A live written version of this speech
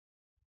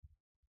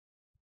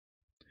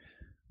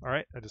All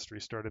right, I just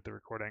restarted the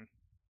recording.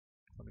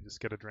 Let me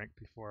just get a drink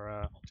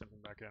before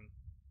jumping back in.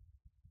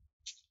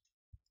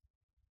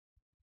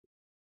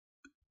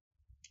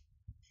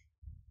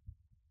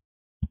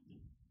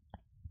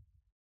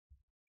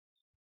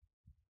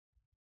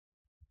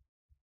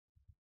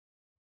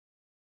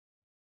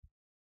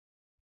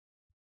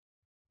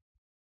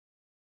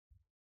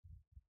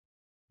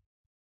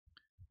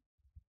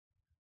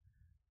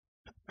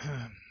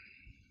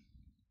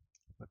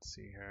 Let's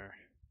see here.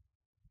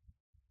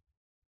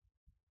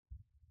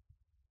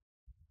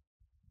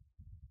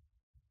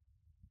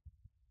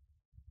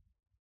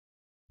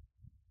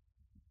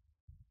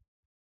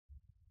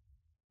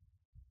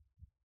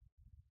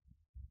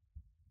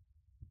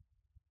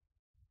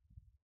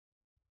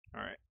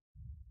 All right.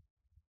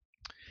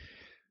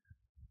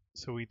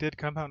 So we did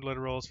compound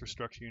literals for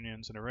structure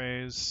unions and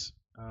arrays.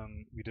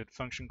 We did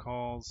function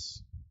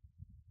calls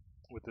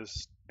with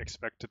this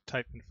expected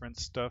type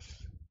inference stuff.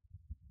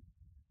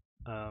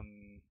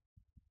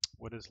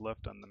 What is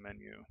left on the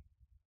menu?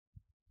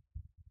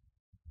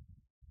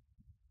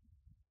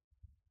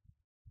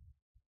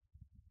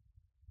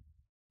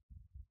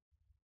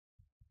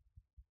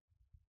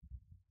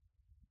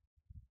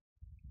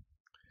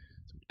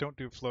 So we don't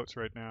do floats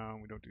right now.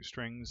 We don't do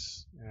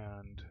strings.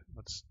 And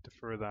let's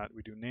defer that.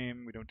 We do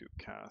name. We don't do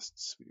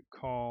casts. We do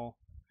call.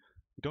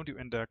 We don't do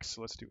index,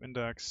 so let's do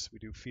index. We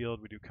do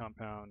field, we do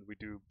compound, we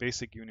do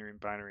basic unary and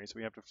binary. So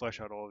we have to flesh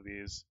out all of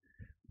these.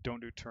 We don't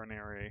do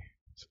ternary,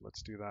 so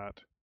let's do that.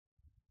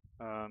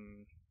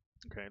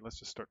 Okay, let's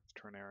just start with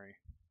ternary.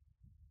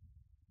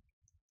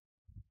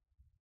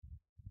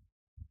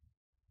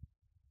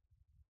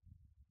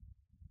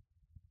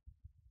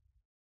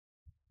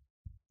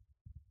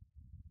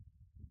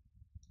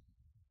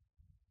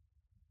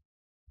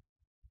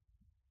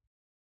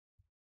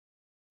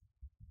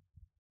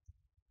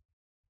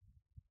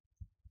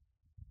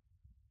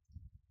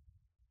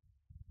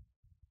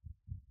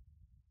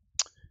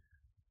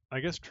 I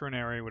guess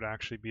ternary would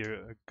actually be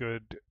a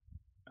good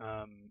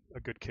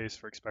case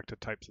for expected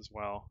types as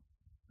well.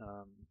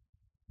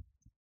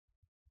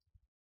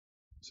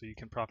 So you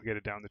can propagate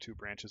it down the two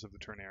branches of the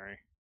ternary.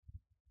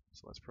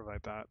 So let's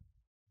provide that.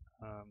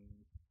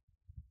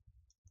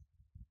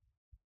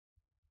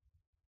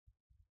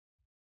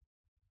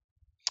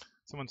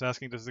 Someone's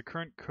asking, does the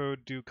current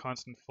code do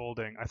constant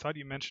folding? I thought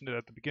you mentioned it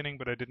at the beginning,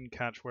 but I didn't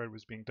catch where it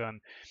was being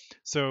done.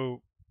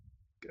 So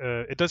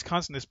it does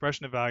constant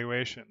expression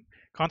evaluation.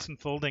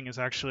 Constant folding is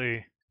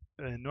actually,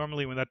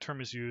 normally when that term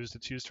is used,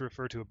 it's used to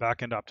refer to a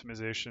backend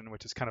optimization,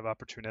 which is kind of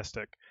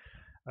opportunistic.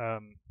 A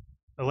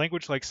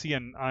language like C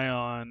and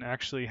Ion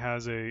actually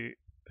has a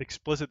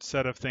explicit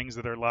set of things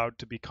that are allowed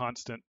to be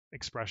constant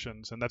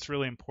expressions, and that's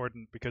really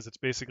important because it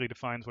basically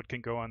defines what can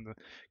go in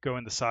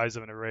the size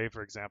of an array,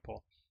 for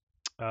example.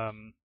 But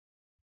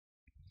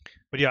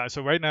yeah,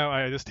 so right now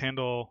I just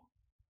handle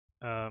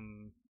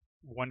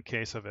one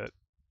case of it,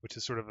 which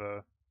is sort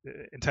of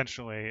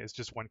intentionally it's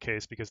just one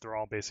case because they're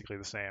all basically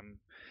the same.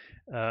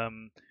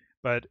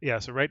 But yeah,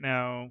 so right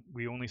now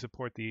we only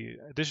support the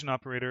addition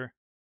operator,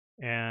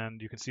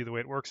 and you can see the way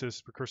it works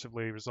is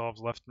recursively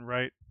resolves left and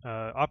right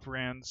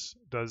operands,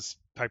 does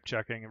type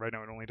checking, and right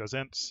now it only does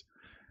ints.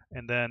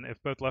 And then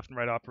if both left and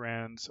right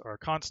operands are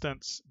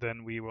constants,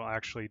 then we will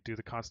actually do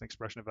the constant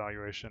expression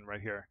evaluation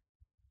right here.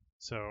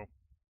 So,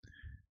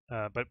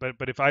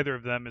 but if either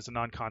of them is a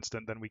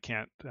non-constant, then we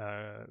can't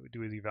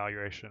do the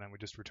evaluation, and we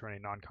just return a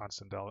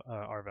non-constant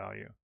R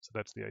value. So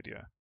that's the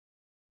idea.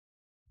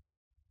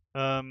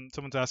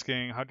 Someone's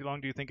asking, how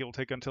long do you think it will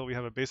take until we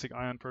have a basic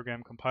Ion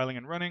program compiling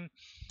and running?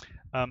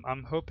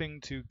 I'm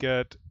hoping to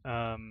get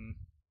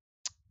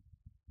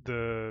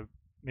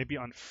maybe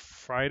on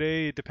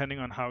Friday, depending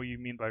on how you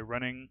mean by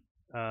running.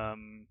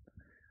 I'm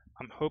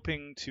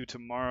hoping to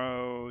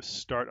tomorrow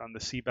start on the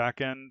C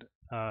backend.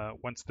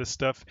 Once this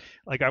stuff,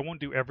 like I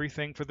won't do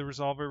everything for the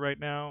resolver right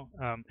now.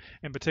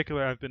 In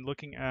particular, I've been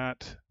looking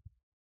at,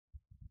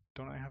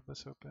 don't I have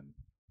this open?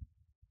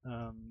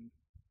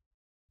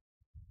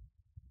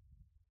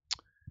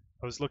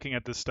 I was looking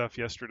at this stuff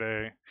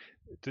yesterday.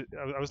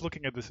 I was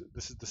looking at this.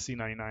 This is the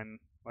C99.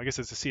 I guess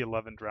it's the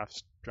C11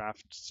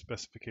 draft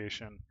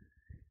specification,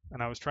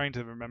 and I was trying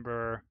to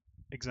remember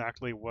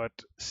exactly what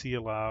C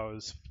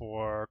allows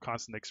for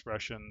constant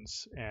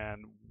expressions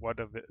and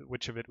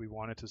which of it we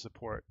wanted to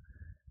support.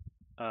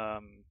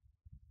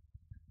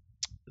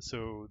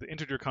 So the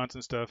integer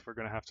constant stuff we're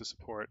going to have to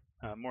support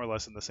more or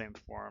less in the same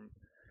form.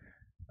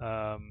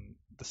 The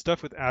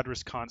stuff with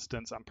address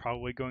constants I'm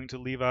probably going to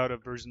leave out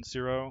of version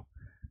 0.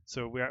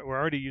 So we're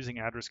already using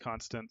address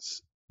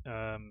constants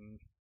in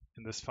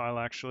this file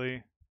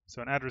actually.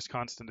 So an address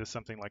constant is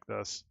something like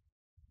this.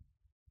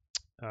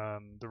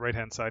 The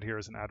right-hand side here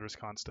is an address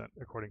constant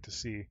according to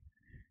C.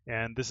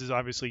 And this is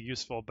obviously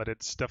useful, but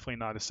it's definitely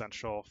not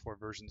essential for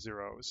version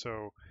 0.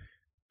 So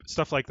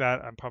stuff like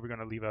that, I'm probably going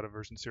to leave out of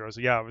version 0.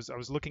 So yeah, I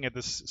was looking at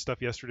this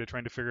stuff yesterday,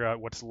 trying to figure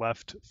out what's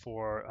left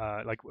for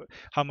like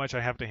how much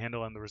I have to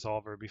handle in the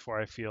resolver before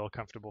I feel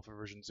comfortable for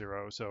version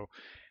 0. So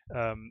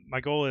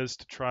my goal is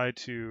to try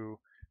to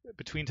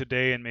between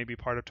today and maybe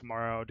part of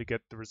tomorrow to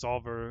get the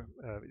resolver,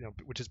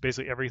 which is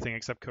basically everything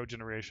except code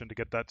generation, to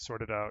get that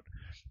sorted out,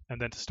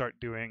 and then to start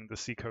doing the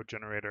C code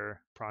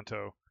generator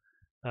pronto.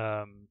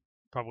 Um,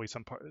 Probably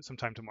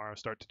sometime tomorrow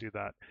start to do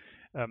that.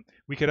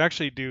 We could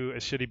actually do a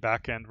shitty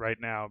backend right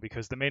now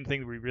because the main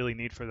thing we really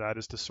need for that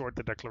is to sort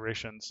the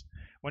declarations.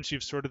 Once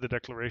you've sorted the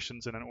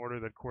declarations in an order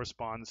that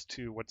corresponds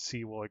to what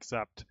C will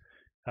accept,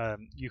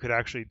 you could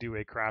actually do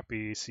a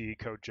crappy C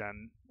code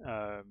gen.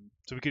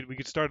 So we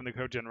could start in the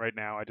code gen right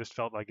now. I just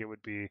felt like it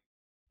would be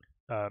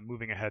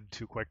moving ahead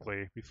too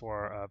quickly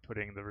before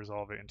putting the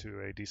resolver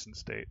into a decent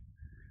state.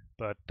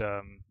 But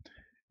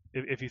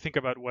if you think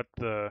about what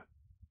the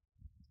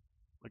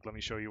let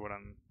me show you what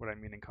I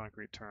mean in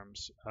concrete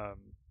terms.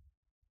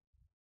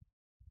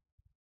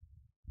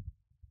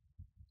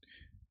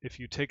 If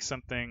you take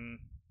something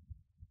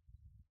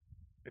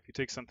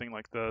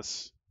like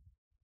this,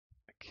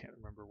 I can't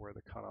remember where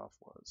the cutoff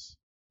was.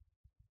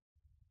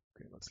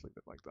 Okay, let's leave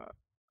it like that.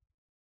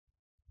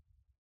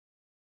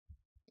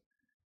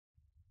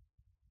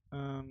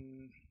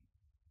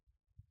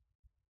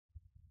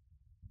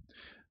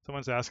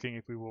 Someone's asking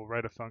if we will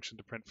write a function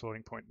to print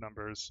floating point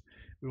numbers.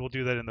 We will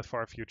do that in the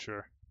far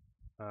future.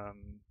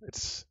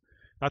 It's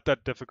not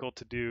that difficult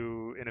to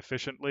do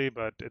inefficiently,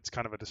 but it's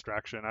kind of a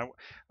distraction.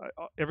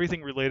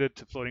 Everything related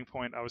to floating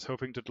point, I was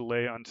hoping to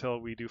delay until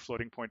we do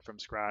floating point from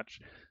scratch,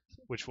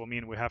 which will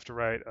mean we have to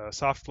write a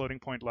soft floating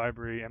point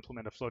library,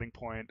 implement a floating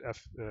point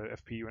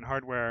FPU and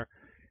hardware,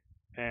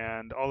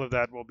 and all of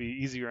that will be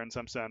easier in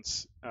some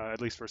sense,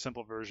 at least for a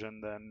simple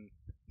version, than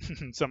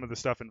some of the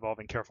stuff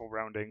involving careful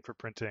rounding for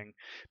printing.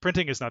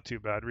 Printing is not too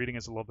bad. Reading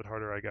is a little bit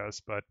harder, I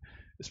guess, but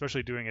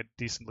especially doing it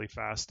decently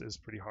fast is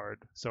pretty hard.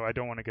 So I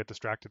don't want to get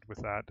distracted with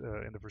that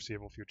in the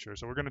foreseeable future.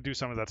 So we're going to do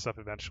some of that stuff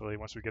eventually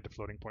once we get to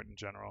floating point in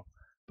general.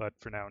 But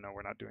for now, no,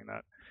 we're not doing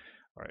that.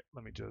 All right,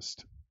 let me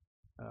just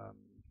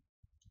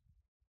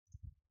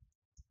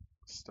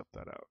step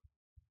that out.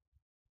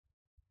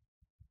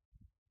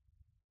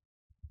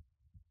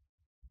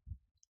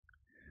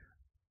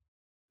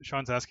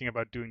 Sean's asking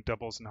about doing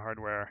doubles in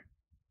hardware.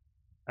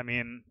 I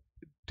mean,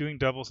 doing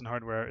doubles in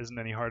hardware isn't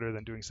any harder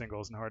than doing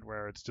singles in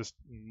hardware. It's just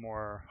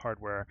more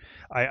hardware.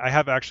 I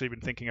have actually been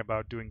thinking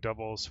about doing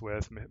doubles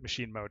with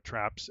machine mode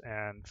traps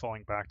and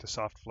falling back to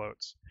soft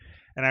floats.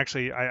 And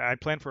actually, I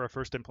plan for a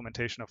first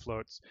implementation of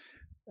floats.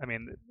 I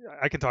mean,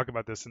 I can talk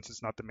about this since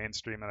it's not the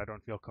mainstream and I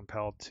don't feel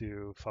compelled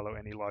to follow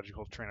any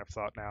logical train of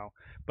thought now.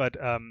 But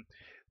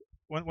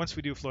once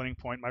we do floating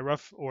point, my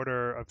rough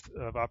order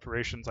of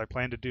operations I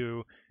plan to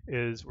do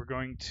is we're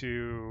going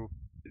to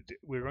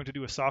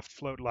do a soft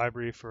float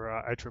library for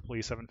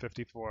IEEE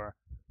 754,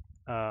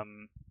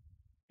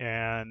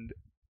 and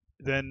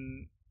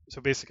then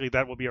so basically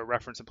that will be a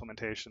reference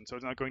implementation. So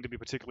it's not going to be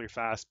particularly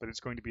fast, but it's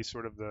going to be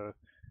sort of the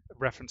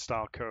reference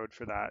style code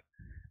for that.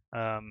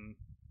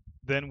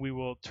 Then we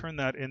will turn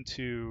that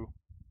into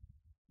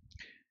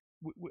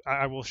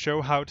I will show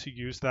how to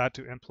use that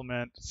to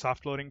implement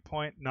soft floating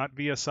point, not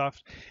via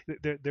soft.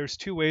 There's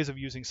two ways of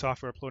using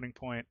software floating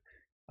point.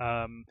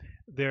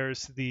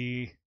 There's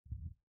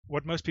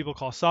what most people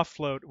call soft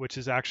float, which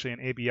is actually an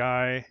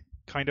ABI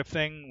kind of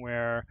thing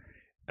where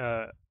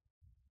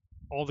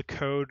all the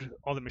code,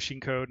 all the machine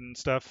code and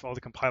stuff, all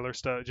the compiler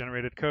stuff,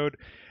 generated code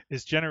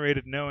is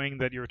generated knowing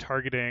that you're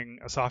targeting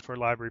a software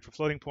library for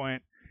floating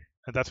point.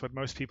 And that's what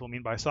most people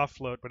mean by soft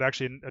float. But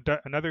actually,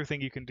 another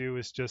thing you can do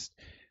is just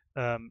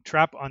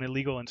trap on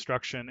illegal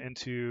instruction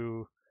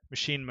into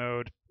machine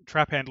mode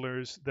trap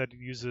handlers that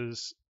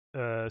uses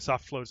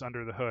soft floats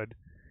under the hood.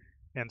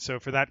 And so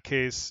for that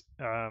case,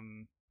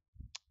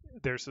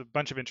 there's a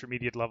bunch of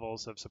intermediate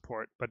levels of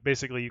support. But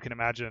basically, you can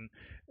imagine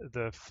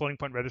the floating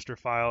point register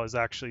file is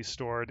actually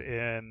stored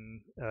in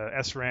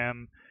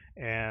SRAM.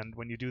 And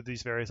when you do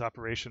these various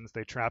operations,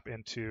 they trap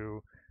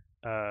into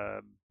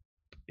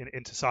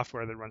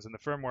software that runs in the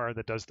firmware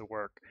that does the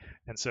work.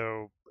 And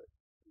so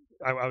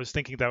I was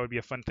thinking that would be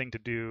a fun thing to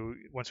do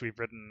once we've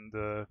written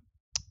the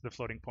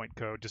floating point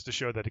code, just to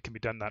show that it can be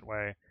done that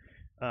way.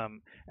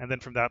 And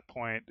then from that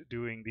point,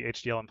 doing the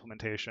HDL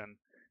implementation.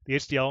 The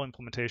HDL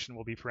implementation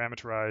will be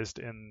parameterized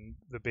in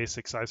the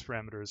basic size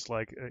parameters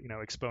like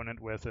exponent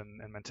width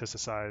and mantissa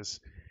size.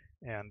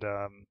 And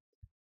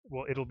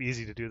well, it'll be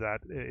easy to do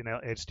that in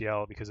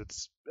HDL because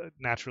it's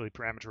naturally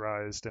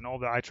parameterized, and all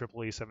the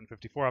IEEE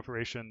 754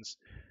 operations,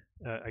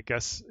 I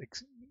guess,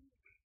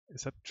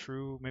 is that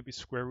true? Maybe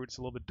square root's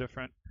a little bit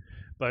different,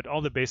 but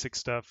all the basic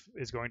stuff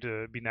is going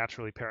to be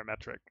naturally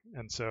parametric,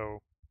 and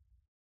so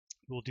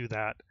we'll do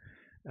that.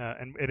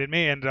 And it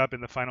may end up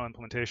in the final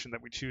implementation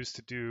that we choose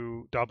to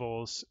do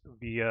doubles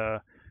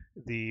via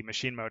the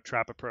machine mode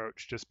trap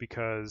approach, just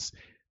because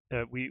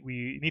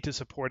we need to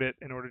support it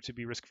in order to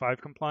be RISC-V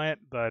compliant,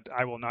 but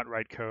I will not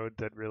write code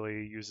that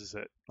really uses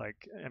it.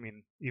 Like, I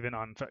mean, even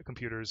on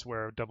computers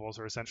where doubles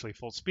are essentially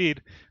full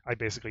speed, I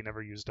basically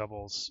never use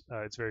doubles.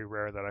 It's very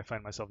rare that I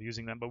find myself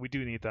using them, but we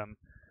do need them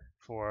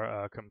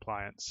for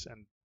compliance.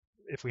 And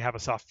if we have a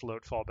soft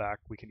float fallback,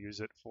 we can use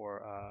it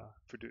for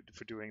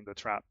doing the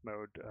trap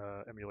mode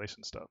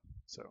emulation stuff.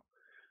 So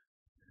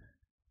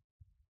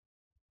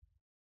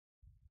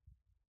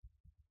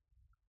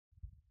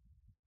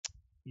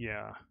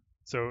Yeah.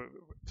 So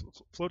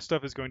float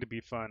stuff is going to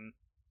be fun.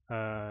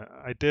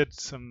 I did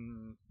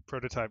some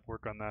prototype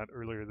work on that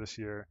earlier this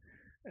year,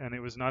 and it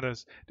was not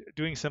as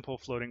doing simple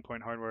floating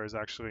point hardware is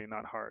actually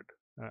not hard,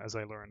 as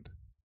I learned.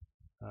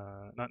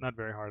 Not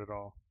very hard at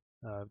all.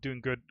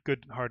 Doing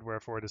good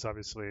hardware for it is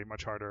obviously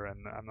much harder,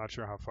 and I'm not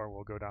sure how far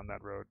we'll go down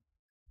that road.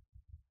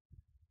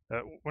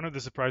 One of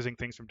the surprising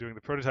things from doing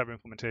the prototype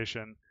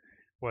implementation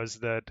was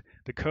that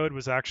the code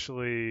was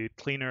actually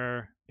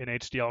cleaner in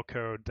HDL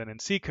code than in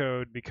C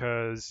code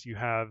because you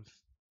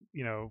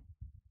know,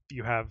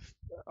 you have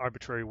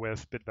arbitrary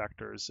width bit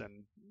vectors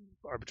and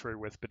arbitrary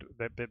width bit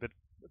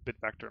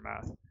vector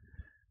math.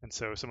 And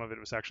so some of it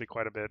was actually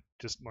quite a bit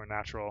just more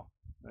natural.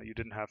 You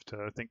didn't have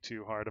to think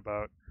too hard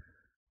about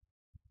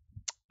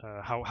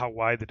how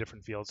wide the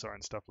different fields are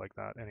and stuff like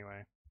that.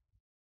 Anyway,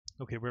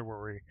 okay, where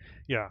were we?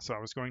 Yeah, so I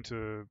was going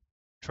to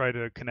try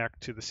to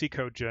connect to the C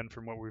code gen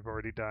from what we've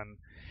already done.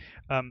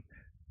 Um,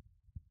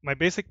 my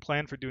basic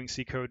plan for doing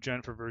C code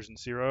gen for version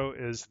 0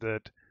 is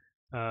that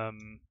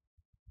um,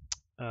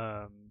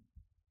 um,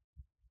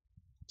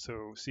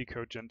 so C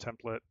code gen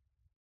template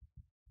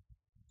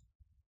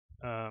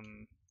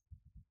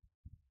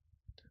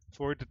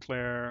for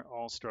declare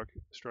all struct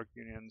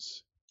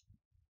unions.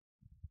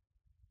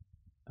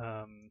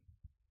 Um,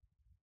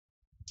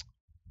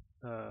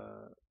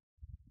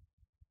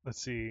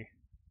 let's see,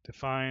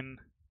 define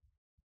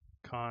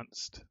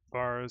const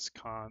vars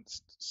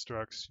const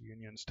structs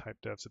unions type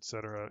defs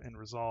etc. in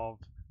resolve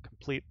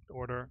complete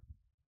order.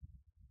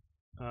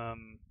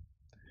 And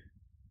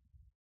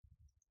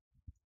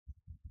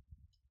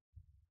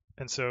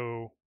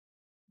so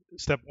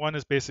step one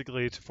is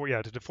basically to for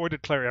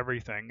declare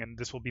everything, and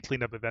this will be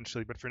cleaned up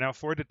eventually. But for now,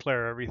 for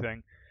declare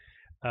everything,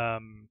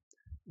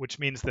 which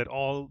means that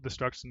all the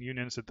structs and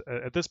unions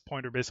at this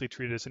point are basically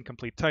treated as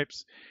incomplete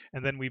types.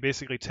 And then we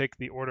basically take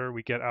the order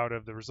we get out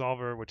of the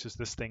resolver, which is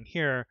this thing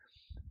here,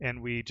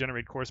 and we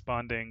generate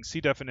corresponding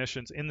C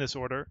definitions in this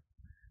order.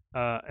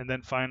 And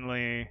then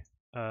finally,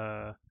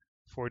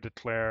 for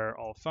declare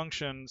all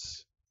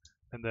functions,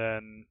 and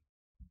then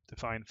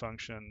define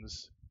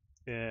functions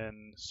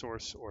in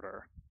source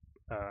order.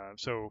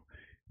 So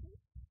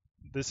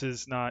this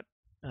is not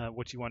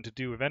what you want to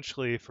do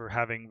eventually for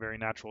having very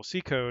natural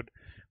C code,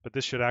 but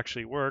this should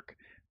actually work.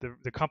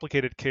 The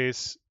complicated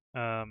case,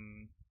 I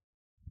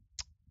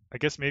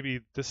guess maybe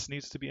this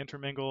needs to be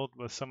intermingled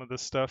with some of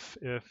this stuff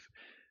if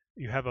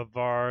you have a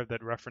var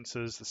that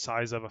references the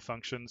size of a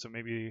function. So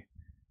maybe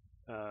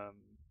I'll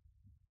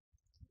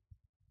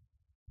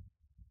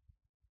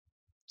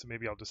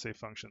just say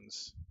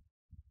functions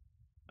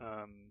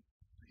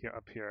here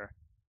up here.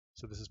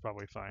 So this is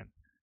probably fine.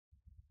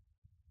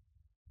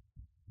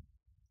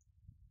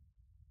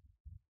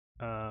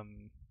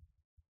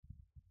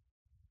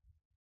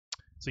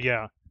 So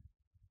yeah,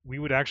 we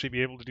would actually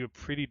be able to do a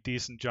pretty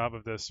decent job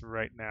of this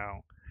right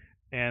now.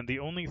 And the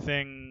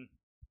thing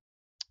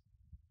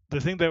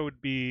that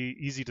would be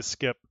easy to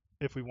skip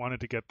if we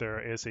wanted to get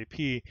there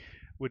ASAP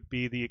would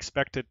be the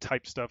expected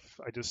type stuff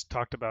I just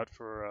talked about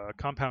for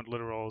compound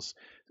literals.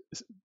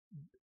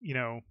 You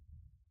know,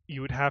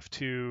 you would have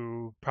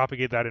to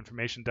propagate that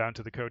information down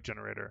to the code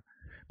generator.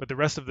 But the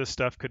rest of this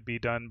stuff could be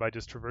done by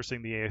just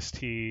traversing the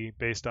AST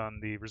based on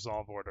the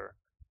resolve order.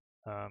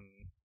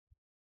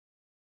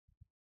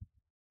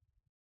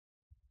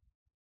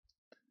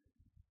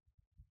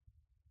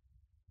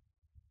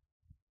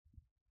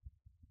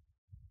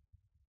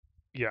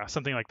 Yeah,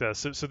 something like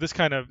this. So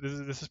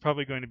this is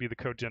probably going to be the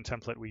code gen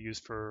template we use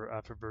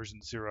for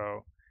version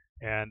 0.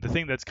 And the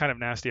thing that's kind of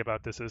nasty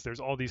about this is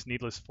there's all these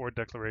needless for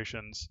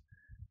declarations,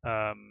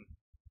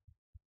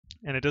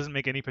 and it doesn't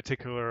make any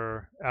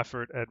particular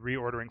effort at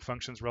reordering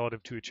functions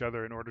relative to each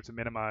other in order to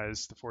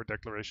minimize the for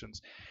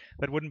declarations.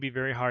 That wouldn't be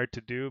very hard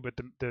to do, but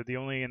the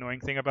only annoying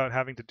thing about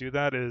having to do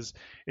that is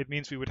it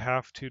means we would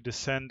have to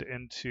descend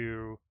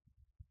into,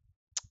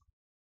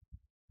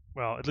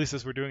 well, at least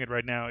as we're doing it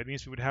right now, it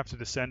means we would have to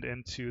descend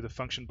into the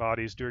function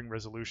bodies during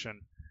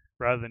resolution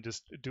rather than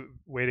just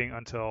waiting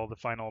until the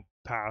final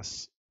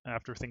pass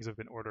after things have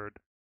been ordered.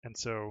 And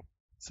so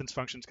since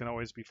functions can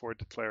always be forward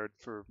declared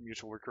for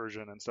mutual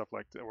recursion and stuff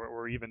like that,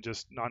 or even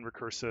just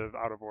non-recursive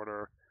out of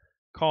order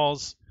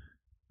calls,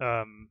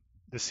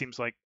 this seems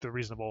like the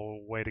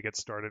reasonable way to get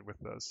started with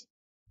this.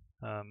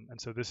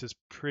 And so this is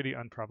pretty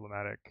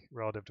unproblematic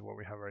relative to what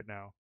we have right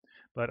now.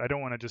 But I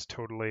don't want to just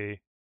totally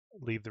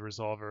leave the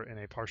resolver in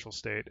a partial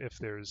state if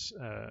there's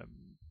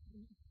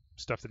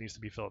stuff that needs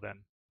to be filled in.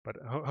 But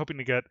hoping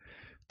to get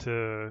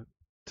to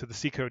the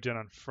C code gen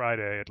on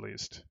Friday at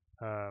least.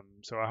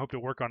 So I hope to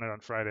work on it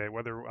on Friday.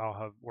 Whether I'll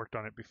have worked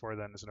on it before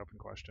then is an open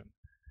question.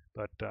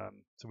 But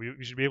so we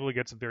should be able to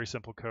get some very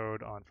simple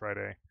code on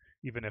Friday,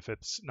 even if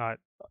it's not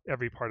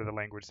every part of the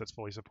language that's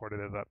fully supported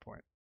at that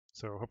point.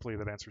 So hopefully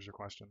that answers your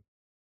question.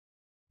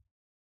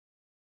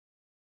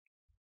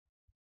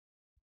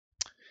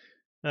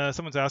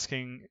 Someone's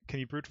asking, can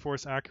you brute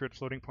force accurate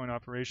floating point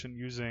operation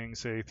using,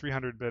 say,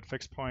 300-bit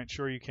fixed point?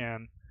 Sure, you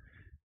can.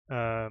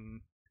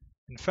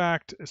 In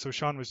fact, so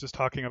Sean was just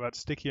talking about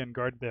sticky and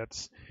guard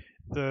bits.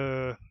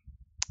 The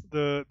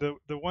the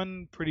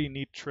one pretty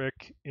neat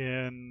trick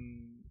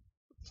in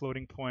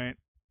floating point,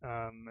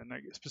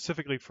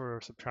 specifically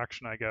for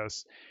subtraction, I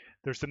guess,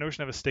 there's the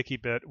notion of a sticky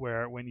bit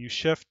where when you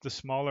shift the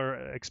smaller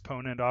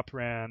exponent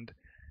operand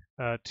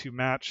to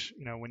match,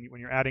 when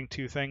you're adding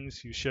two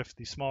things, you shift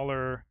the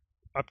smaller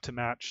up to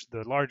match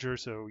the larger,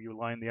 so you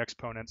align the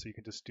exponent, so you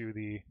can just do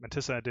the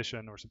mantissa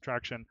addition or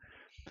subtraction.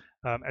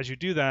 As you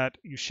do that,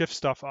 you shift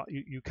stuff,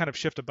 you kind of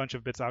shift a bunch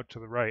of bits out to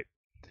the right.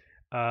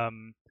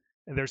 And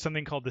there's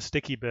something called the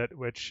sticky bit,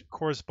 which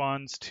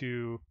corresponds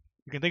to,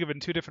 you can think of it in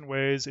two different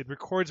ways. It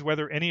records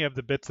whether any of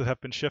the bits that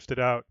have been shifted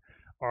out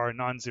are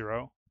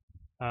non-zero,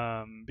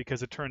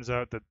 because it turns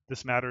out that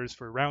this matters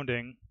for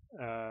rounding,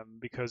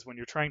 because when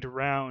you're trying to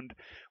round,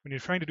 when you're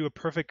trying to do a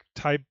perfect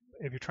type,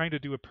 if you're trying to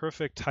do a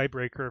perfect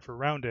tiebreaker for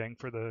rounding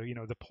for the,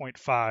 the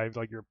 0.5,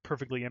 like you're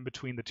perfectly in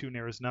between the two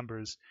nearest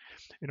numbers,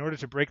 in order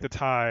to break the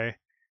tie,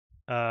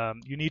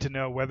 you need to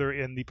know whether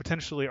in the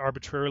potentially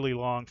arbitrarily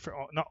long,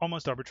 not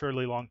almost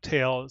arbitrarily long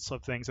tails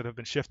of things that have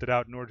been shifted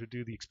out in order to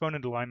do the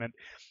exponent alignment,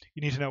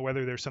 you need to know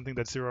whether there's something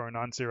that's zero or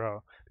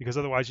non-zero, because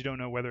otherwise you don't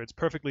know whether it's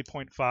perfectly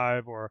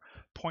 0.5 or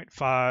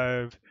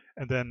 0.5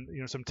 and then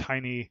some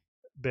tiny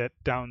bit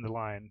down the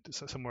line,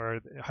 somewhere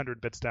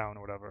 100 bits down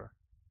or whatever.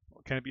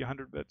 Can it be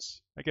 100 bits?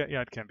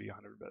 Yeah, it can be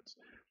 100 bits.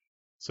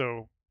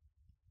 So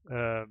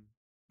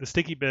the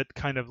sticky bit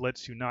kind of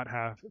lets you not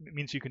have, it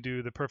means you can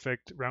do the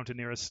perfect round to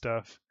nearest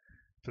stuff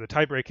for the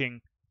tie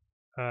breaking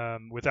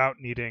without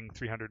needing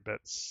 300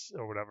 bits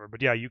or whatever.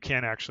 But yeah, you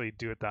can actually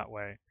do it that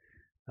way.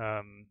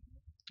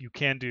 You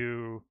can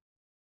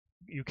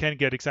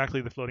get exactly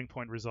the floating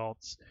point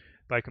results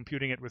by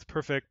computing it with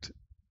perfect,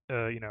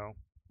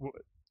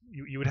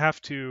 you would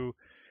have to,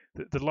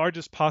 the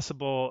largest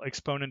possible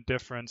exponent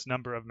difference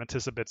number of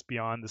mantissa bits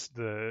beyond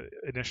the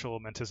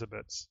initial mantissa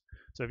bits.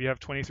 So if you have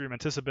 23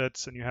 mantissa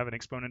bits and you have an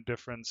exponent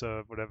difference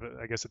of whatever,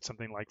 I guess it's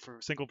something like, for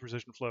single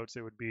precision floats,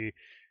 it would be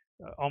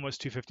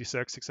almost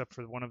 256, except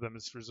for one of them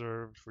is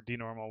reserved for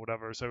denormal,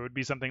 whatever. So it would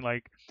be something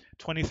like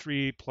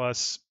 23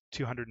 plus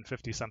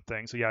 250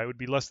 something. So yeah, it would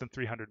be less than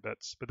 300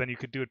 bits. But then you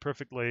could do it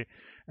perfectly,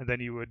 and then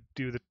you would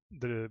do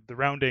the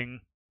rounding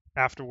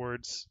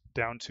afterwards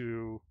down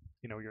to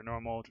your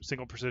normal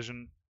single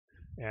precision,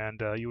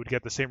 and you would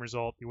get the same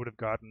result you would have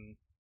gotten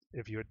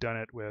if you had done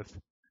it with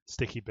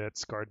sticky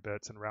bits, guard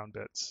bits, and round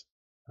bits.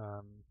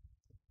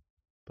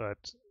 But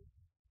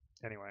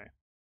anyway,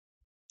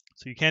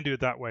 so you can do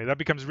it that way. That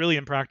becomes really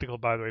impractical,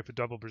 by the way, for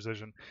double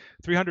precision.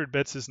 300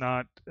 bits is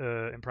not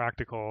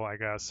impractical, I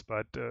guess,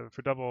 but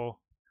for double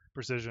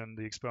precision,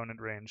 the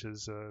exponent range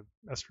is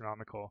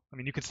astronomical. I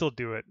mean, you can still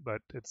do it,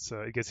 but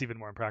it gets even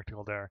more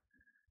impractical there,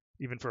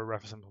 even for a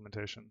reference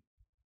implementation.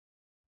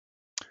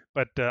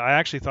 But I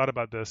actually thought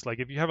about this. Like,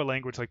 if you have a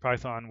language like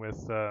Python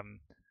with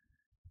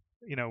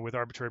with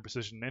arbitrary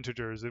precision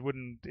integers, it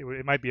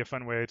might be a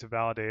fun way to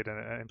validate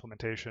an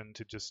implementation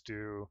to just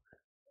do,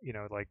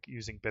 like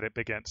using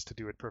bigints to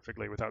do it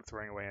perfectly without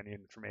throwing away any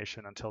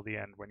information until the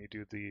end when you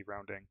do the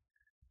rounding.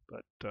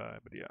 But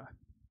yeah.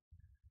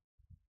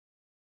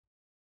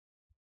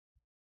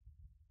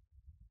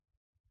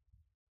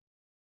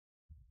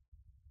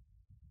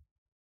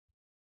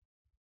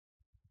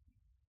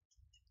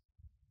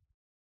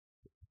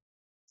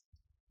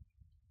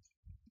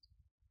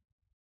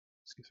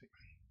 Excuse me.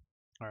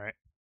 All right.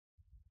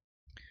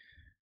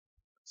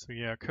 So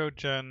yeah, code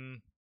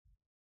gen.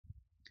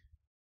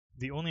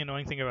 The only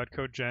annoying thing about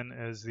code gen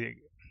is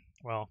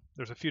well,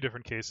 there's a few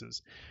different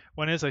cases.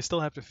 One is I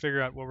still have to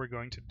figure out what we're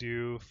going to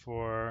do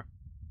for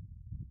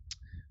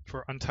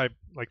untyped,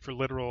 like for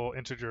literal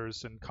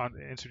integers and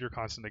integer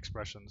constant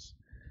expressions.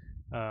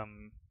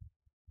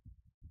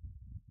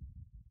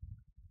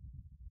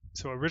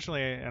 So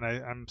originally, and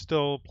I'm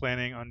still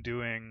planning on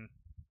doing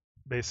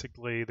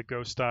basically the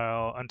Go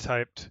style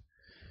untyped.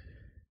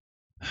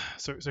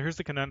 So here's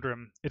the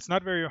conundrum. It's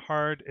not very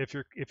hard if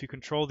you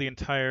control the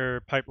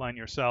entire pipeline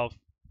yourself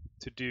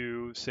to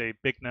do, say,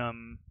 big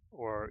num,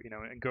 or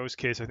in Go's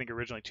case, I think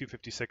originally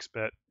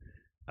 256-bit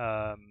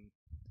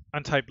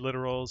untyped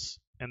literals,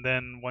 and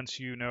then once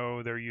you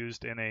know they're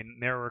used in a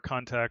narrower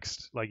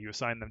context, like you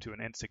assign them to an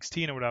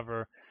int16 or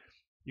whatever,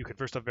 you can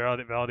first off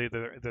validate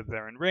that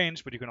they're in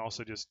range, but you can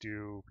also just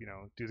do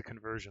the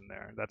conversion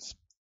there. That's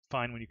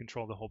fine when you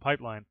control the whole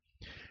pipeline.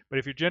 But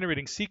if you're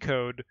generating C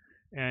code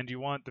and you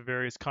want the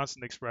various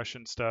constant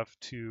expression stuff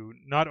to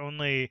not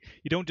only,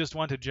 you don't just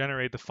want to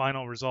generate the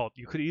final result.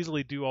 You could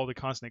easily do all the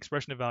constant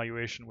expression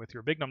evaluation with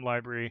your bignum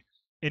library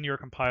in your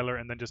compiler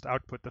and then just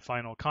output the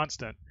final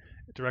constant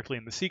directly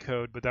in the C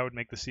code, but that would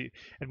make the C,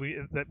 and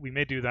we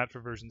may do that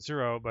for version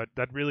 0, but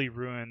that really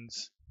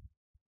ruins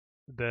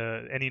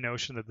any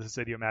notion that this is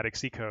idiomatic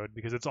C code,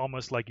 because it's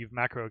almost like you've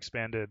macro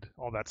expanded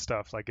all that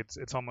stuff. Like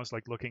it's almost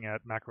like looking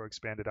at macro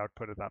expanded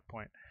output at that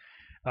point.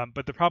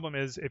 But the problem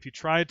is, if you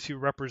try to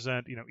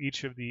represent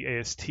each of the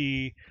AST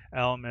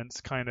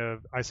elements kind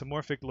of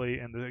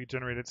isomorphically in the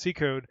generated C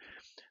code,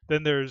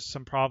 then there's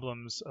some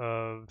problems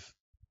of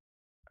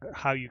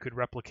how you could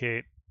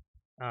replicate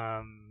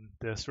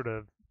the sort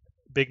of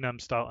bignum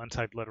style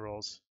untyped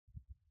literals.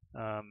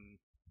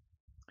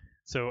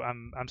 So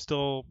I'm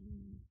still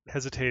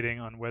hesitating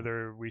on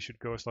whether we should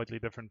go a slightly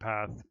different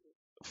path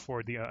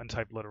for the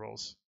untyped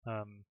literals.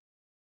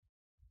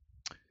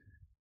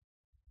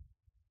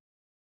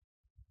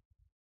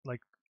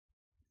 Like,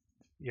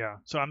 yeah,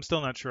 so I'm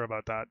still not sure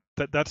about that.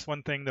 That's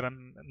one thing that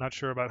I'm not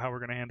sure about how we're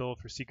going to handle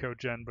for C code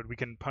gen, but we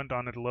can punt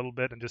on it a little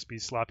bit and just be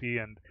sloppy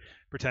and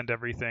pretend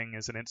everything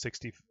is an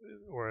int60,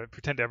 or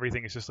pretend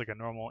everything is just like a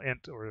normal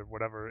int or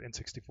whatever,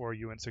 int64,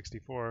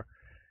 uint64,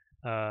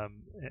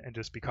 and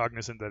just be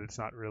cognizant that it's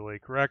not really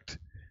correct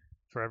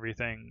for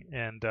everything,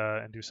 and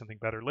do something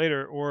better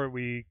later. Or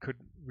we could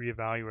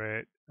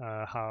reevaluate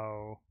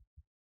how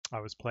I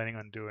was planning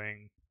on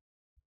doing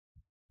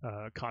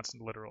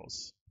constant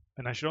literals.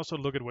 And I should also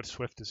look at what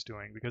Swift is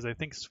doing, because I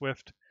think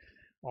Swift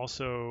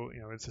also,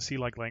 it's a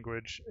C-like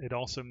language. It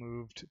also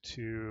moved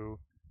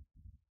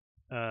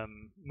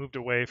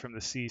away from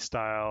the C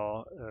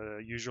style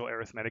usual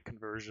arithmetic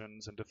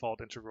conversions and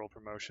default integral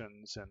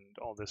promotions and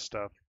all this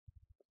stuff.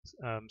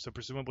 So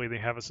presumably they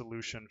have a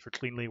solution for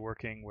cleanly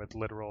working with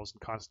literals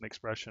and constant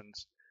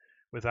expressions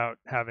without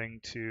having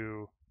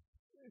to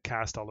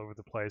cast all over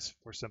the place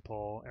for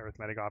simple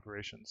arithmetic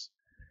operations.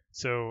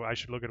 So I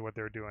should look at what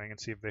they're doing and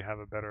see if they have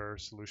a better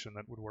solution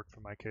that would work for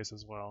my case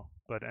as well.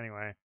 But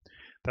anyway,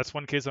 that's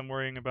one case I'm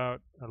worrying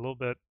about a little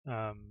bit.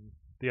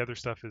 The other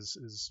stuff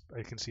is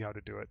I can see how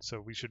to do it.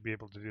 So we should be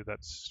able to do that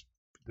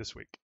this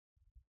week.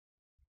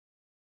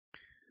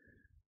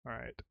 All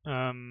right.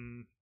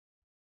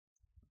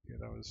 Okay,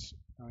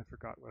 I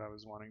forgot what I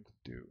was wanting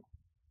to do.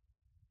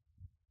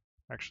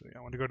 Actually,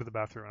 I want to go to the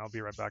bathroom and I'll be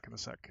right back in a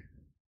sec.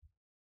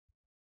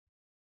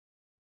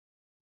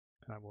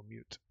 And I will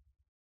mute.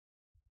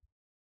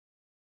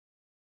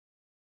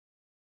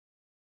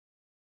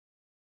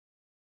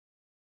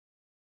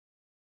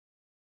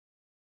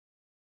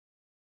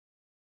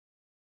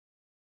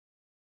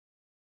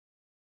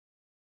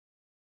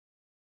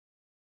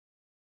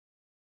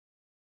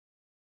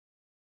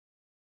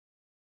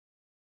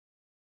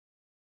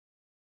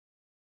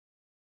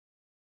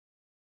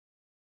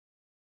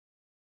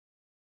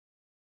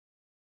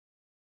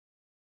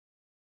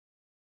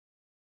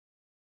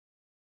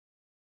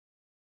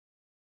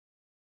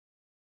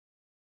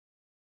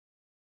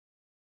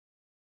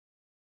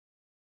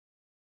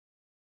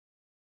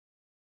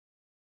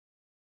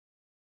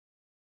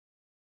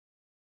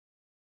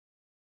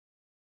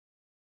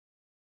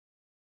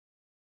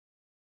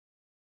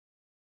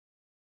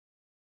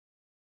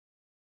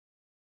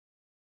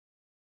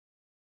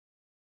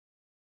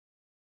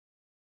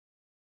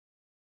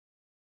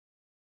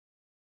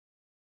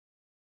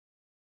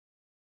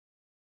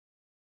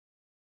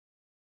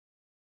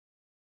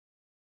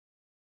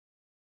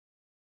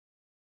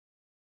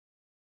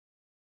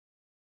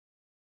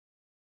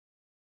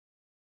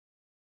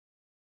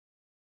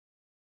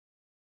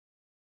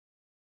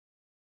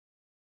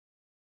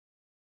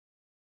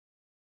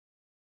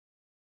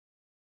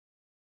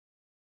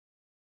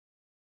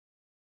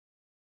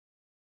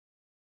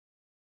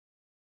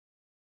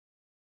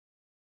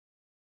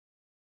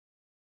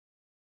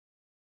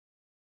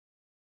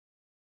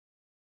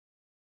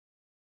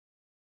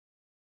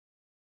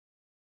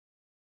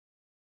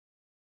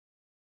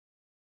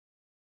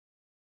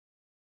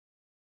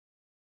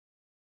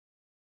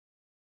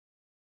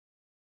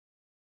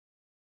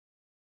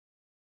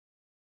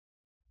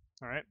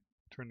 All right,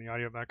 turn the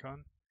audio back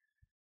on.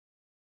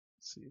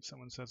 See if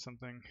someone said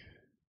something.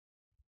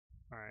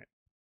 All right.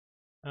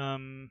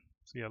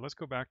 So yeah, let's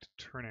go back to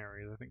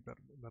ternaries. I think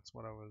that's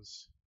what I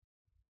was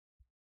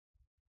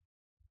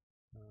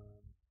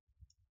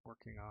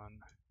working on.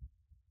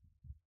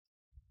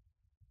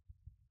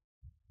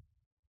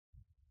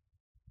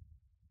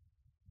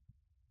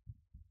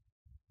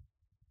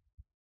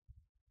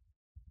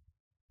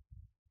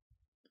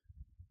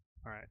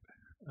 All right.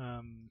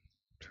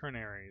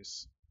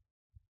 Ternaries.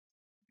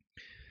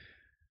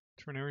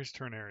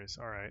 Ternaries.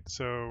 All right.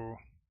 So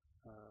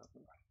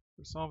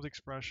resolved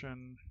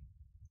expression.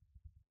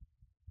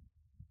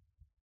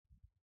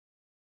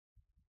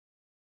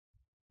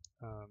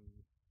 Um,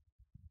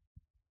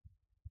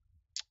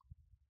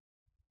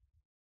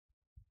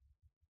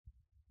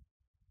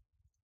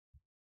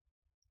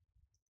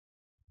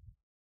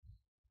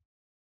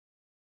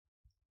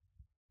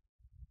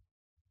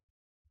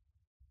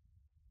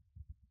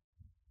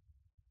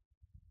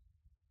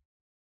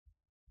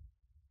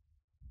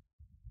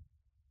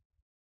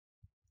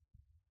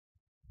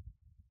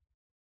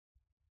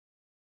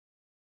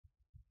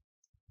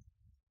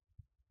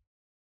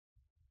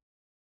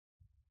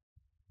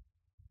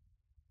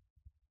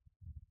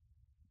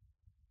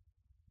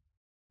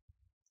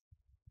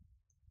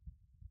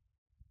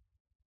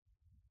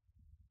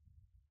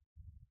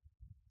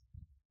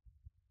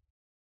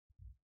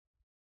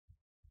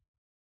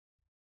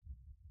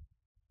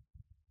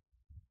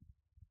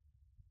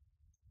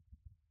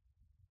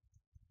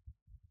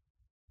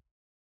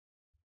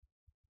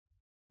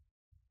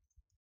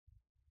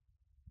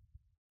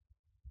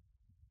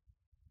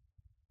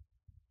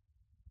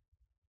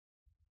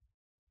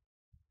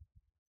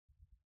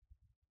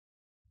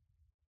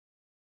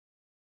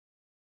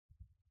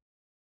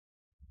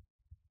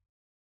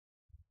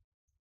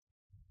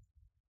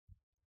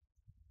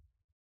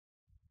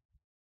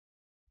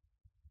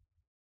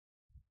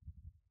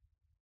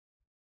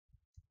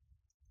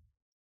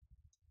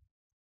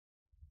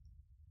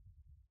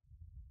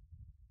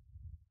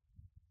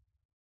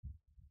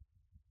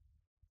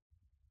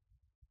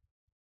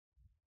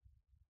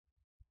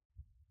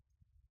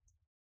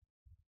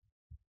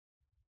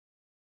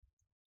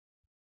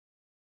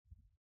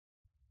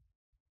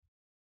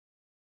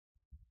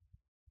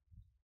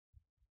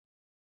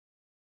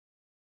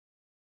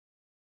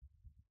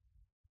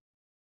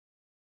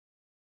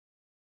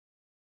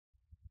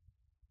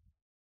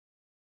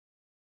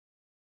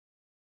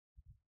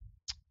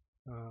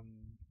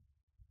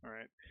 All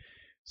right.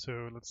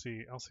 So let's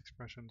see, else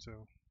expression. So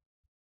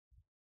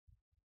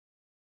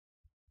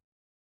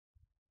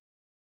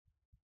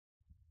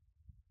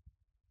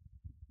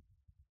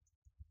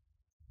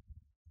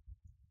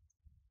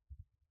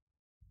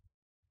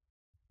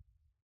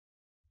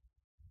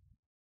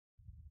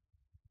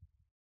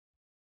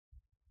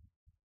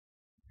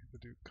we'll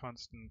do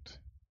constant.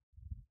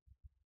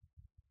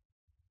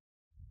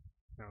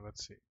 No,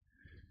 let's see.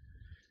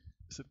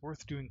 Is it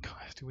worth doing?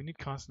 Do we need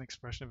constant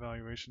expression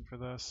evaluation for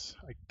this?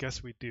 I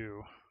guess we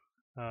do.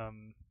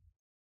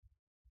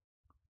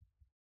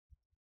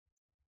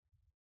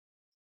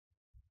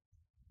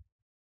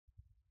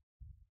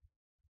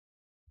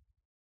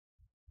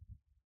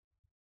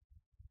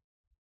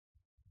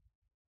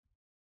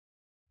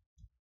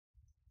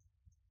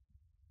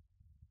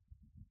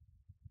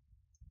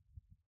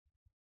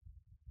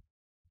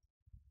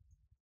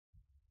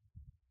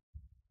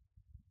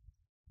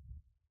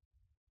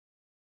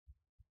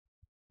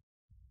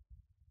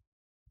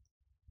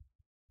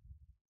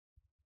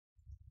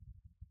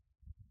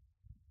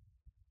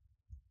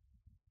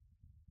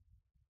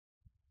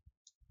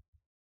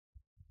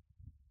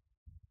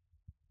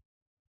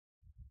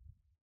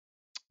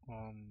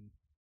 Um,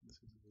 this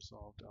is a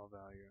resolved L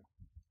value.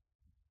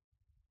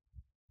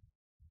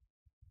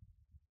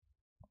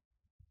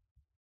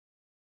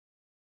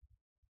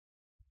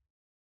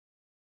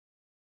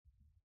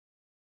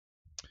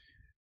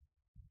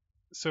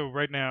 So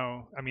right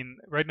now,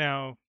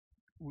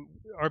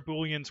 our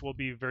booleans will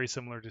be very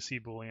similar to C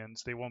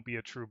booleans. They won't be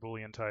a true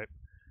boolean type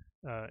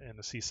in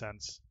the C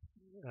sense.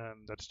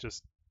 That's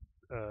just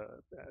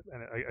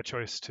a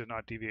choice to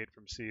not deviate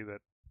from C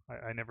that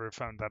I never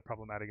found that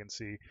problematic in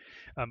C.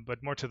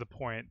 But more to the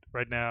point,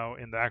 right now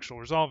in the actual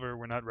resolver,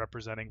 we're not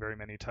representing very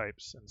many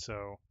types. And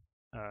so,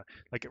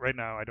 like right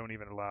now, I don't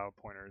even allow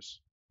pointers,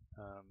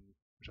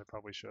 which I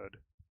probably should.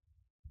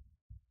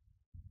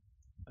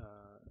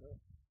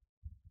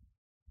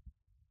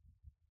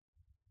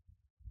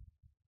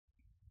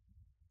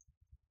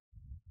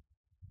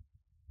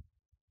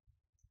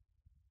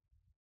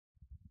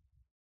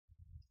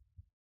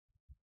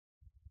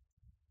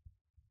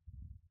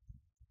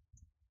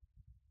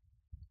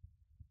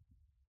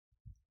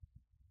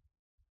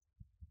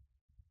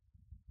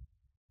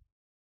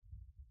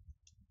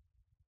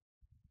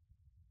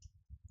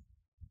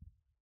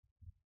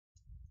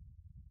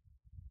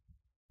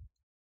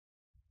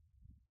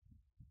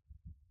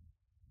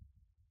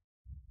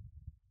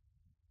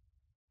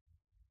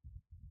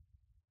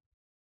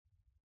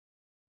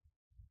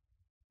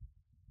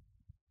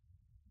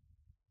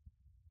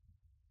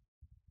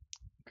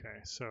 Okay,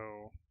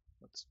 so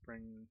let's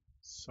bring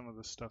some of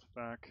this stuff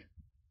back.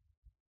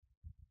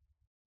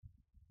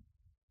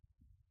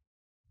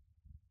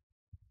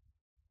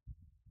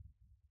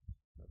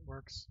 That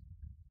works.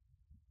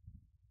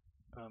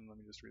 Let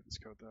me just read this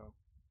code though.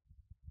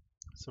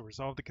 So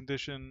resolve the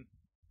condition,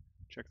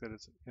 check that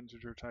it's an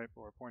integer type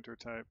or a pointer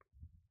type.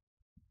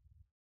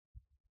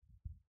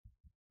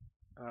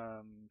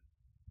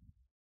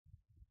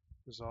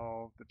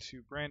 Resolve the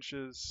two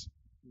branches,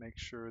 make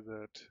sure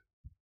that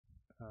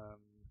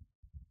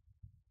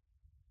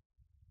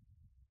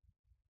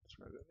let's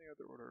write it in the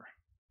other order.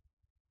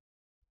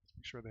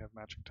 Make sure they have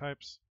matching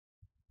types.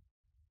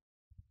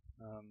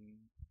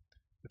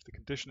 If the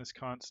condition is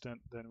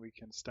constant, then we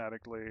can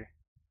statically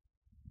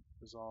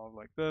resolve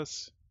like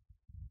this.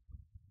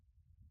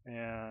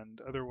 And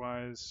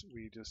otherwise,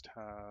 we just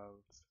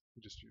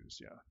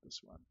use,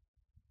 this one,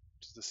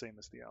 which is the same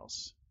as the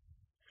else.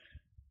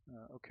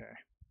 Okay.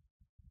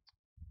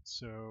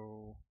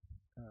 So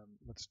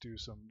let's do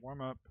some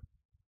warm up.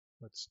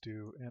 Let's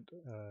do int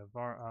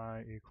var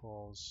I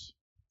equals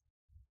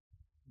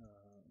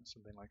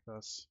something like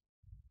this.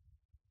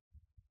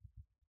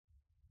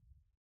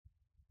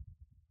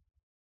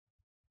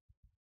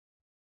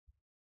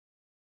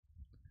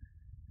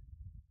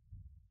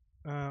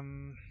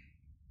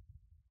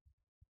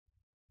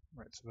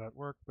 Right, so that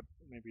worked, but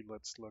maybe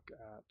let's look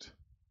at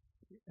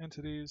the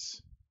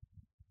entities.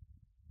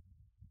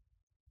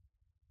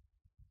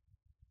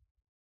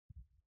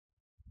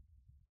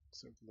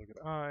 So if you look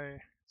at I,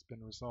 it's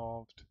been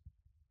resolved,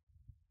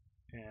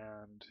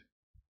 and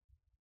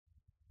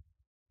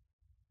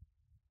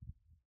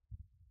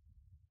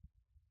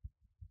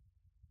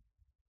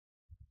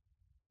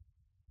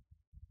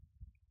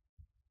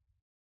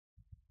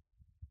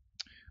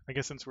I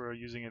guess since we're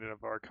using it in a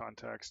var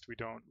context, we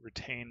don't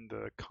retain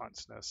the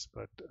constness,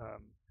 but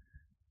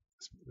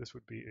this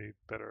would be a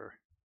better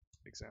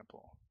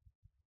example.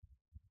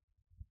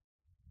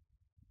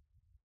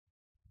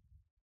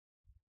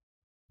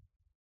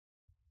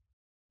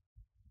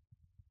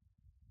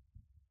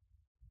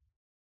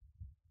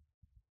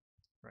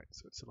 Right,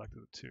 so it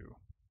selected the 2.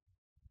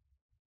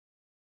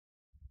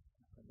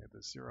 I made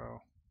this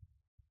 0.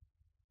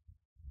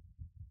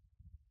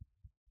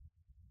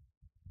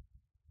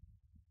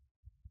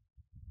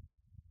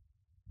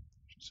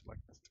 Should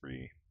select the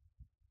 3,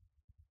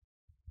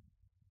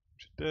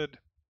 which it did.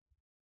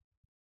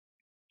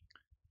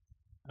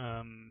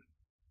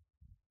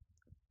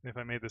 If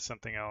I made this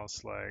something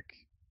else, like,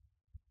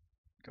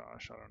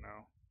 gosh, I don't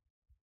know.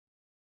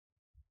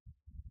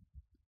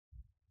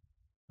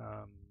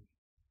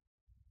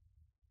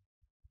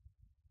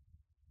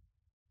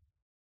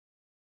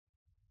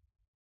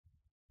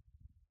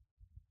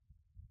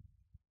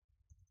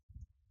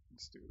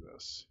 Let's do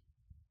this.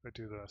 If I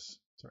do this,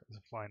 sorry, there's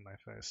a fly in my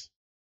face.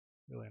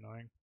 Really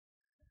annoying.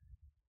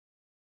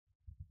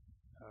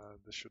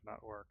 This should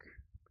not work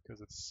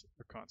because it's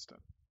a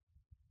constant.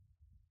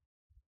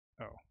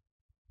 Oh.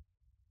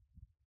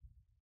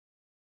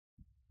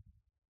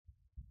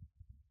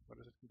 What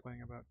is it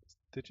complaining about?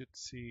 Digit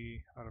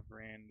C out of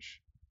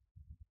range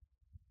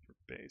for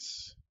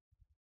base.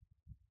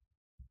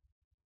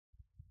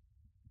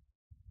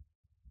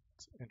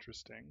 It's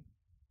interesting.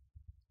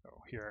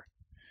 Oh, here.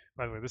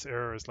 By the way, this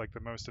error is like the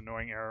most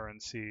annoying error in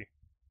C.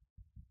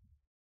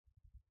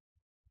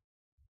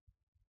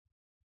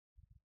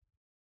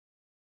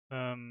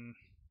 All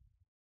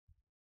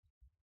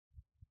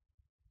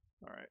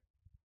right.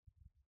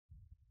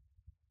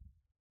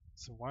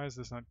 So why is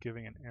this not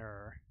giving an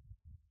error?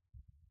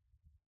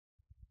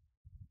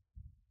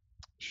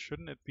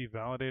 Shouldn't it be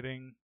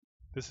validating?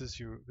 This is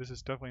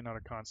definitely not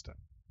a constant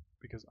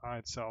because I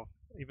itself,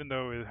 even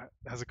though it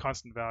has a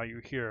constant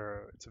value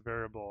here, it's a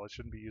variable. It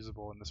shouldn't be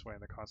usable in this way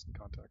in the constant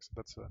context.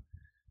 That's a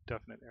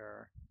definite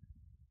error.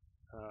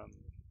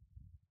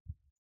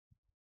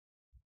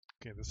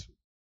 Okay, this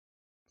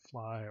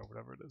fly or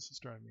whatever it is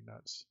driving me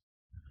nuts.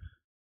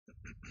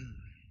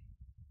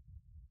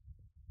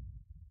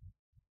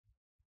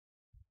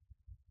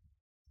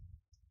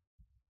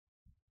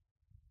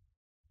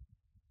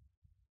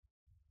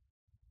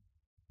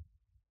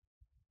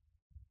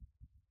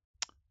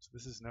 So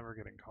this is never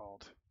getting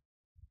called.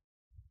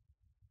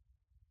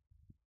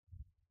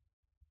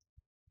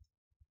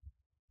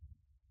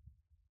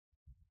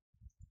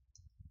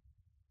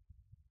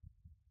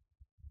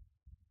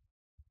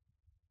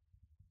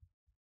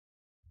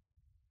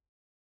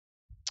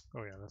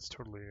 Oh yeah, that's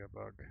totally a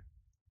bug.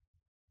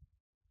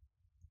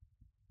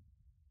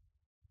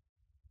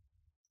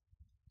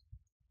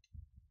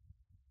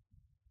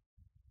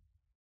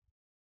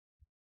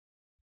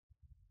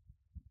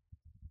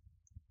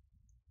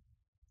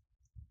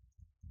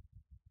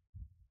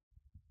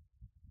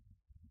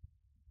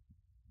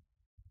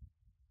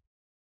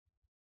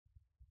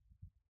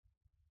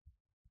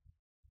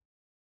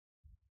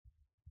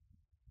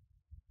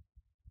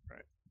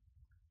 Right.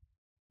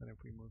 And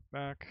if we move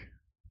back,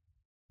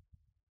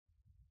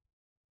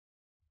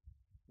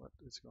 what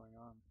is going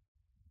on?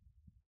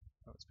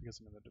 Oh, it's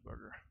because I'm in the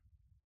debugger.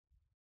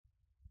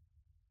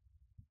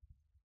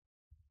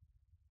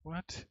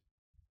 What?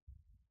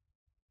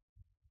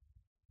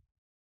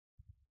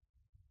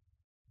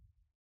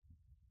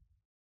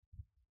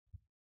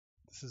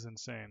 This is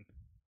insane.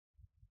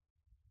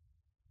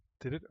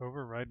 Did it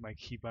override my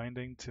key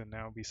binding to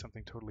now be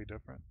something totally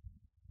different?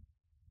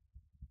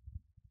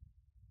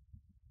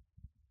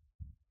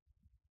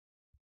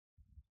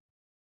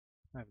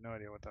 I have no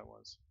idea what that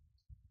was.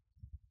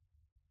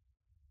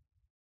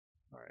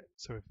 All right,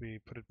 so if we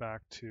put it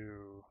back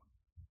to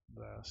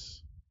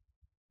this,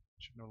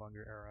 it should no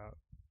longer error out.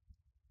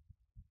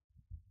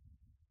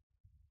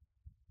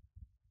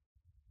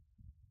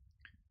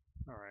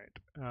 All right,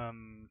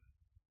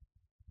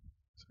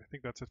 so I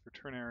think that's it for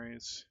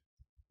ternaries.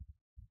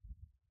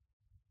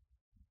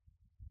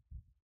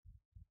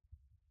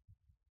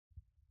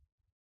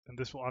 And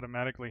this will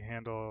automatically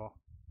handle,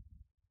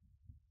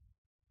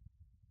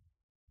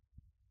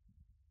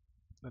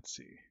 let's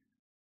see.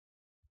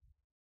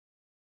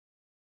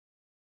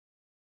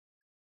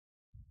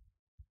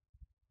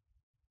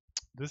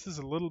 This is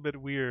a little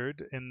bit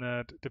weird in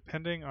that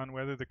depending on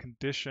whether the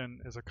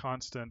condition is a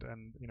constant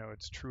and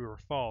it's true or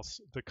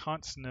false, the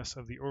constantness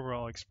of the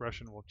overall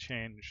expression will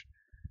change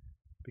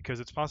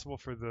because it's possible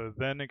for the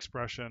then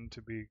expression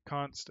to be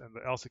const and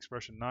the else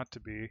expression not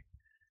to be,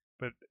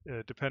 but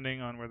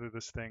depending on whether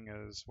this thing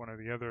is one or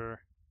the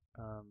other,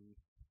 I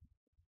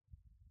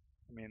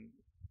mean,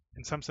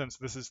 in some sense,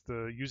 this is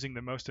the using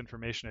the most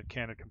information it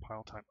can at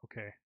compile time.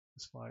 Okay,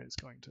 this fly is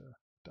going to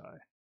die.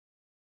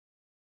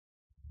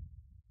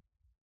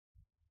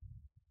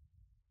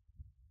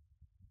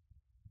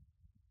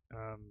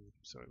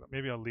 So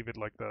maybe I'll leave it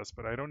like this,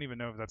 but I don't even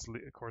know if that's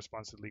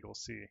corresponds to legal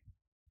C.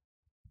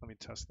 Let me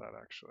test that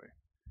actually.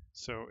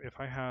 So if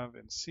I have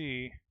in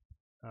C,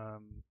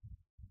 what's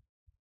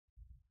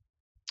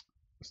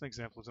an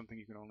example of something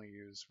you can only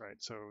use, right?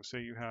 So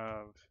say you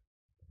have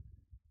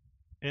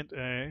int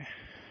a,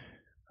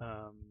 you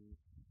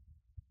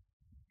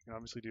can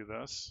obviously do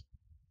this.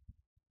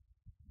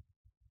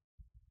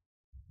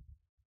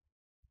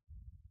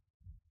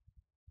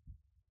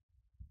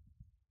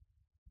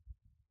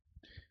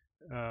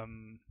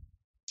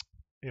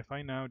 If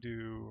I now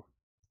do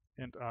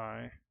int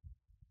I,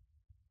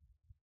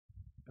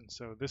 and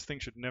so this thing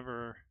should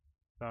never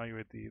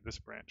evaluate this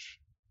branch.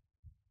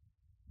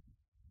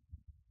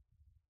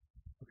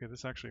 Okay,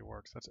 this actually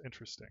works. That's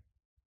interesting.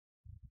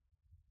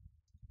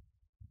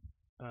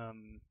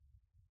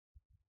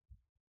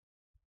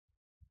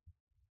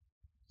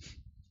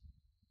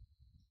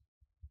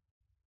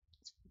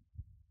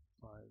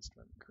 is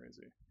driving me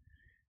crazy.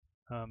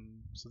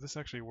 So this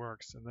actually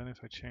works, and then if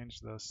I change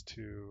this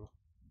to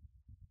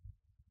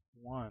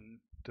 1,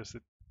 does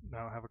it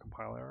now have a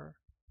compile error?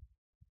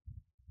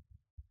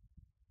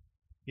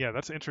 Yeah,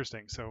 that's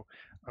interesting. So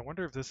I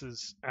wonder if this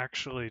is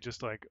actually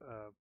just like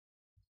a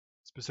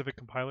specific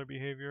compiler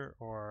behavior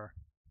or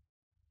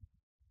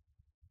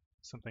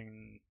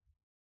something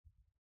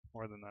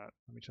more than that.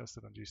 Let me test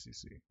it on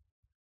GCC.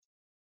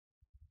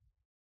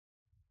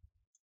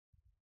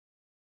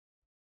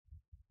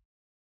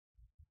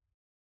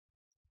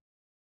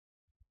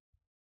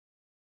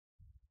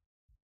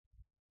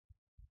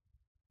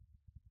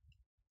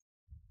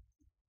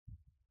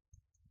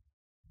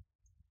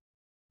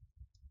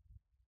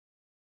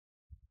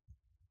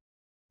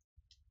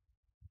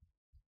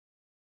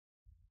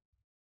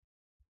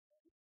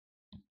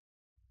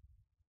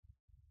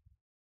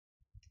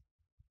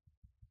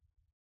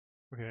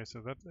 Okay,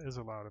 so that is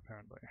allowed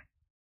apparently.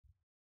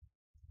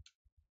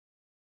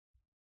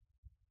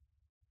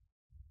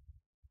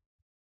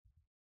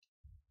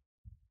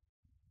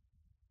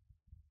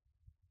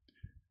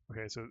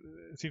 Okay, so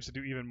it seems to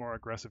do even more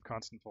aggressive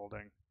constant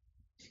folding.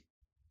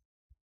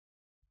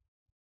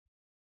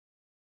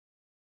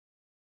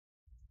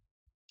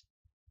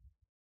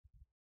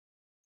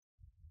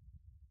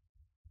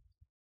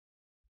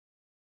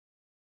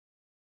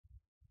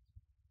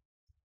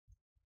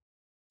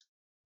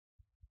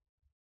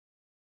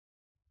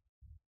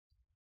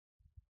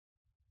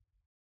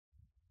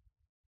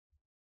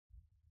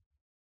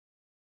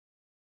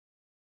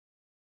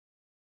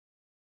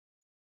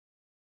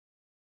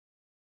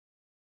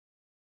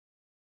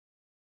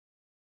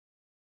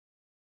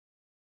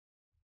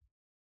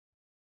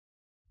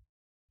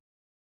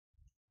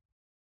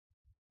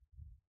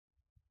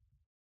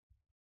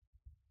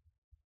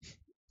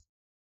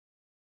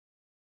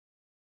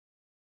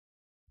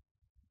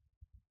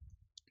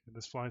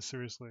 This fly is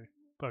seriously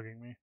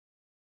bugging me.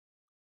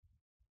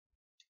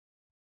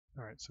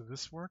 All right, so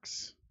this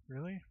works?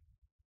 Really?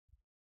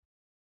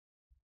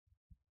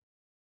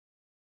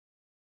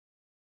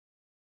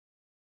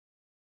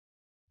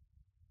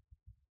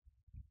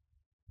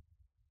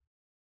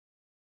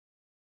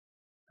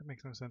 That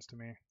makes no sense to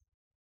me.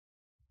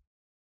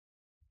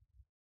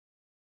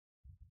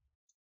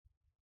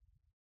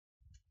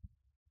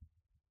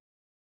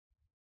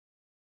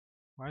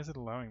 Why is it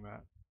allowing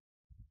that?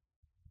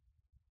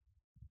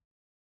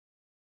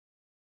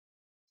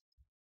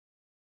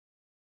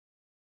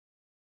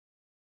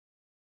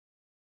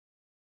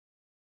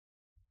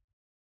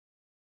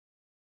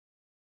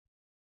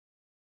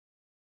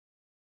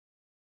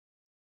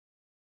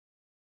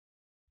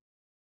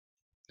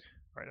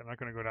 All right, I'm not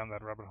going to go down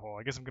that rabbit hole.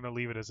 I guess I'm going to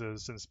leave it as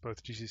is since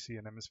both GCC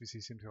and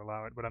MSVC seem to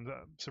allow it, but I'm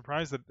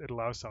surprised that it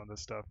allows some of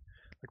this stuff.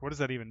 Like, what does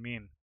that even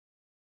mean?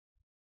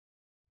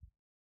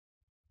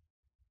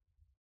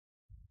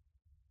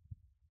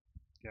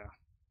 Yeah,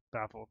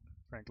 baffled,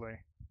 frankly.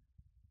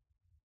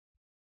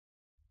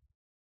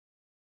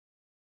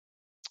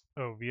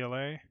 Oh,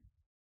 VLA?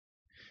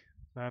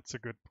 That's a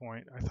good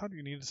point. I thought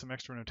you needed some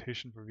extra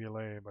notation for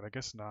VLA, but I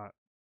guess not.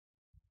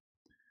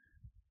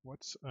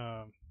 What's,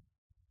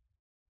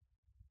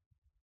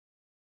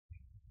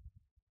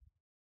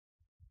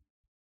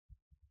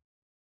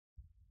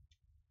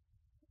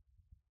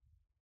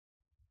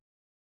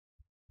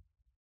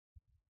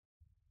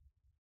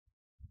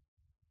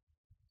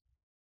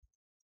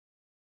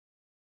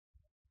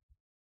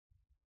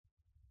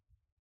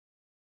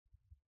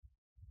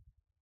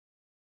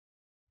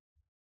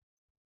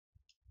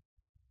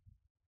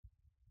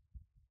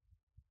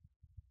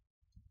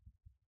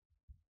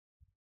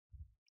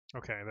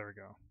 okay, there we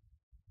go.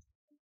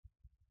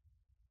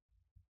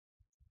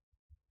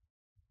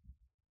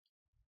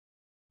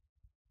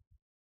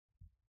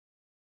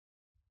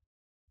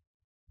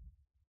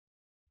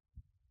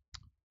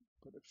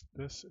 But if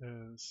this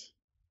is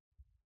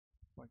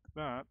like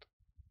that,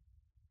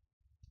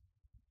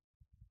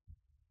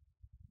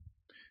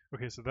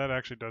 okay, so that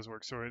actually does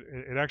work. So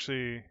it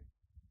actually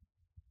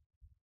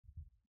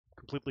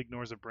completely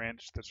ignores a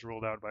branch that's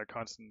ruled out by a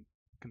constant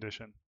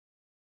condition.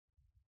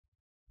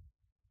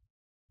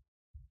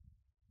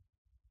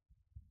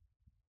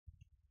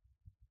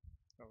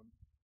 Oh,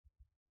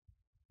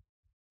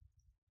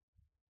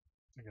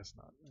 I guess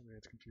not. Maybe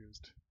it's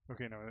confused.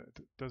 Okay, no,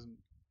 it doesn't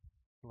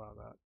allow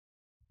that.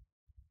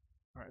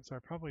 All right, so I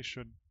probably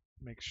should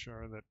make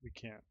sure that we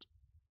can't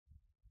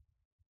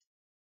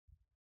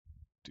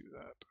do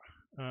that.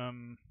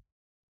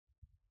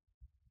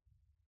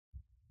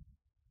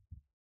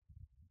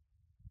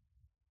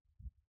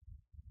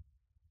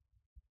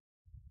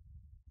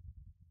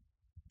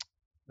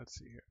 Let's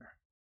see here.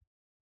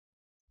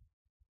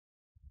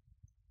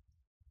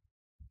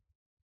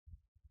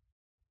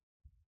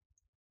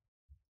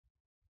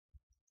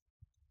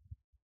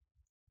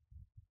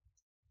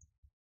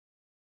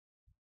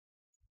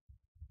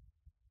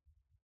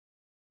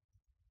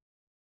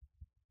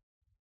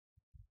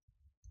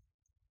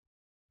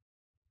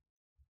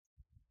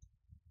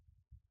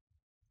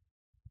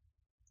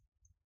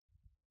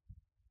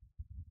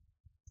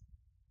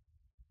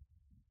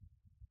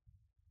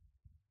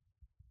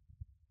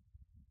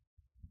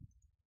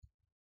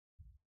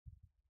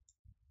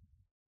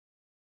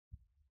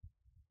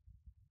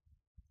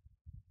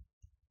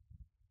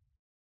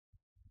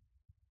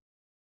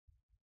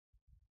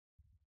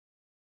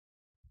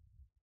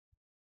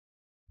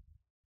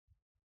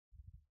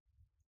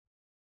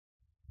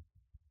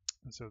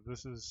 And so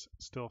this is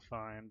still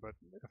fine, but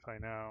if I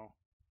now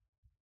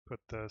put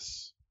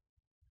this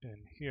in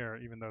here,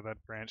 even though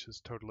that branch is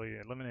totally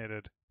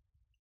eliminated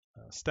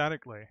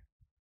statically,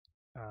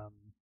 um,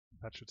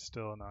 that should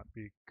still not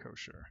be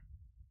kosher,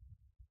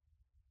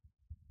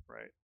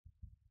 right?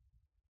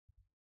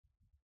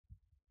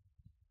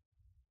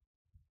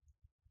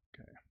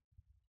 Okay.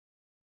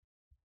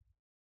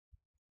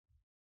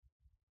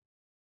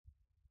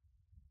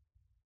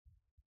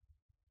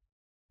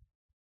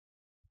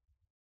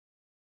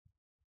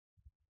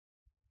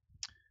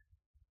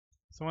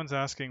 Someone's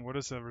asking, what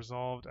does a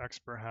resolved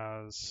expert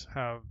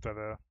have that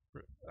a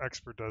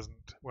expert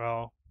doesn't?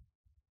 Well,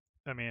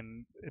 I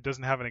mean, it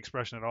doesn't have an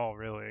expression at all,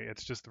 really.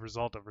 It's just the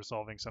result of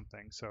resolving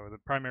something. So the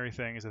primary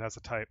thing is it has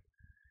a type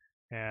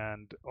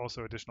and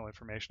also additional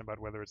information about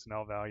whether it's an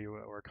L value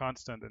or a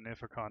constant, and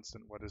if a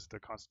constant, what is the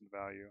constant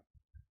value?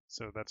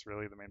 So that's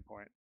really the main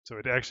point. So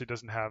it actually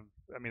doesn't have,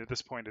 I mean, at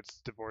this point,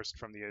 it's divorced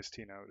from the AST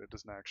node. It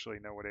doesn't actually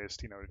know what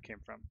AST node it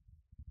came from.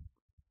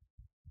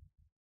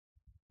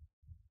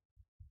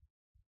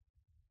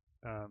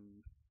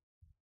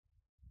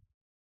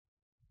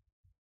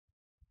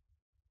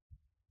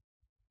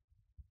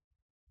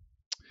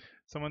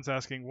 Someone's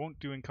asking, won't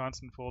doing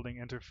constant folding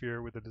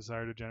interfere with the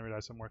desire to generate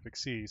isomorphic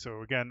C?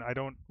 So again, I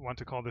don't want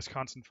to call this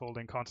constant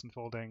folding. Constant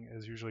folding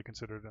is usually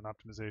considered an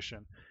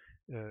optimization.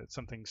 It's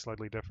something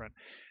slightly different.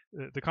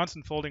 The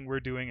constant folding we're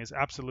doing is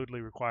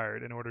absolutely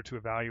required in order to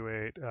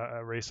evaluate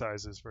array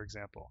sizes, for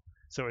example.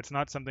 So it's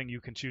not something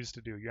you can choose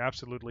to do. You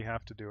absolutely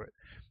have to do it.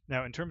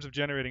 Now, in terms of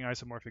generating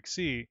isomorphic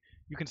C,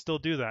 you can still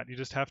do that. You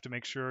just have to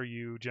make sure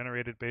you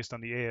generate it based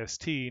on the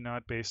AST,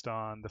 not based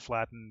on the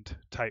flattened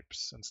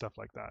types and stuff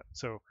like that.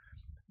 So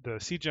the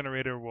C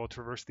generator will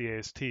traverse the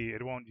AST.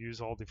 It won't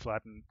use all the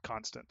flattened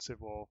constants. It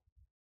will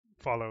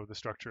follow the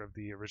structure of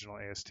the original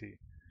AST.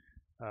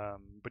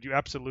 But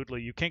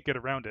you can't get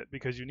around it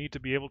because you need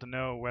to be able to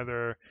know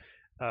whether,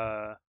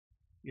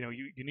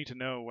 you need to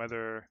know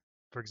whether,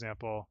 for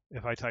example,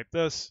 if I type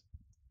this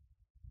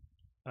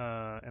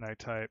and I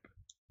type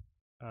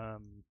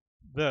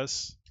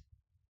this,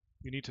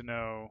 you need to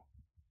know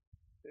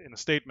in a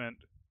statement,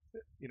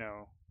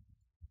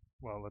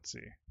 well, let's see,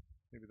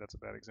 maybe that's a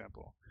bad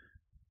example.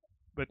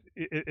 But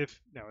if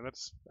no,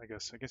 that's I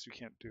guess you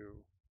can't do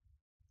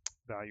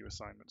value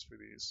assignments for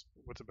these.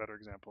 What's a better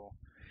example?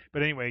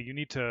 But anyway, you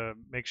need to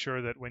make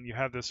sure that when you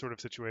have this sort of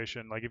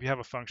situation, like if you have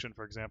a function,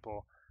 for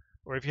example,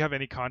 or if you have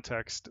any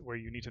context where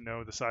you need to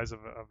know the size of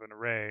an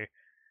array,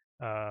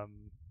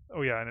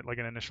 oh yeah, and like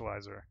an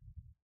initializer.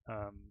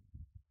 Um,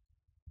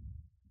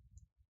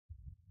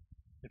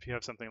 if you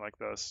have something like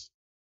this,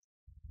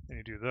 and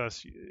you do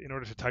this, in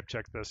order to type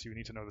check this, you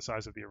need to know the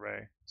size of the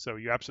array. So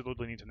you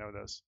absolutely need to know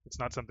this. It's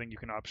not something you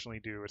can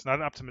optionally do. It's not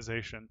an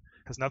optimization.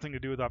 It has nothing to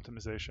do with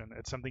optimization.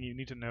 It's something you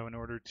need to know in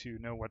order to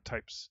know what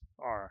types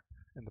are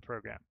in the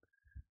program.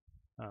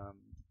 But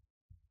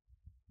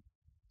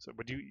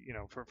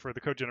for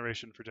the code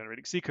generation, for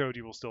generating C code,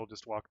 you will still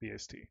just walk the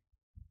AST.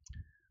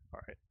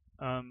 All right.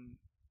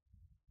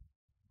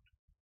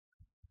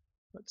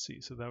 Let's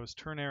see. So that was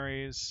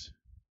ternaries.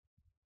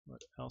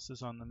 What else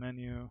is on the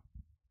menu?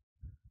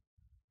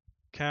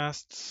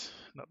 Casts,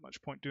 not much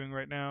point doing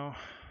right now.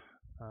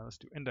 Let's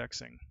do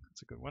indexing.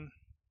 That's a good one.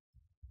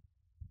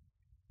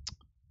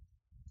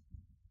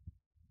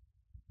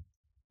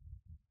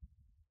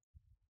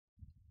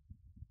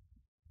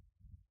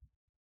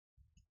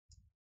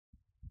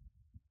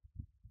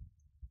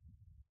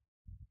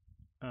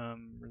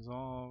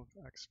 Resolve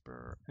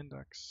expr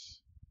index.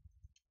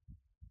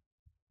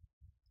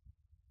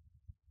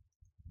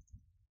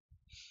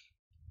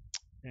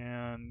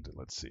 And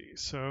let's see.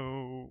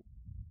 So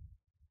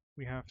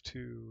we have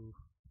to,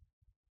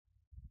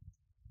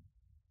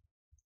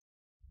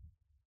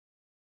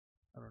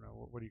 I don't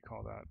know, what do you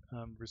call that?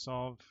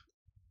 Resolve.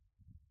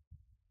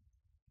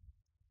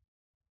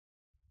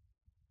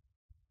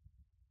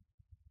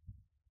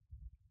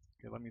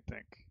 Okay, let me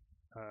think.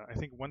 I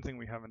think one thing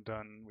we haven't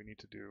done, we need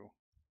to do,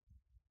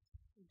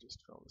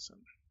 just fill this in.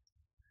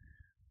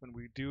 When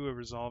we do a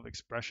resolve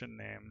expression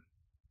name,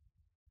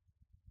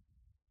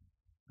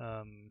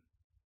 so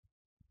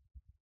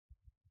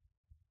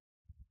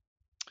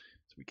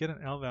we get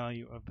an L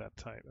value of that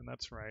type, and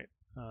that's right.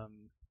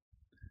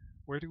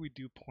 Where do we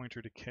do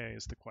pointer decay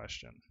is the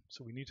question.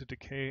 So we need to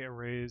decay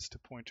arrays to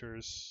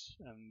pointers,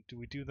 and do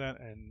we do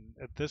that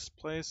at this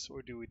place,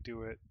 or do we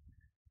do it?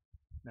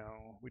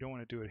 No, we don't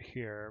want to do it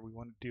here. We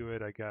want to do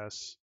it, I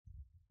guess.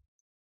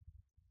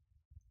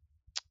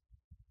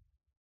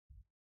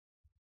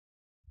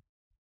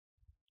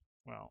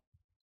 Well,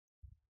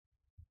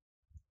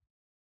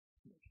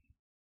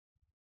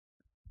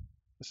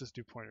 let's just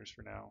do pointers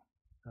for now,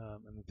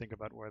 and then think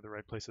about where the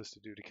right place is to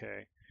do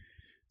decay.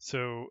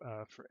 So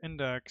for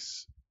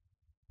index,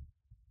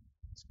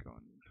 let's go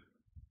and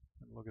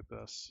look at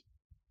this.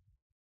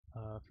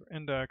 For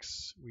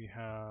index, we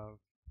have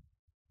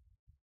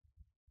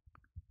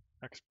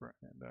expr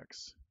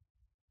index.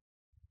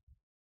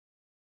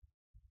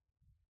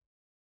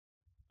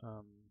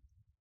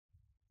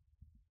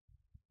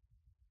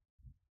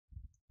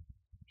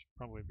 Should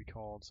probably be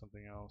called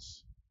something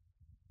else.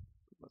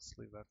 But let's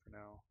leave that for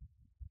now.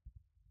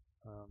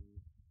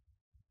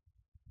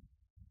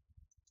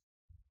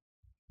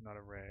 Not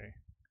array.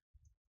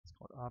 It's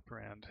called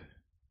operand.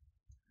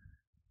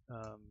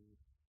 Some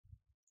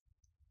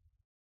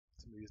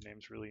of these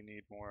names really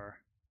need more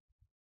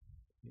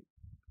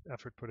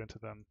effort put into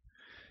them.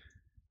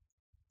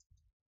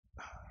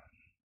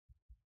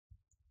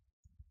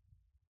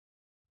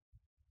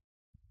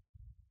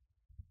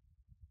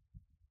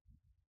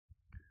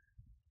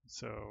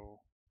 So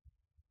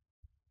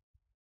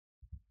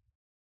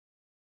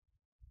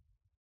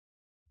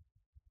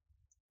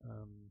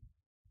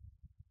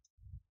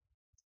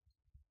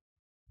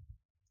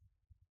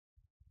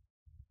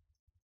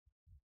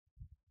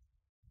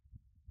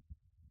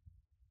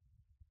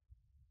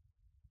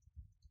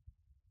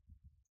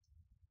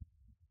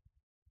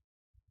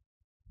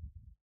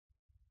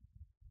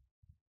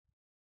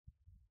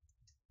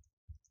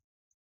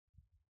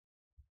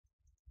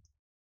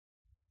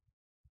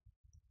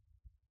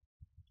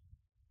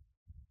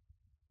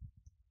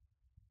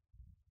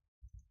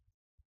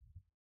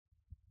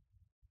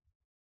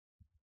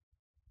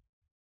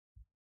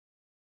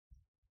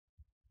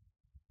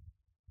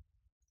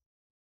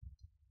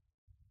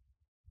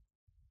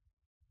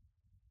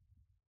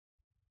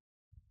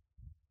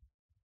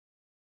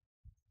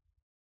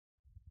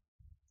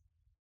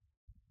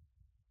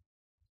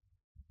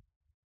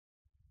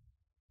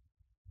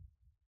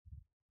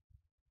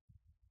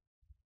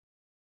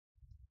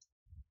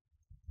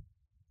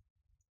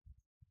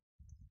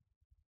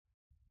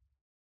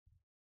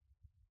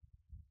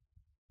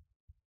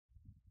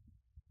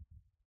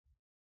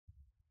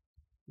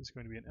there's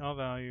going to be an L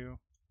value,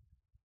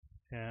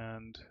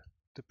 and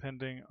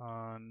depending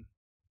on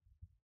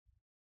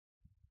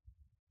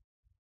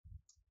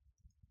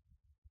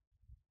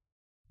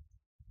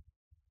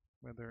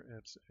whether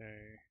it's a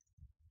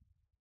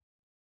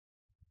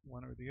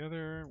one or the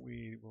other,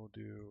 we will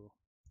do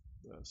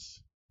this.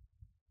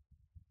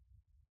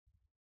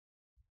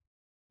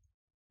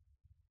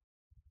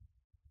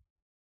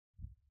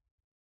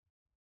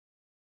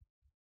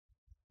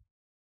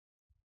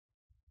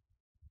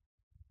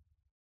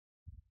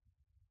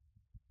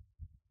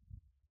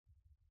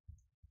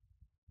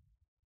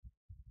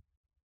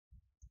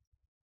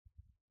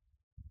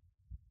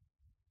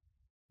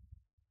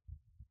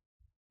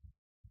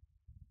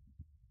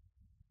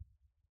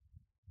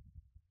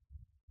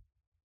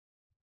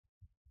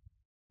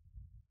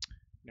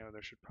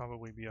 There should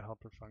probably be a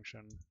helper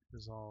function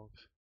resolve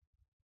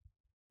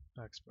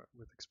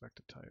with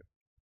expected type.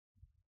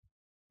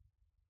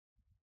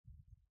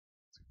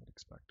 Let's get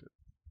expected.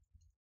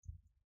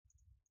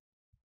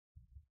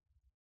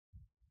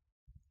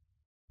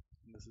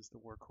 And this is the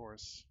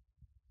workhorse.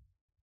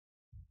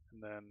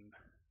 And then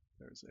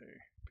there's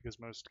because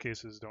most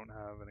cases don't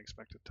have an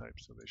expected type,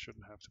 so they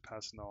shouldn't have to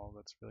pass null.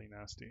 That's really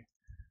nasty.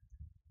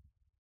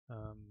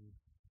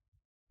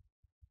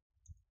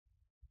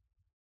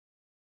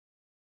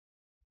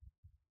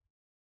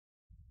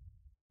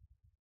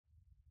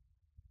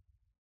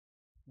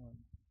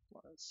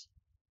 Plus.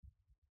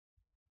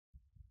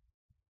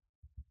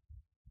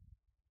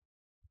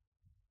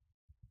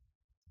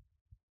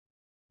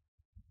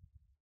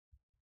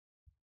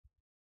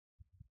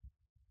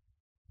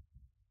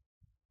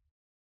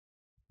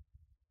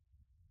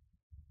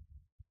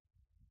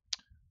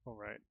 Oh,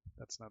 right,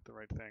 that's not the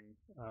right thing.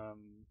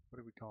 What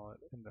do we call it?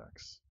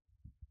 Index.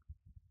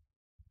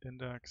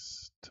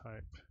 Index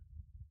type.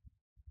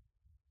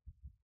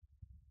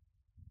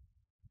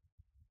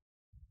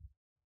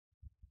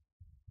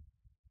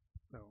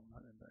 No,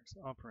 not index.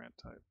 Operand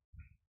type.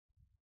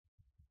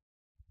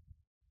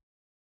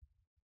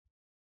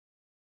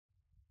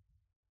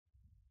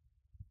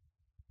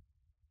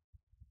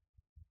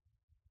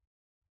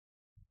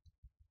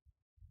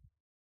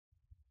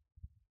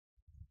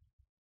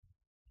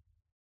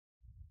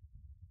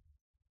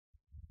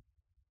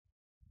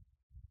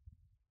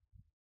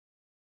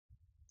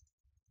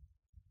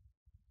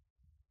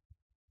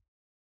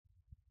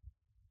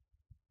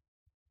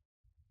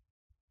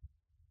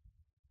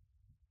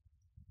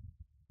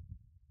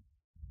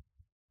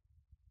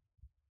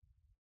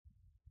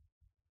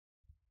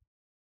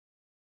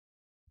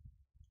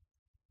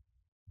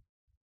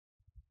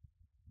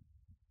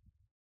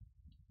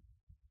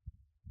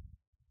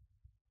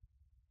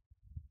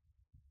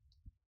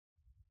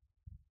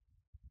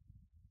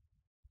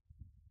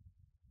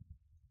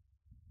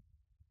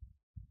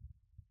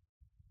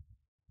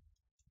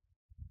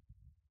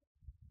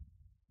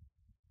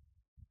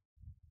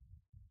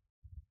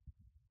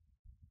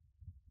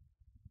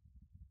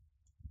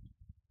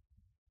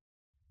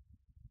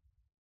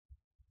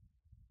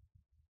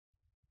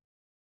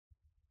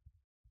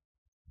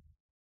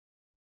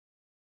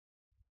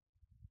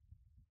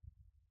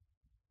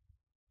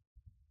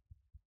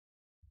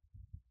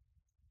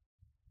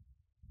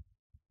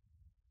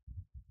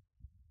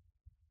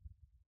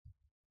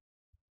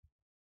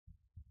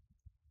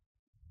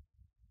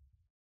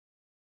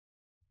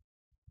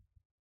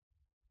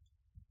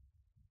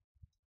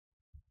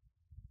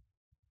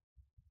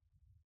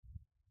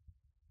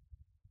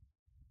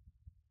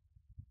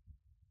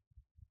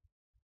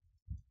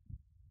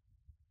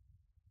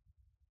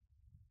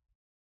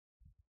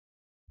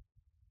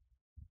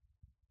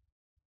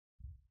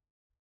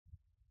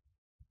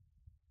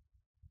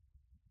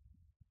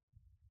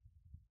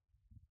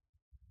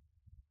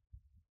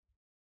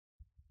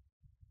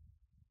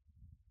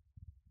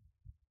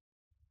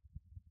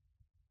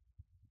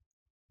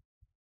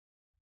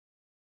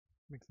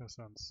 Makes no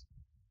sense.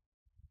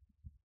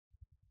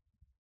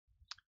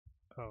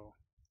 Oh.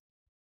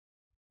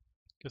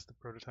 Guess the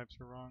prototypes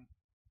are wrong.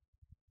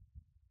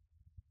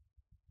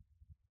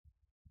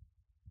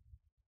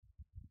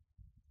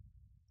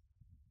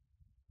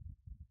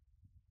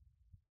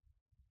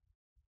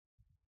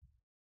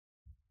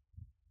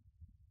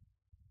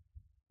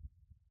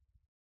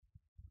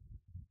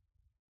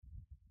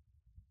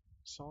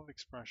 Solve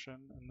expression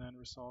and then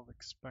resolve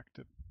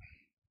expected.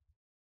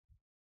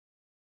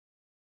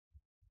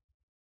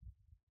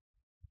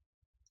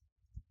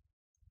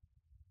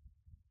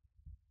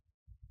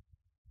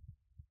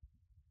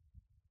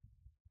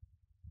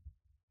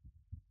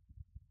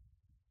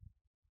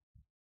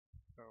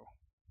 Oh,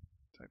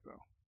 typo.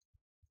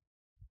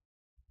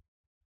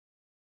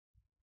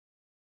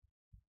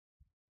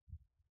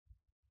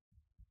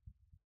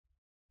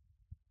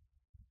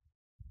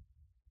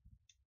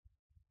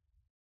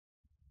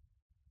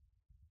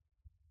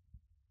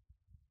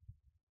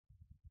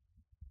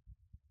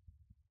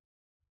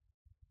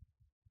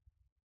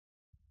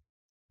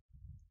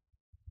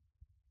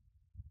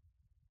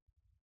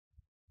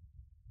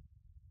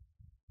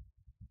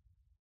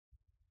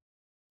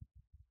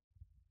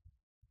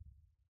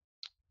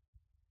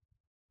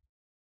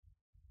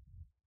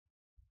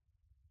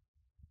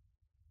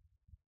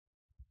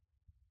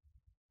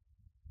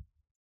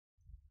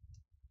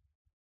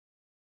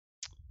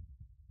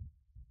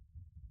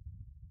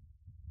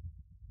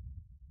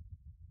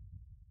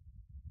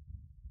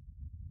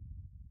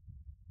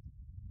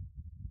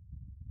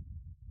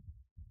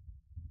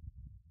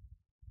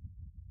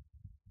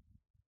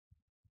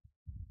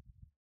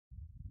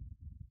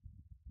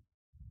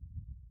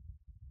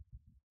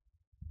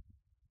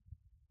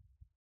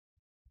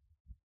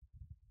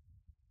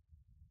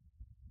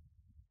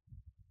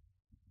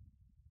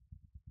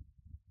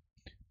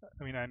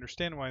 I mean, I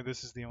understand why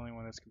this is the only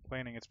one that's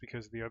complaining. It's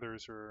because the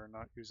others are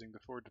not using the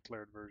forward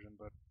declared version,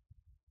 but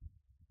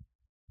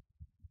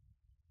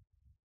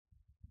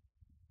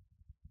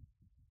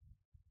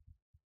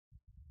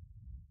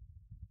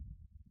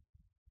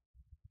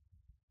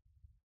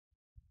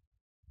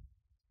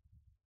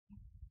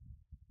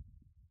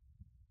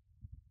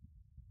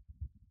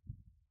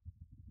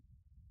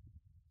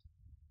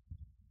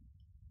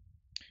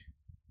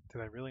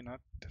did I really not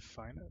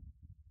define it?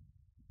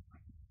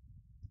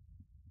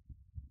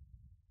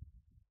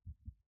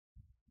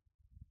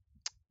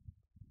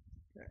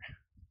 Okay,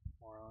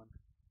 moron.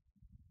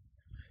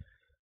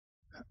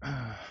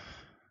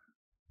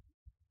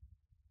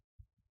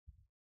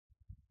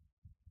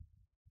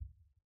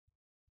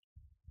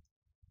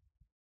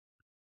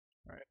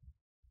 Alright,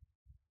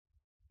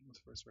 let's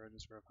first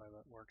just verify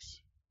that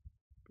works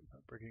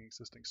without breaking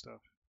existing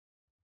stuff.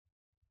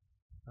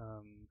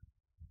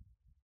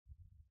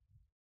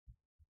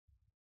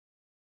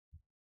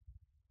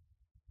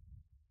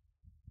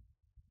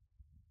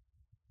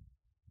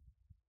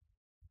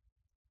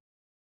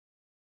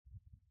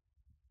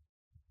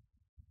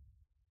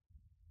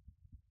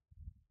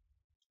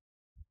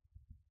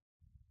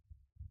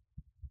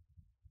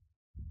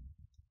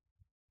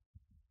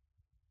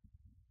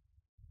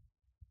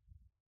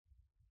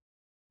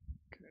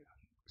 Okay,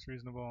 looks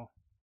reasonable.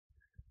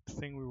 The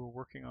thing we were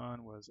working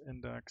on was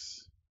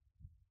index.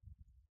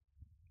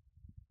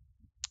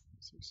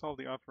 So we solve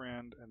the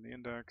operand and the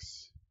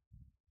index.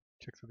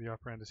 Check that the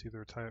operand is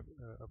either a type,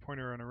 a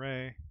pointer or an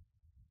array.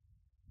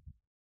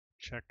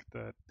 Check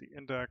that the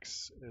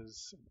index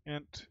is an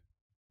int.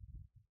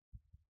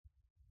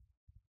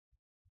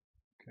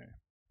 Okay.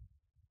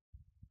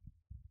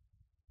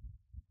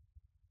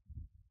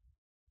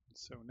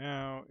 So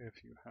now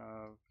if you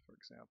have, for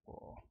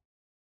example,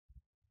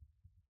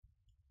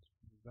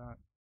 that,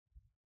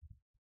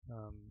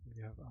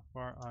 you have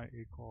var I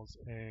equals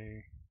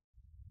a,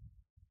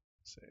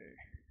 say,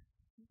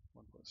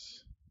 1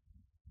 plus,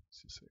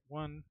 let's just say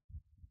 1.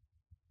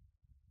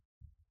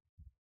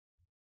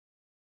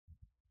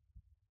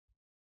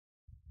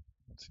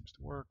 That seems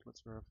to work.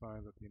 Let's verify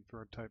that the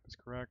inferred type is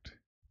correct.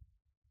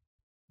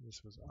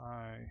 This was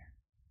I,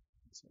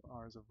 so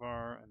R is a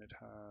var, and it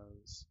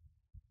has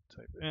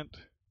type int.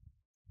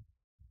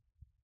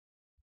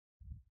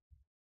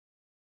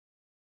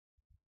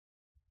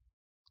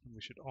 And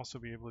we should also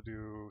be able to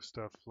do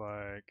stuff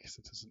like,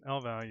 since it's an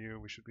L value,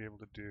 we should be able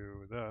to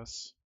do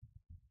this.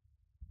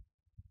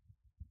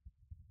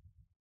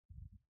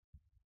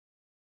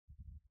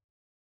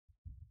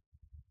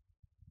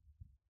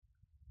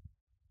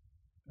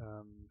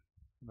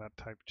 That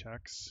type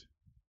checks.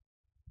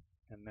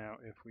 And now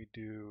if we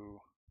do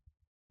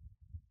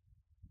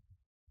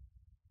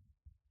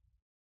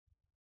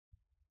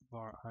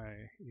var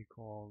I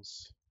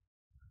equals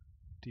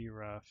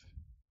dref,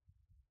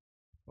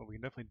 well, we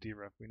can definitely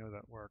dref, we know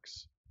that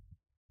works.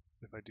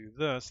 If I do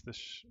this, this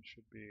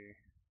should be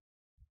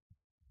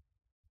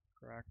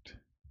correct.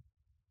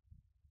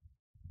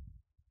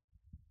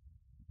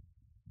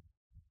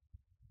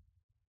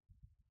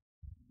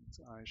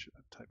 So I should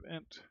have type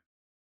int.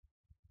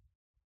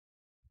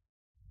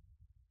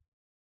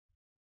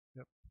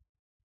 Yep.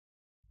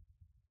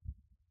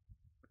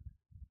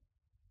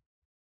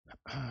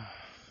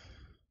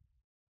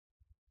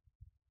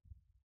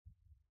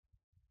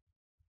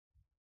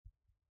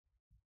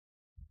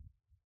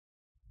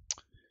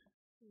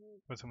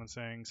 what someone's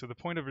saying. So the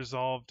point of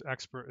resolved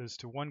expert is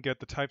to one, get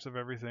the types of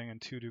everything,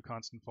 and two, do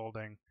constant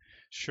folding.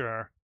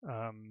 Sure.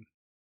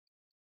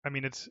 I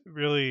mean, it's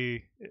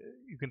really,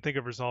 you can think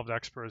of resolved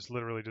expert as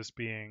literally just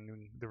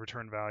being the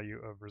return value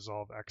of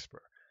resolve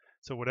expert.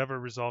 So whatever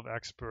resolve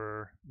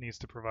expert needs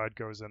to provide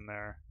goes in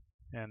there.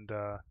 And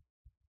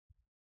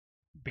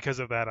because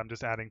of that, I'm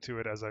just adding to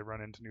it as I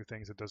run into new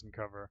things it doesn't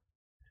cover.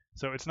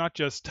 So it's not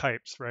just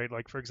types, right?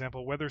 Like, for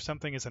example, whether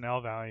something is an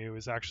L value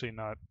is actually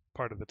not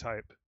part of the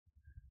type,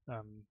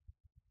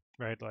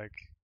 right? Like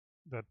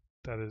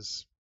that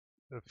is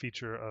a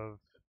feature of,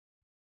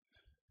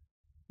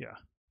 yeah,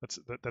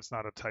 that's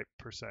not a type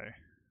per se.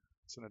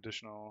 It's an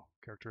additional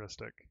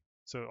characteristic.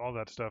 So all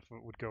that stuff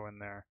would go in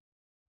there.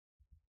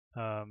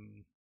 All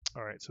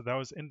right, so that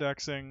was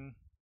indexing.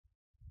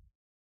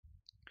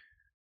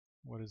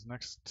 What is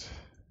next?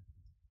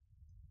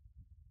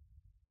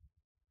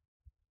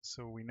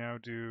 So we now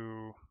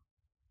do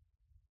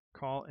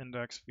call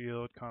index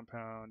field,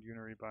 compound,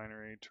 unary,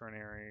 binary,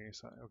 ternary.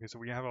 So, okay, so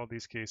we have all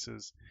these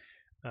cases.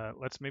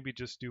 Let's maybe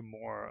just do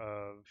more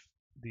of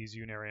these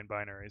unary and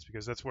binaries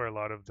because that's where a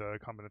lot of the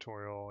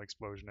combinatorial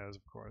explosion is,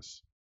 of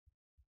course.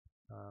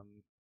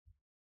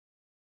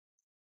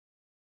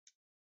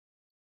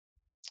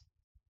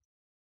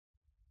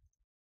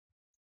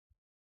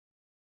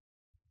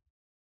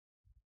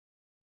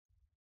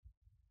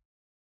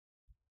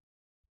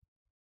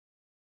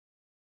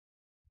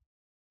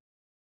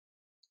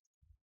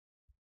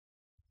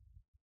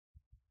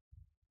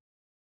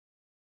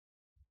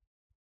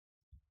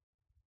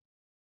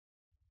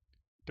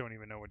 Don't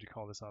even know what you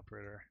call this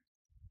operator.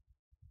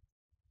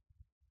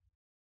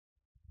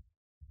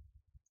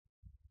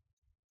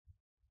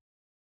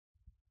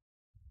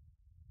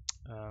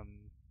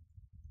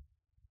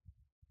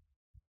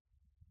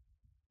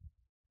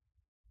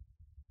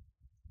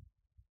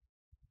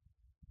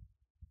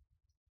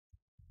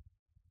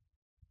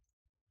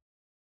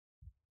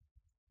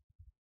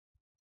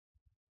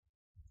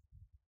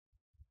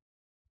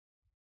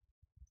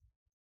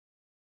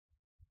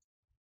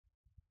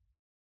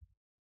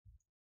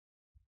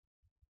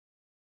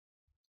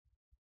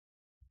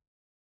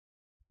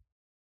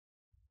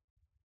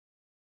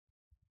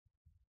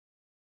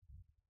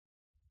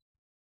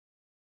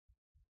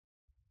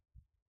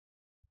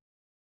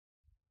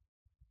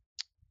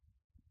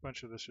 A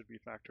bunch of this should be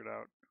factored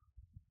out.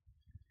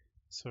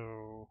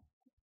 So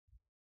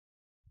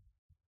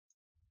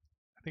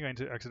I think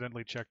I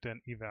accidentally checked in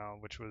eval,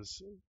 which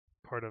was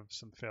part of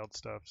some failed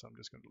stuff, so I'm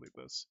just going to delete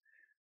this.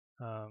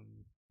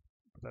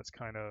 But that's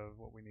kind of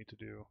what we need to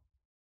do.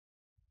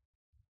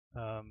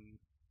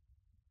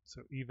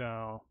 So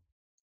eval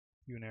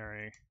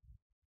unary.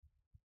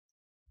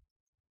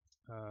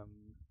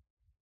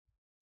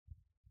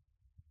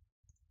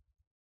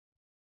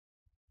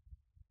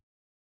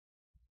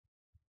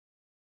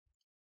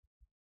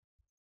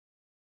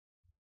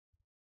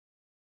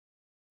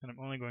 And I'm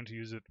only going to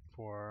use it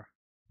for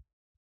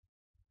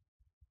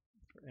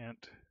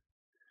int.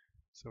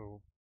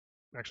 So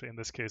actually, in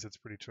this case, it's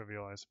pretty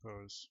trivial, I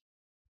suppose.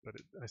 But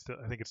I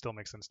think it still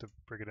makes sense to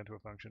bring it into a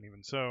function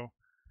even so.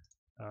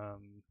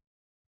 Something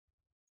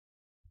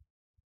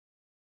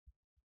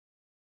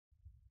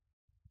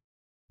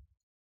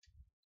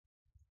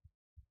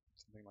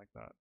like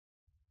that.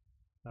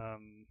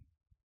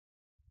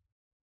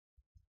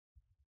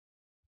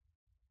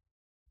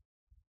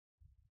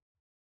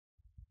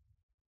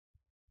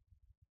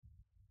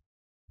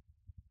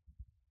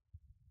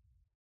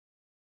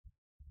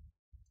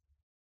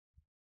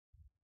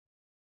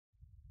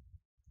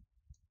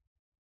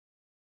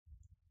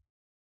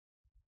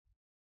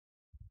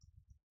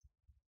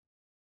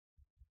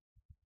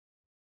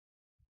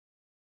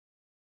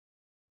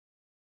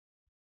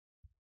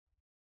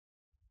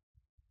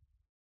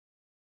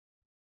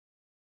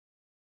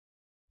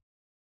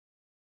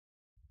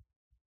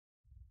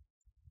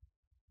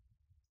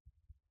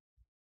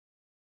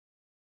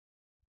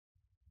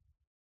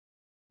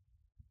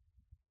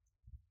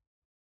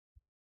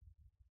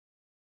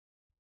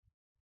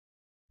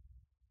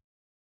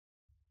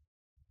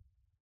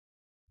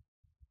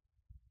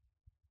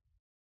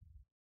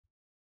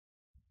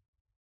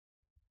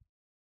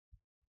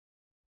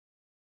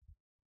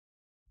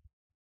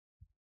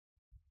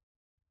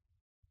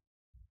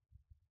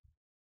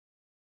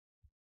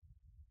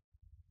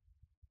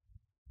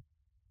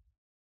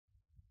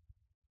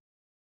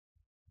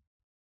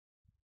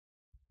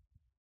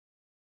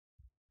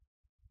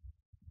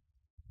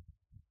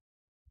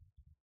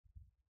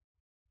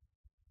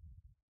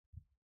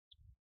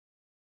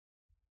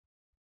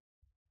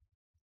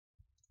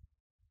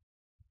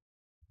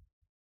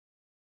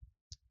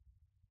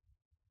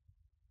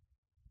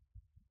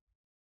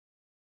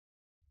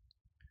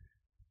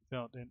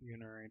 Felt int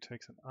unary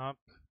takes an op,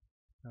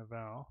 a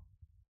val.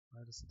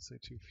 Why does it say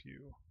too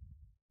few?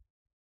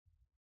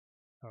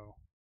 Oh,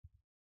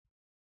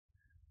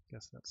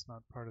 guess that's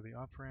not part of the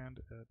operand.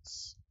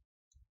 It's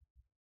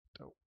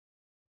dope.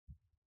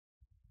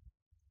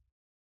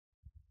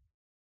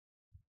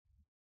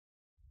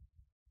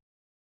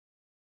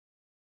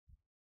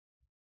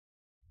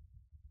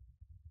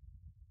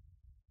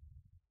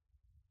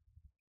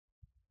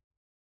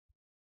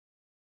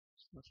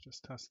 let's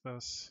just test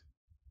this.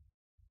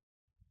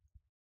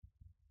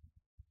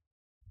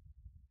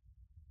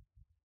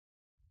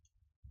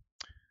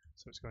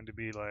 So it's going to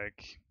be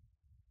like,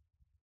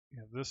 you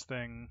have this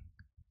thing.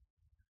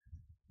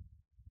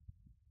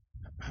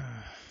 You can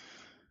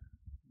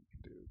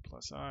do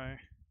plus I,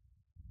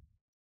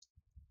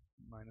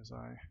 minus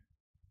I.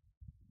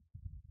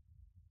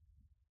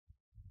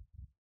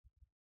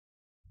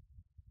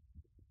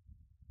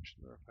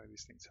 Should verify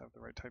these things have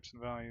the right types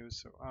and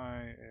values. So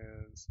I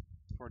is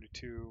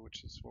 42,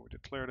 which is what we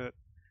declared it.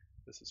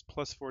 This is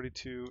plus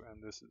 42,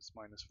 and this is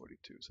minus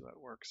 42, so that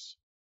works.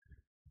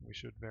 We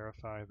should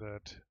verify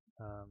that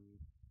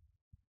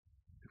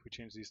if we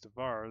change these to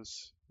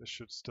vars, this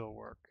should still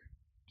work,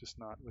 just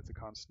not with the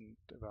constant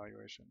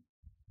evaluation.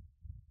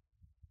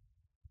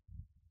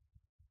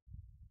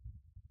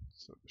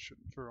 So this should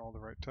infer all the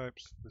right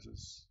types. This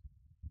is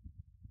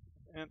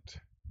an int.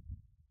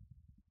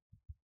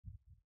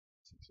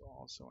 This is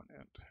also an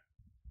int.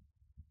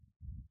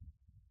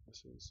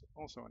 This is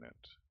also an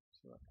int,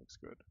 so that looks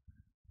good.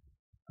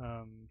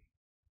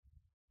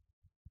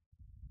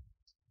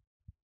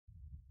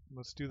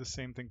 Let's do the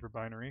same thing for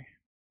binary.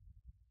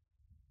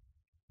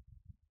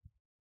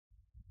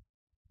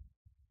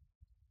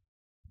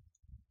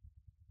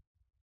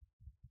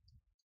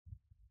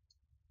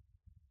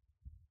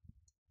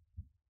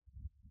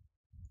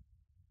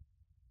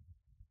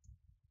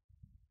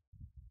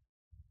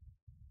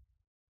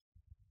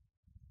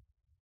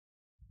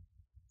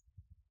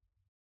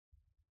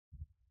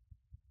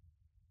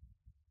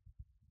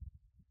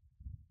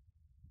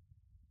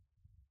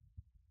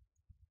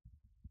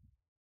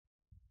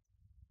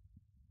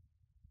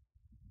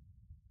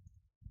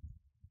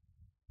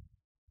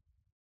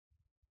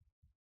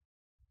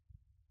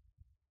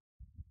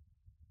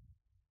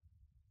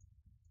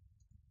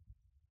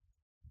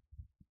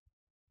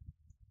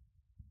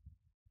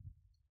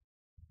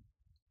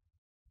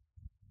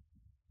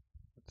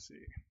 Let's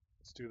see.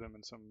 Let's do them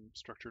in some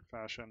structured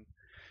fashion.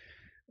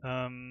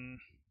 Add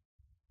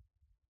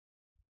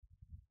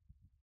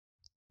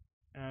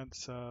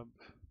sub.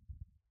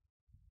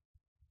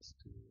 Let's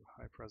do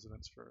high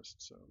precedence first.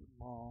 So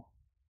mul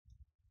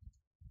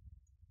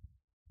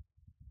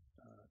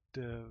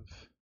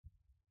div.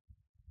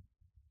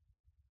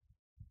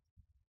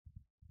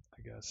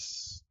 I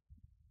guess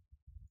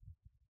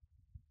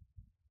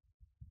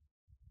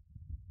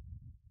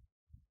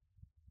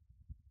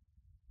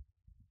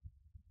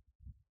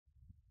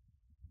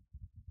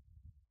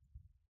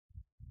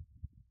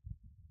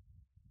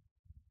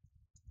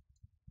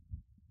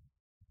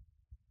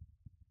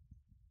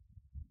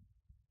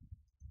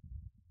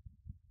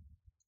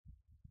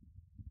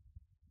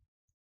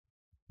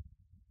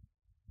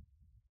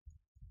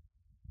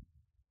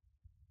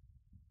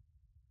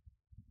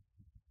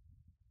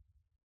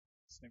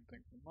same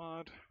thing for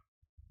mod.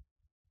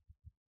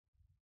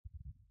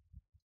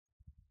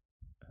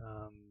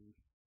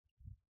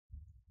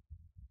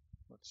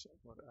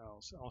 What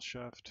else? L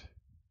shift,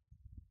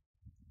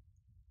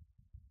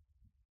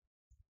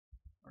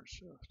 R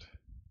shift.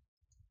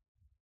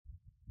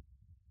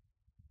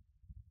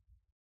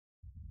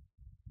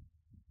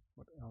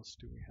 What else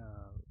do we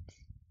have?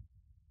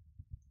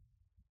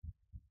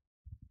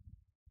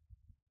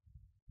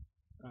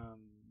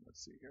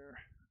 Let's see here.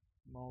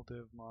 Mul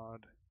div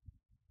mod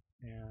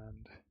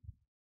and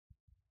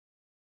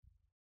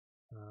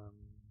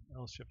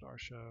L shift, R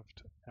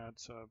shift, add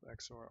sub,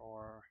 XOR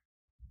OR.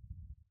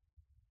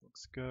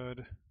 Looks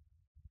good.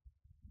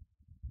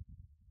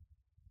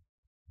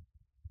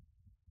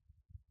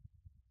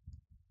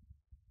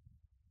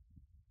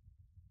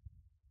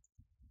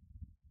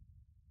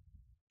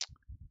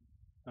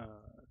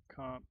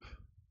 Comp,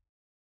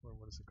 or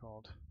what is it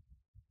called?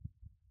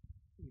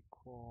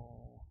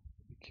 Equal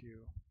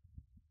EQ.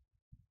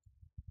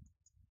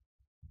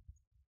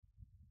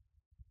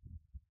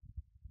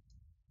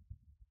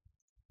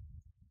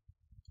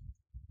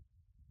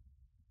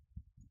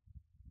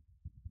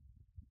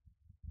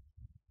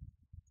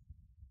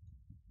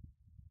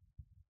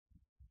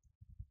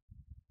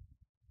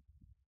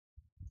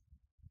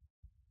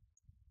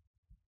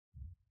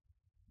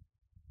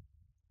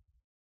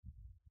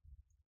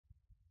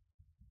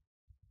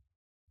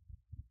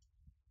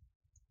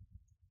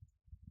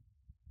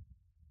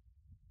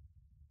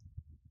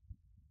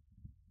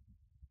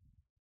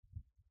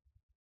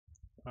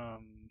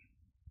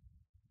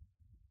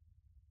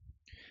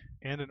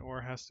 And an OR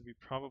has to be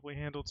probably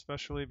handled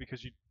specially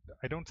because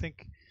I don't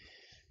think,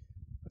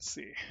 let's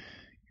see,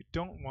 you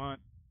don't want,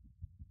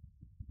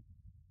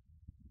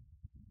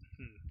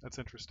 that's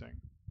interesting.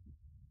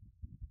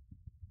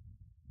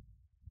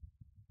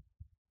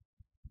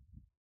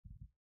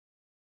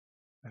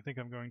 I think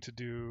I'm going to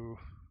do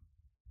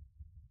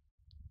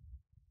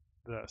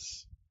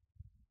this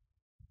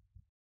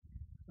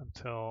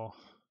until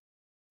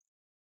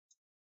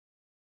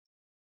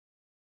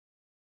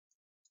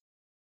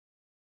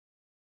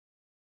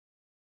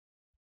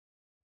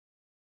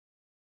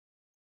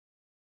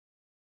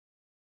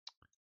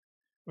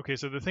okay,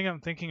 so the thing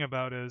I'm thinking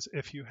about is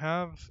if you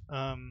have,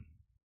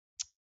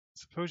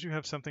 suppose you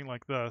have something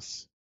like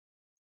this,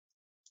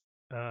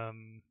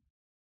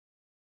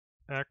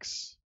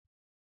 x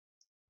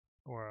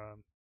or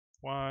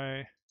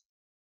y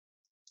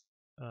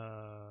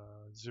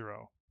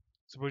 0.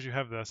 Suppose you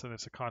have this and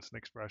it's a constant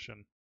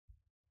expression.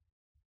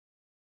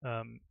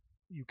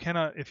 You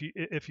cannot, if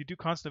you do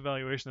constant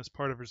evaluation as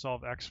part of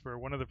resolve x for,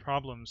 one of the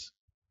problems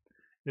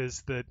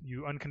is that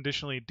you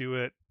unconditionally do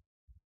it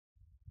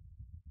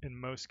in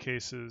most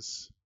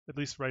cases. At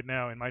least right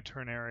now in my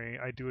ternary,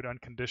 I do it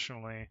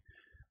unconditionally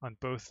on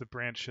both the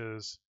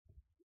branches,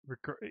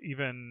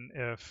 even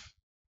if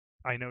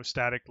I know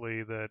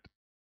statically that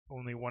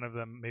only one of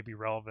them may be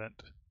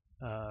relevant.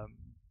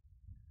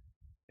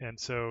 And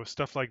so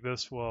stuff like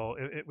this will,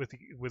 with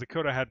the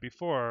code I had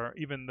before,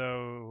 even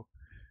though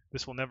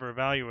this will never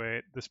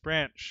evaluate this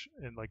branch,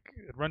 and like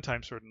at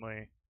runtime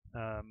certainly,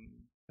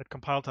 at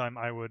compile time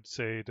I would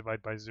say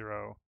divide by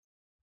 0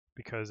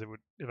 because it would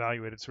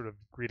evaluate it sort of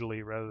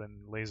greedily rather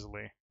than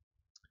lazily.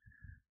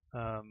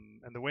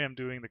 And the way I'm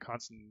doing the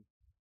constant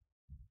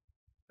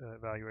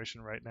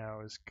evaluation right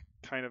now is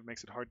kind of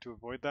makes it hard to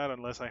avoid that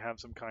unless I have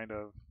some kind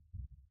of,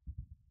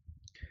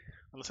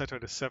 unless I try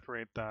to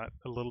separate that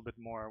a little bit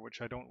more,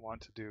 which I don't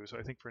want to do. So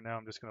I think for now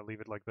I'm just going to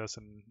leave it like this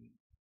and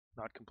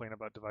not complain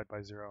about divide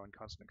by 0 and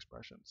constant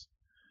expressions.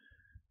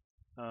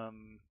 All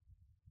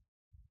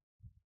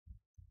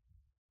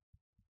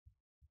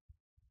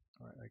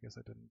right, I guess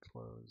I didn't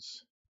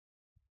close.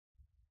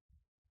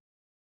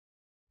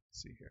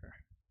 Let's see here.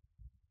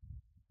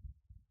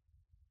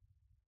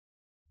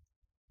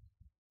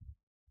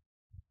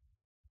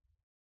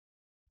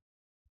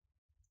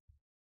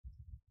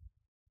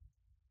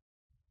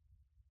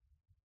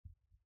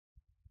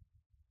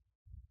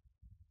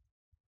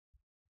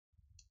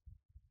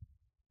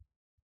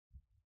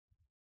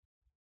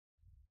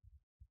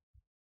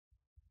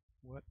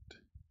 What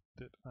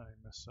did I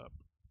mess up?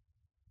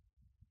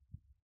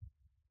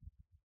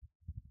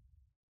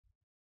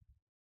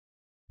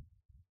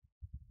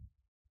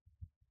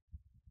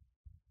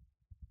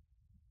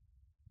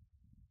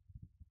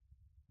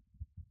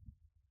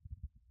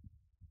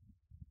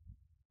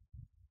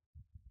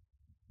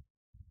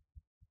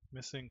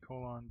 Missing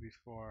colon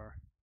before.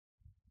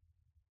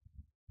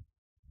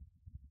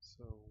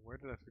 So where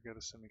did I forget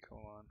a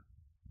semicolon?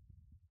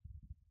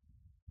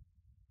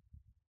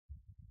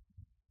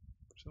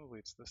 Presumably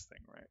it's this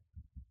thing, right?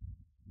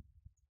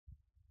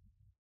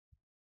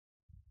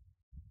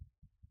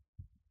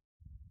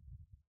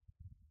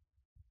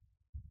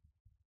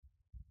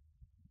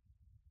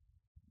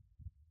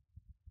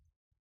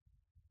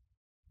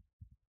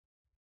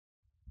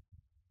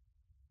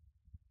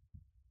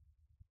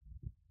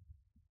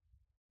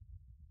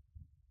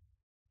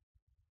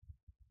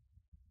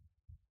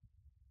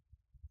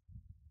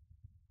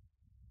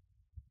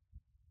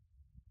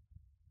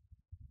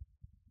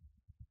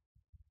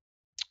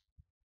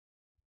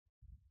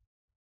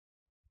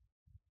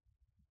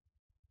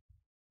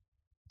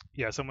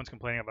 Yeah, someone's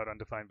complaining about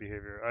undefined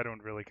behavior. I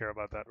don't really care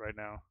about that right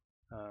now.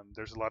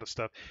 There's a lot of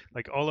stuff,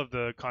 like all of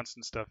the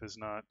constant stuff is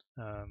not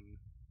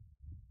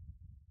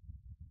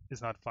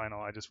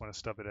final. I just want to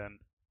stub it in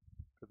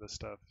for this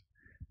stuff.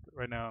 But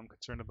right now I'm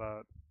concerned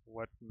about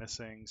what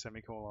missing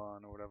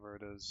semicolon or whatever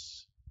it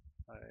is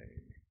I'm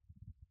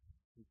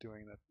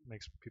doing that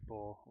makes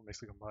people, or makes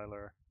the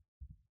compiler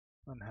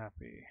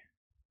unhappy.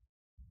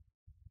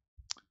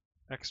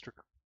 Extra,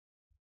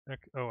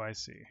 oh, I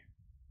see.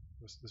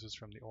 This was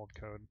from the old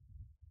code.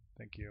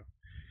 Thank you.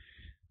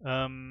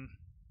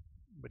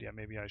 But yeah,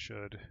 maybe I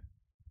should.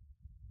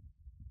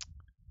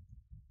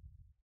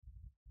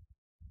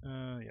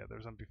 Yeah,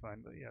 there's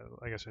undefined, but yeah,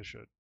 I guess I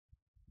should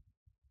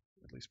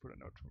at least put a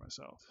note for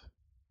myself.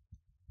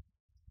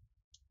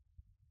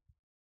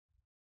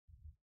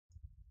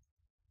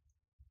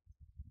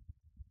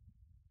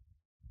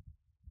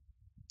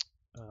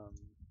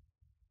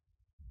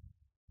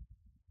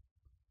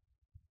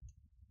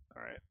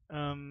 All right.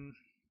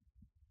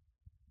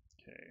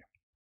 Okay.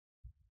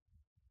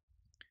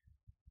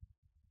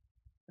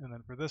 And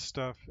then for this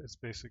stuff, it's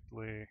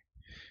basically,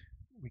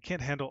 we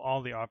can't handle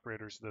all the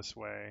operators this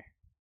way.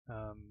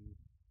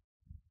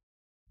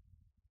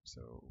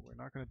 So we're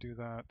not going to do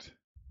that.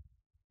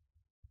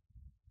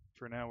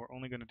 For now, we're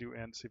only going to do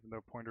ints, even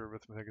though pointer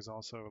arithmetic is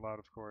also allowed,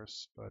 of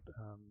course, but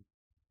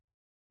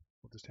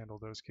we'll just handle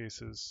those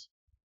cases.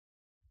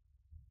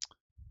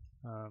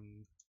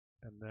 And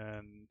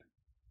then,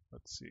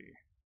 let's see,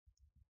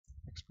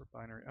 expert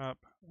binary up.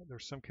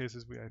 There's some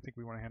cases I think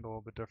we want to handle a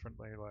little bit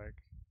differently, like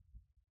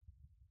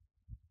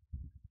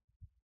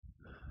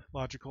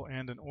logical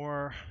and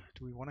or.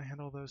 Do we want to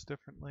handle those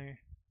differently?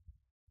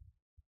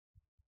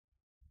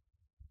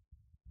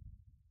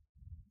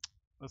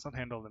 Let's not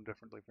handle them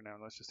differently for now.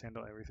 Let's just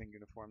handle everything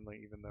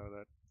uniformly, even though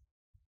that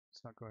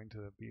it's not going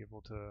to be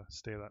able to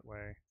stay that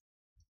way.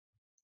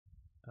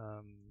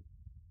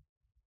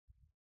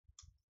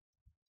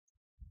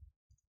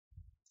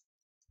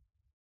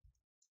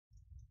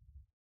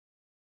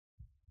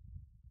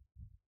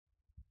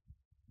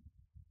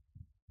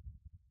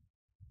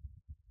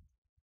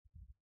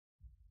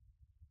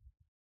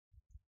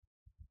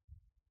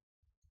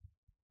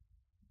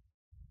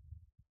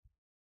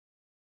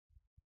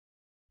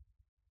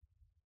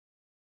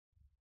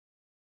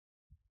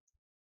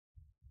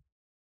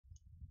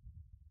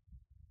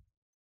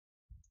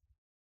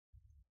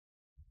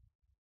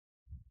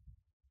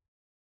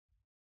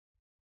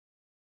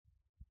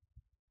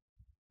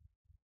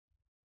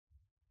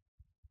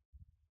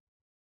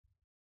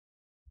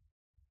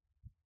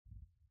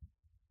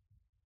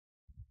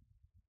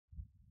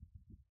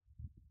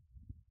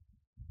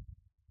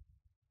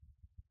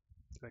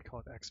 Did I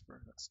call it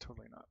expert? That's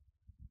totally not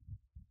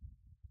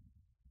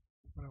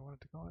what I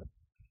wanted to call it.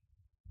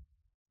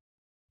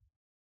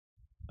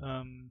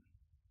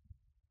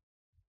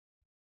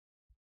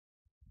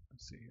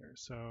 Let's see here.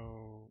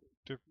 So,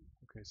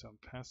 okay, so I'm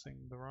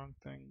passing the wrong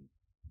thing.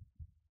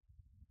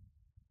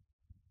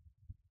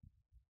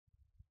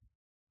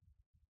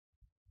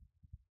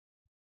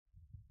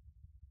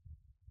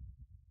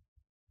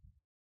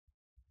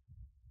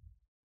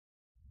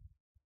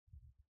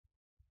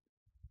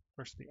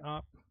 First the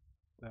op,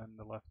 then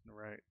the left and the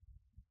right.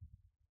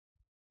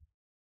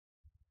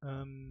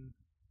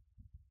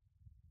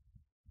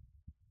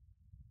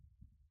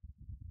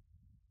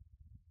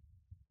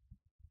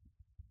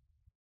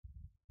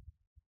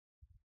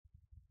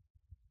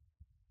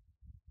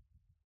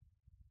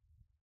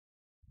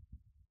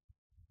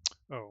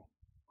 Oh,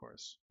 of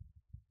course.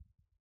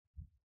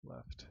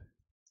 Left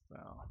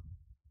val,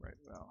 right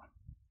val.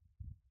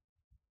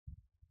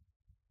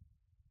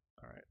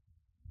 All right.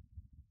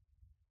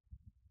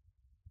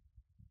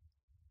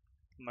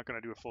 I'm not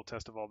going to do a full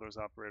test of all those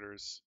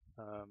operators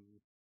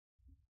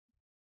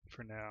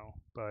for now,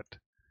 but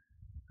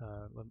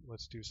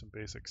let's do some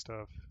basic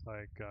stuff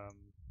like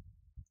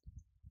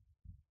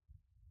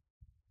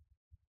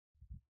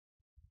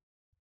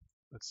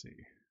let's see,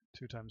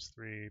 2 times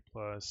 3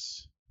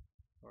 plus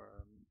or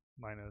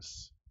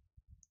minus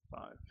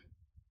 5.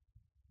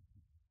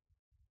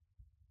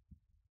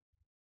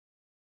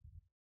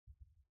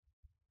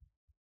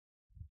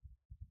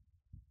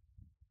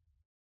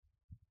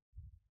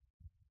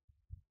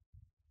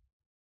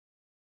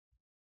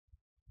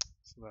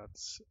 So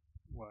that's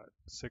what?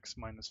 6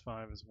 minus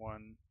 5 is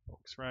 1.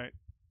 Looks right.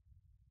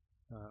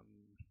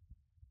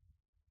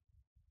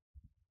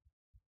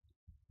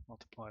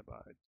 Multiply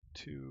by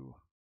 2.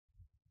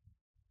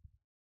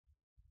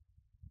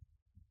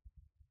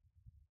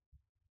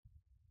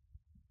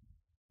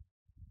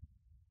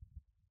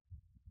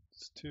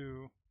 It's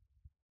 2.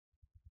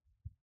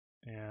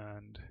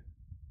 And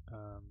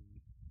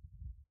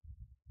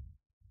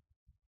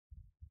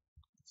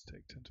let's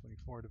take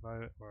 1024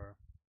 divided, or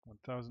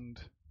 1000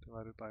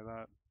 divided by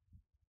that.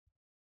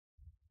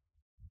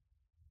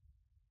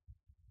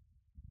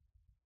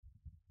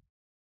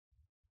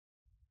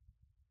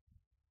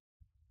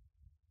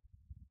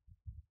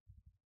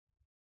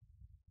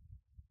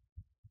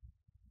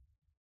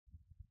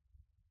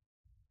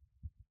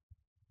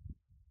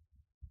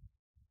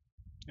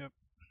 Yep.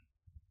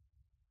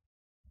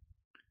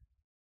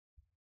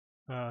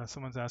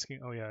 Someone's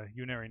asking, oh yeah,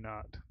 unary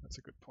not. That's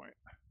a good point.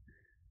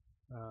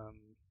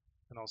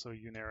 And also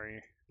unary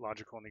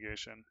logical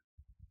negation.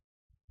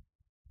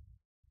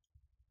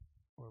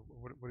 Or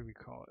what do we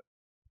call it?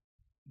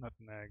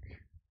 Nutmeg.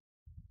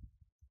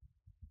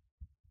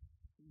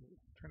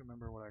 I'm trying to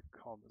remember what I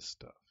call this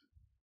stuff.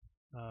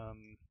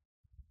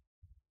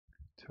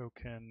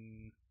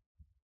 Token.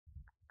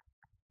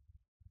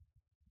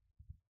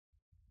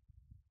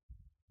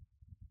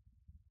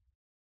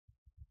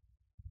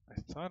 I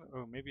thought,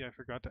 oh, maybe I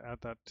forgot to add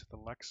that to the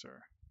lexer.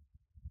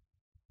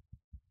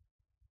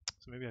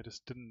 So maybe I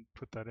just didn't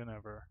put that in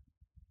ever.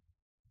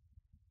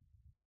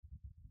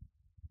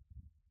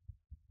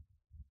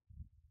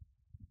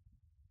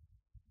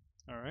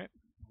 All right,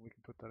 we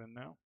can put that in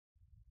now.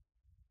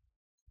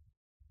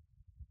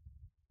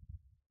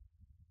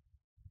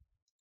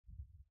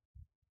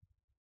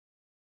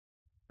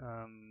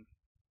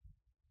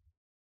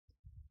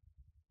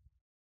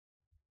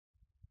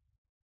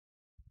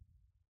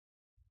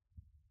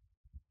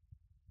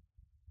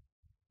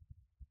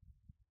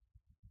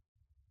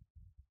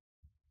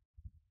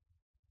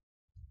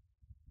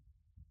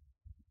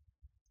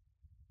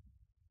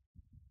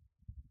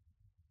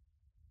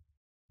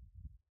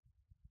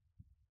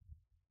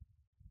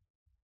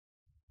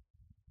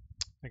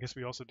 I guess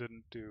we also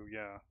didn't do,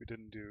 yeah, we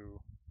didn't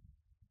do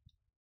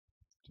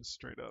just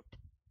straight up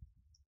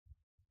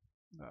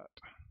that.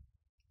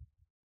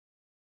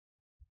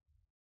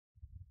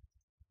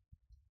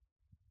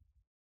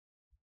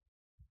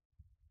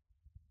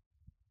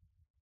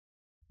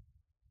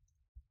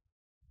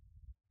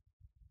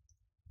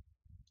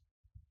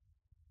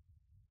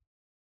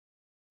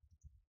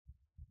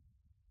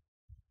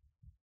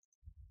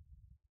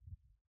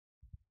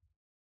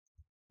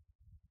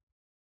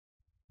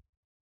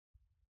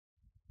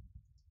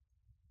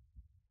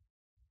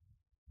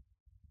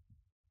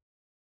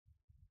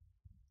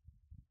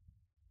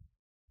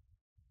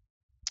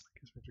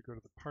 I guess we have to go to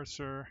the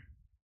parser.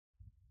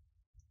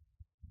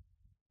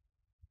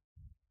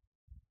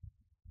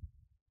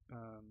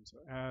 So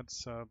add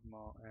sub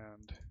mul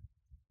and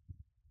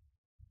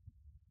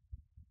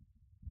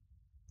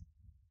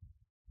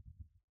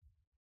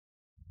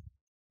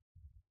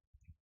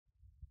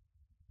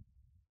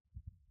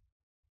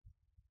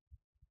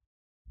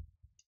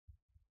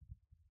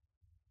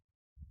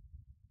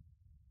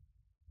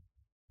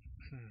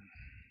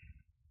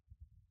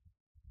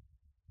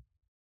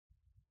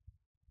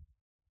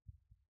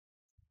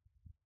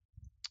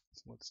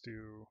so let's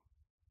do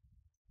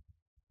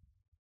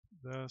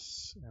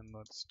this, and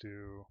let's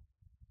do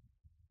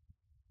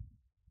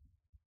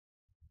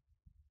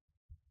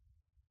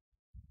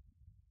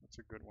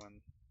That's a good one.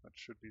 That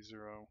should be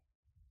 0.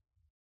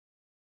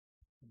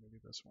 Maybe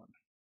this one.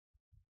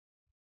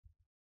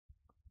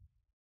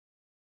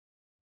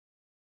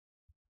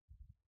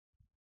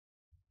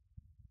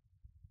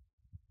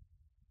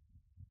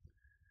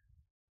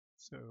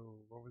 So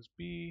what was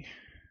B?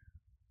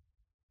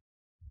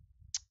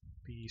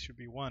 B should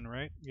be 1,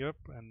 right? Yep,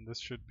 and this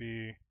should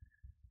be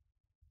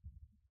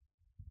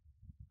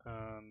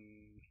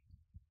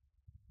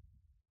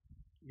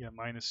yeah,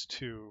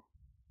 -2.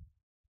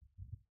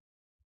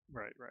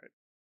 Right,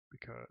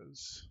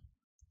 because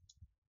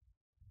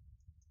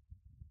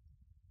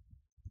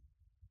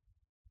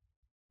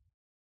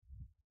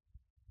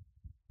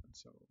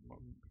so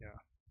yeah,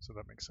 so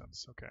that makes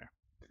sense. Okay.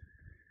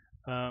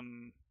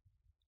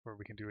 Or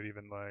we can do it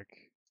even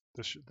like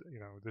this should,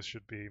 this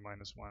should be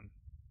 -1,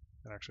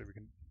 and actually we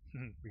can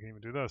we can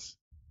even do this.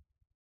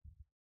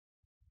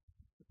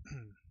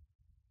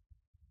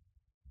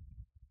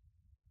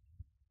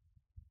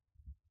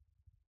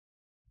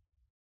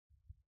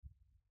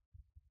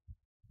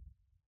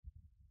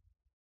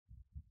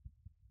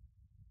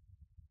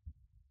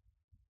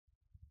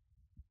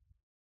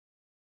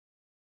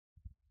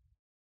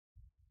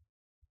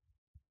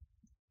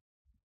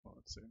 Well,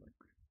 let's say like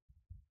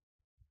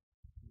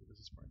maybe this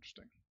is more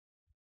interesting.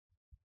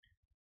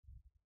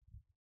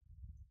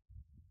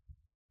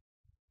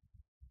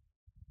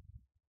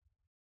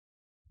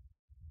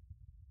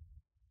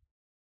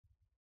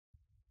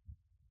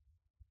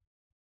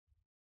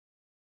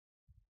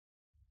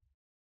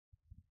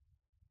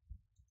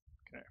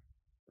 Okay,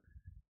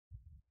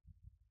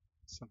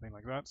 something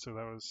like that. So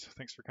that was,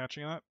 thanks for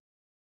catching that.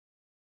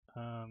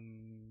 All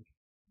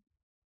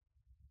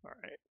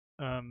right.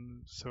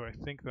 So I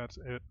think that's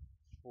it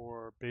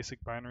for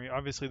basic binary.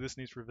 Obviously, this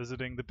needs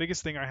revisiting. The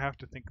biggest thing I have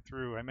to think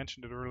through, I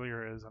mentioned it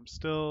earlier, is I'm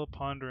still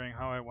pondering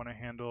how I want to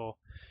handle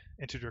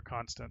integer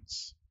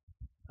constants.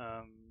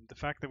 The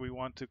fact that we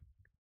want to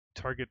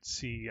target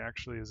C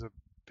actually is a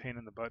pain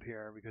in the butt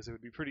here, because it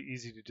would be pretty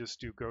easy to just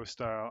do Go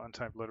style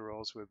untyped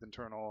literals with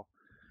internal,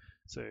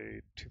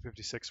 say,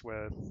 256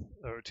 width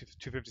or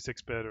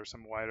 256 bit or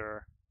some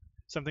wider,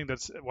 something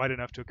that's wide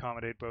enough to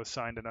accommodate both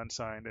signed and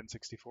unsigned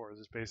N64s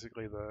is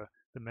basically the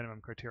minimum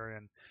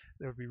criterion.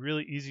 It would be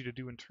really easy to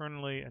do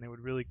internally, and it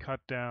would really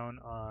cut down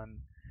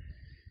on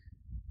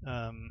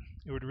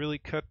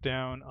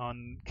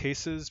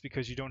cases,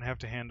 because you don't have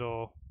to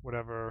handle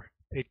whatever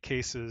 8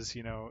 cases,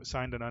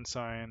 signed and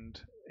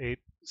unsigned, 8,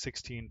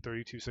 16,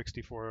 32,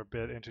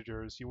 64-bit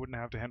integers. You wouldn't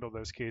have to handle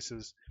those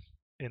cases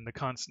in the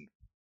constant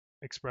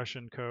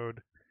expression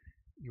code.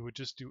 You would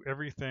just do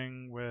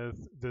everything with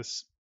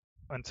this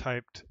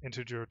untyped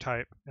integer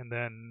type, and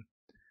then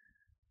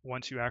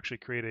once you actually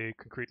create a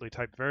concretely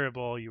typed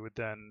variable, you would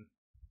then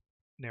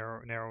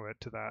narrow it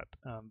to that.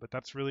 But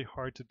that's really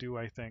hard to do,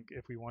 I think,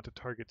 if we want to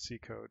target C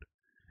code,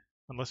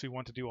 unless we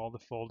want to do all the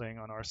folding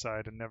on our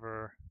side and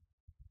never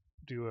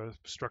do a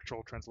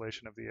structural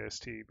translation of the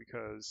AST,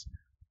 because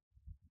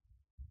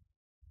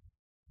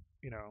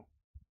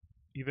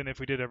even if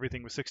we did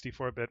everything with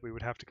 64-bit, we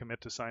would have to commit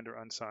to signed or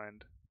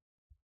unsigned.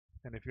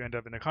 And if you end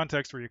up in a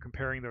context where you're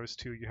comparing those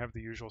two, you have the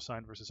usual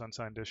signed versus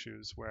unsigned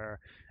issues, where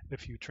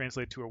if you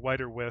translate to a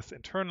wider width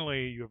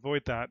internally, you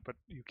avoid that, but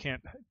you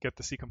can't get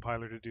the C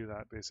compiler to do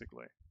that,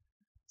 basically.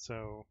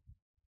 So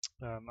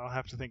I'll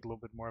have to think a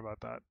little bit more about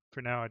that.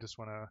 For now, I just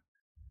want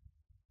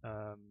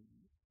to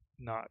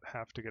not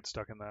have to get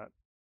stuck in that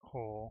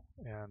hole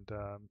and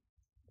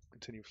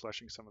continue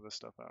fleshing some of this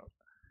stuff out.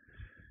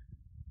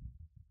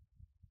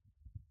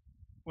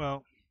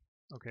 Well,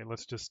 okay,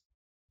 let's just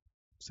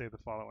say the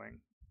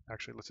following.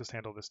 Actually, let's just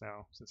handle this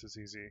now, since it's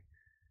easy.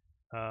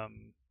 Well,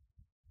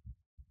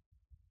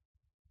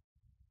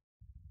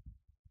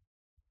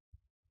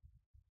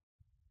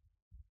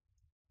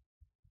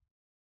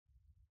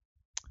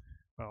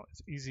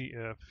 it's easy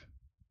if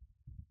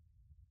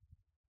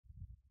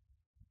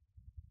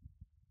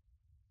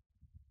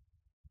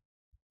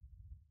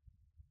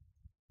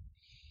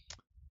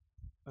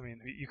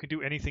you can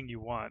do anything you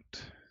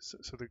want.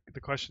 So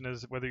the question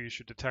is whether you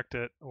should detect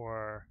it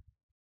or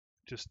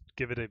just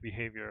give it a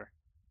behavior.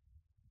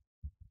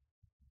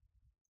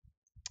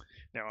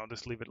 Now I'll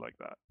just leave it like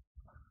that,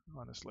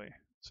 honestly.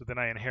 So then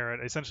I inherit.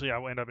 Essentially, I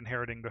will end up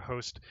inheriting the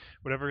host,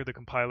 whatever the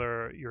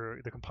compiler,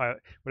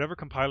 whatever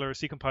compiler,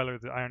 C compiler,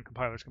 the iron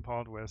compiler is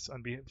compiled with.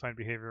 Undefined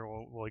behavior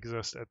will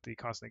exist at the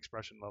constant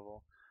expression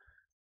level,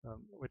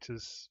 which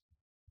is,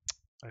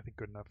 I think,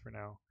 good enough for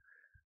now.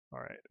 All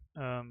right.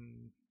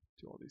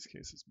 Do all these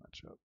cases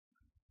match up?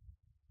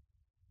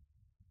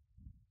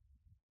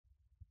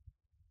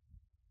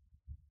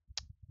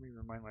 Let me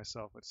remind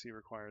myself what C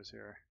requires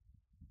here.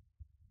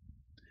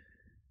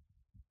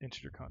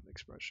 Integer constant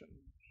expression.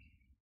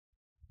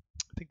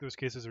 I think those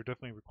cases are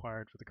definitely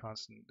required for the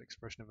constant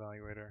expression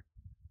evaluator.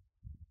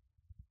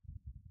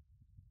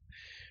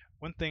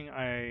 One thing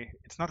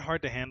it's not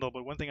hard to handle,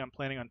 but one thing I'm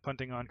planning on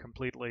punting on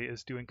completely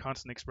is doing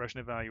constant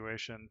expression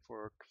evaluation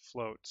for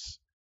floats.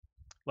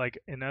 Like,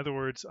 in other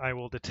words, I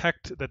will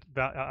detect that,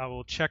 I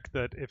will check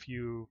that if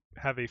you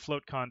have a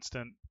float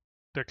constant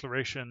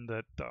declaration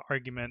that the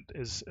argument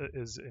is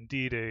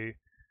indeed a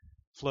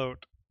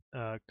float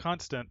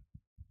constant,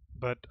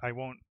 but I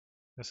won't.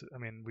 I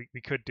mean,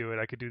 we could do it.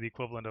 I could do the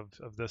equivalent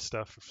of this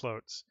stuff for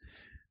floats,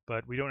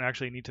 but we don't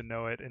actually need to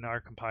know it in our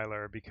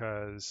compiler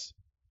because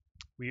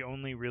we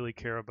only really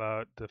care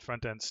about the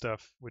front end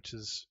stuff, which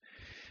is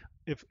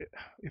if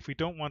if we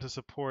don't want to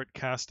support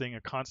casting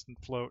a constant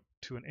float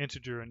to an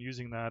integer and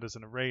using that as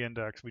an array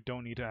index, we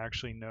don't need to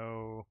actually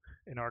know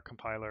in our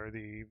compiler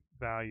the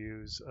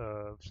values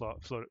of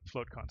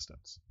float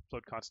constants,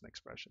 float constant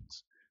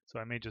expressions. So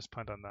I may just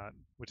punt on that,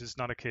 which is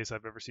not a case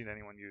I've ever seen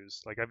anyone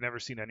use. Like I've never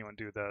seen anyone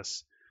do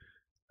this.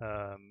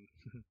 Um,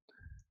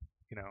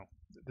 you know,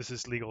 this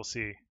is legal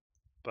C,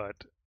 but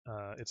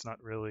it's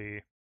not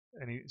really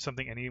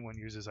something anyone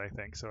uses, I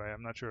think. So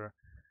I'm not sure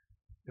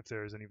if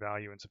there's any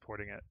value in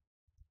supporting it.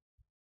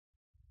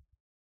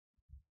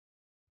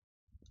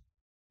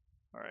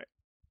 All right.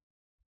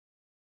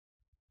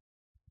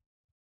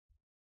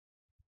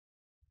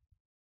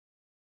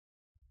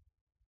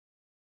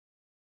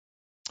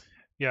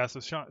 Yeah, so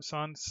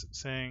Sean's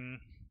saying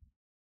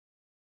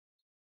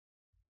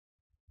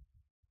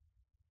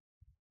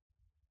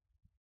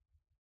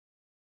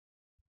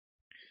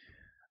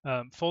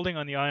folding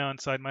on the ion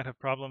side might have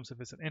problems if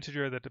it's an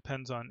integer that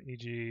depends on,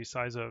 e.g.,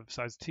 size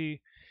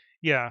t.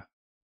 Yeah,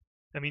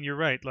 I mean, you're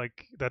right.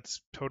 Like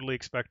that's totally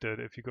expected.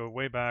 If you go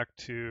way back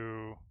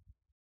to,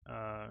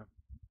 uh,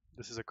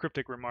 this is a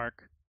cryptic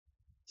remark.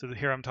 So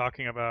here I'm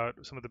talking about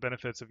some of the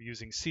benefits of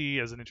using C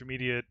as an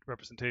intermediate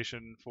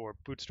representation for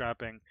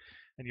bootstrapping.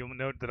 And you'll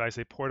note that I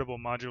say portable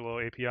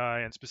modulo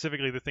API. And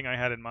specifically, the thing I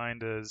had in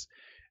mind is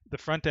the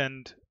front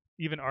end,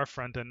 even our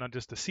front end, not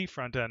just the C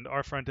front end,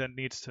 our front end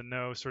needs to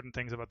know certain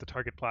things about the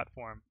target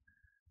platform.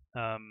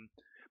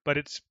 But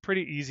it's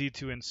pretty easy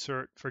to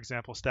insert, for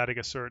example, static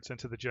asserts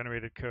into the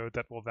generated code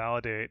that will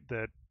validate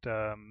that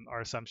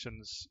our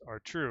assumptions are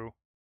true.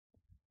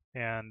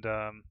 And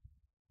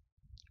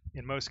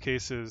in most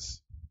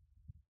cases,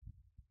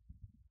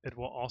 it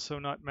will also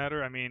not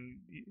matter. I mean,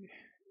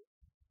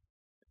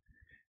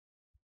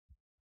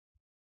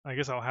 I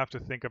guess I'll have to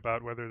think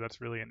about whether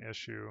that's really an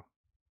issue.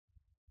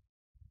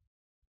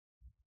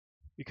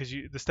 Because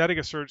the static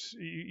asserts,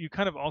 you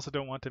kind of also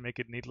don't want to make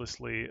it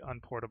needlessly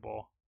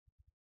unportable.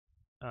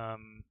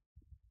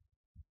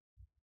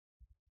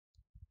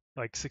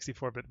 Like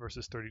 64-bit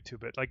versus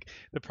 32-bit. Like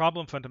the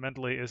problem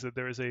fundamentally is that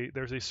there's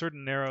a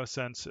certain narrow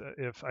sense.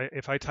 If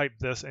I type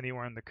this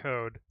anywhere in the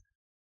code,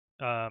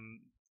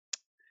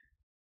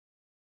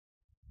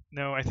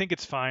 no, I think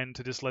it's fine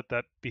to just let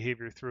that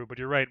behavior through. But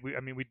you're right.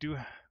 I mean, we do.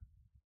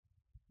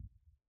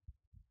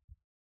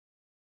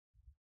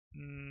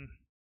 Mm,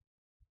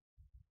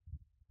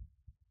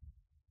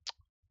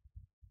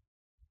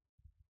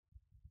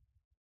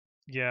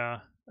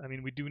 yeah, I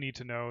mean, we do need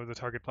to know the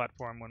target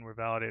platform when we're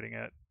validating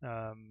it.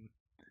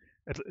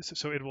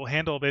 So it will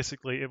handle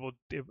basically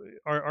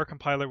our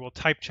compiler will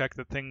type check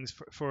the things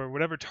for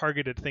whatever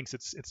target it thinks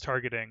it's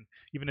targeting,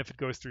 even if it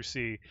goes through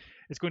C.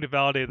 It's going to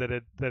validate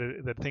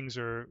that things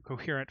are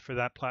coherent for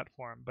that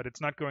platform, but it's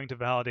not going to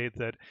validate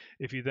that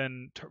if you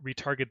then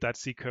retarget that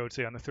C code,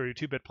 say on the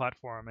 32-bit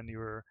platform, and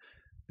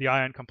the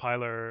ion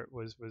compiler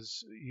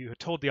was you had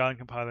told the ion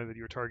compiler that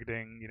you were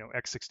targeting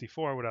x64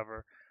 or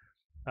whatever.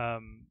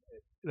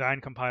 The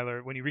ion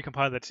compiler, when you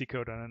recompile that C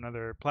code on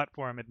another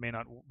platform, it may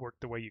not work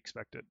the way you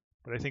expected.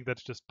 But I think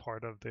that's just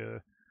part of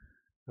the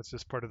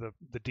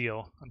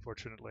deal,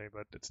 unfortunately.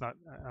 But it's not.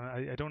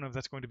 I don't know if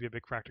that's going to be a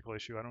big practical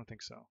issue. I don't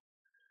think so.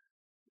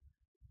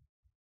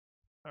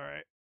 All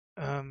right.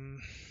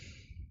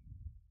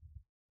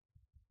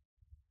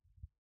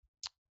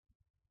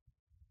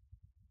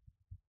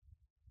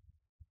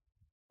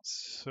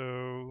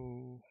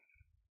 So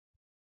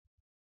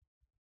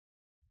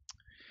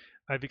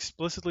I've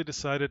explicitly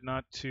decided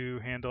not to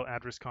handle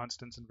address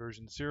constants in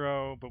version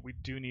 0, but we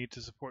do need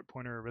to support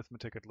pointer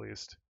arithmetic at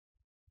least,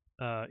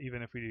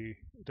 even if we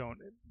don't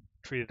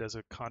treat it as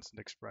a constant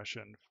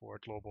expression for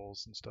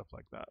globals and stuff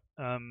like that.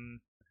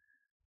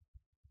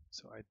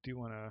 So I do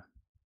want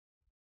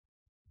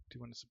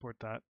to support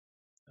that.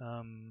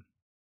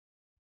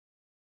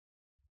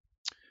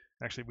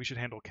 Actually, we should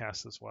handle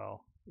cast as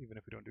well, even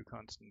if we don't do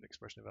constant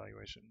expression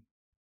evaluation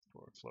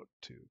for float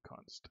to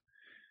const.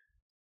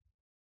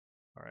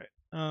 All right.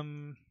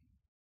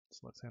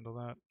 So let's handle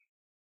that.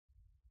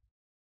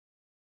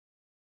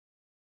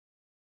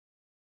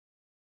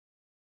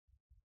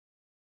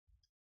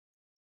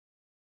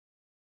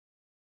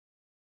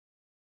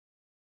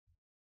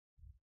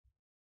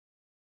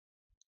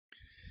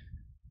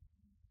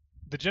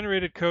 The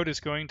generated code is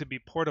going to be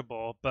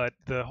portable, but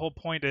the whole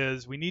point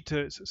is we need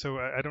to. So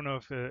I don't know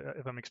if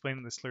I'm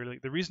explaining this clearly.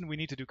 The reason we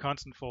need to do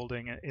constant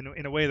folding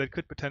in a way that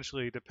could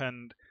potentially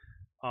depend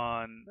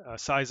on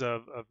size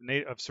of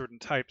certain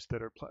types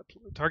that are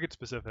target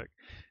specific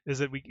is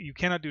that you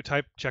cannot do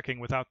type checking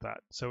without that.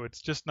 So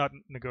it's just not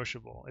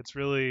negotiable. It's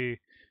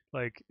really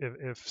like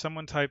if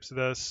someone types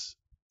this.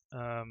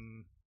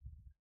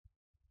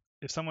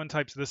 If someone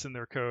types this in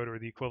their code or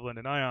the equivalent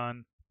in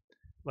ion,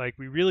 Like,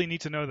 we really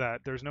need to know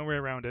that. There's no way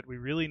around it. We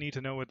really need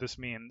to know what this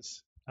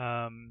means.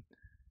 And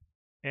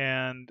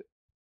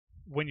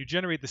when you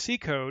generate the C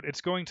code,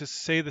 it's going to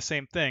say the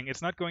same thing.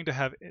 It's not going to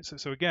have,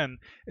 so again,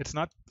 it's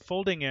not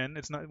folding in.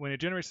 It's not, when it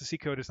generates the C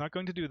code, it's not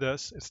going to do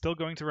this. It's still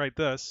going to write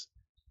this,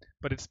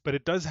 but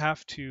it does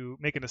have to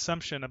make an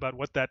assumption about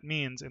what that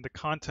means in the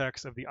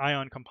context of the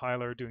ion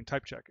compiler doing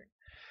type checking.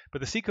 But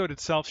the C code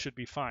itself should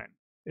be fine.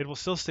 It will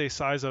still say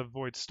size of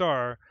void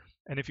star,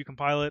 and if you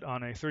compile it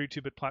on a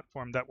 32-bit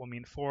platform, that will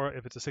mean 4.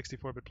 If it's a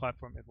 64-bit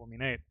platform, it will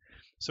mean 8.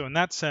 So in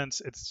that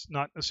sense, it's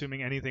not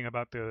assuming anything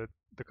about the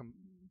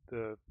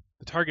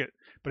target,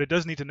 but it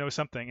does need to know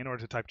something in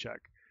order to type check.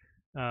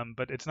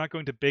 But it's not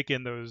going to bake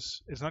in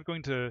those. It's not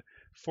going to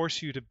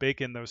force you to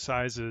bake in those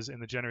sizes in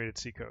the generated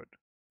C code.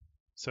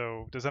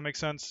 So does that make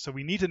sense? So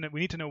we need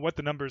to know what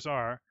the numbers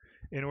are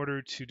in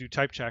order to do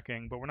type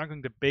checking, but we're not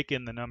going to bake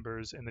in the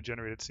numbers in the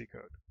generated C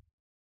code.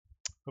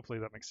 Hopefully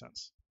that makes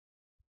sense.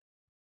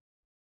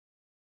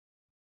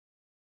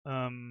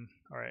 All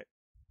right.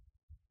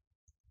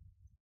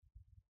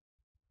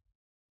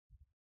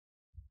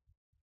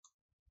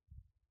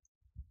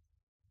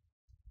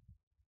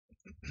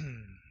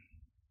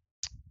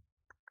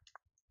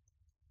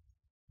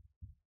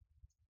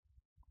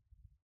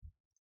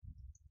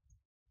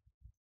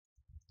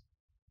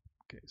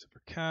 Okay, so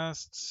for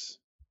casts,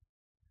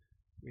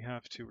 we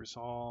have to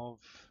resolve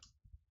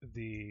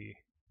the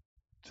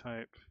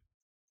type.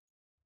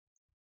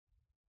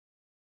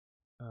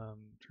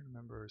 Trying to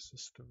remember, is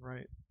this the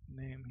right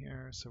name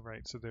here? So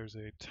right, so there's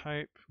a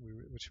type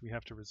which we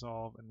have to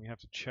resolve, and we have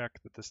to check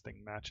that this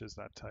thing matches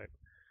that type.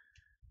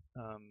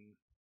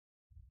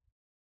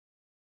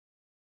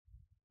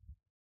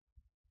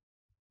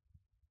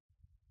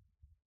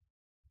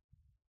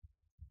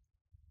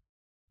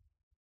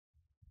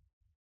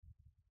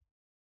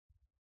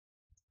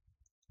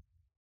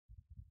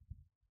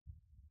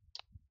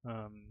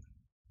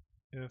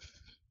 If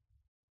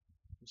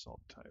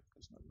result type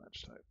does not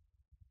match type.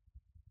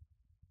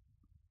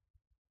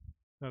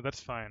 No,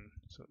 that's fine.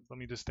 So let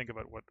me just think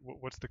about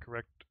what's the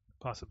correct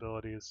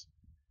possibilities.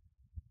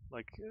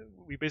 Like,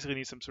 we basically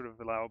need some sort of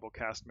allowable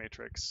cast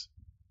matrix.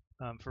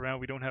 For now,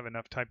 we don't have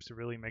enough types to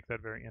really make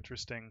that very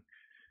interesting.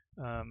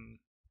 I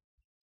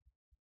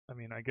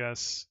mean, I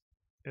guess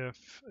if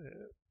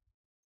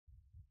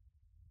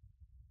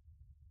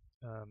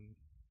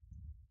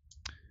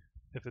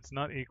if it's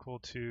not equal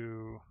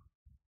to,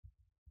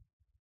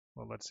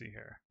 well, let's see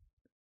here.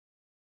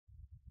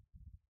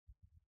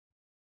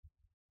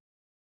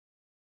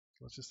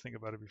 Let's just think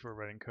about it before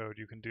writing code.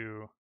 You can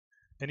do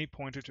any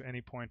pointer to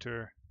any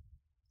pointer,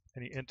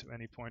 any int to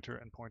any pointer,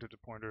 and pointer to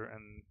pointer.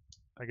 And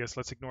I guess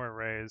let's ignore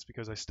arrays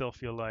because I still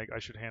feel like I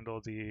should handle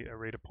the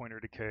array to pointer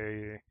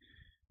decay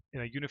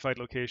in a unified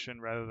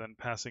location rather than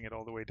passing it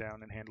all the way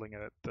down and handling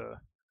it at the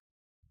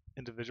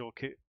individual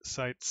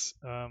sites.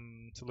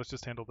 So let's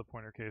just handle the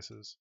pointer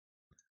cases.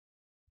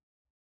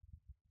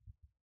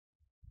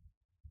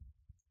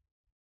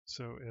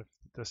 So if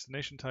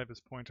destination type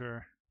is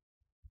pointer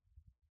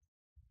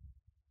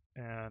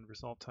and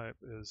result type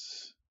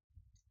is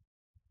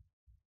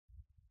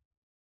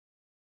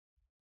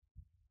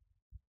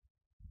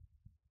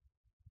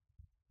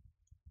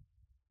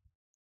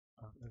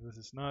if this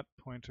is not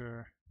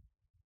pointer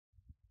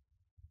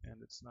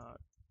and it's not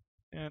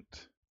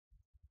int,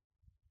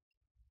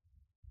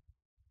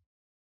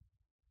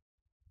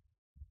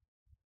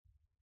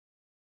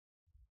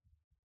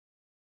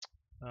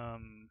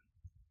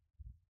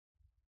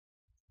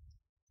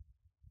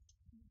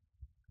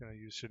 going to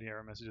use shitty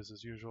error messages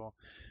as usual.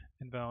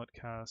 Invalid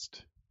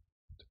cast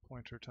to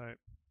pointer type.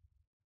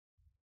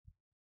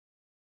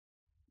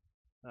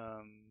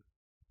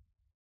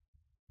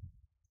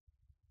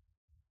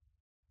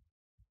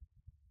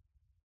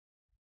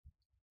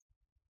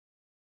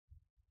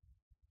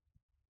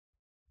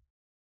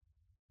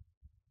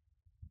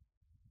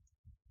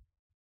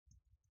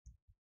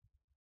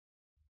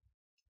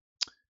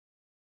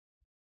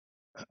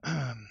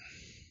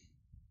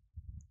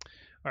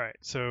 All right,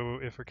 so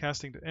if we're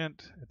casting to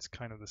int, it's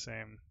kind of the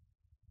same.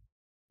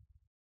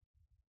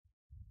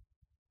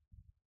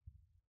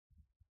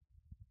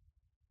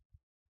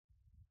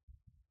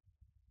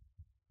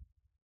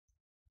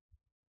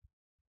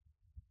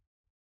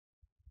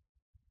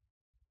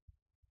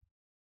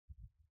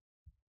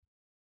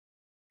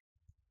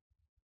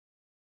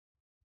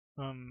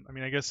 I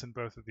mean, I guess in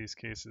both of these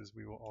cases,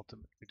 we will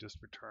ultimately just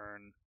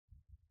return,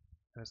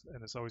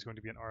 and it's always going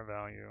to be an R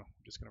value.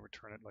 I'm just going to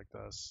return it like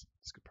this.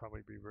 This could probably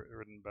be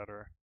written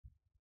better.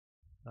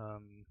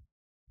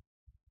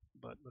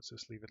 But let's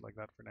just leave it like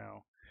that for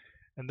now.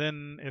 And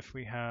then if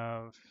we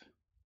have,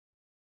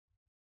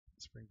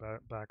 let's bring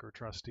back our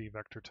trusty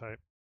vector type.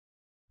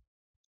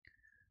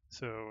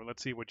 So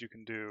let's see what you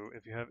can do.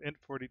 If you have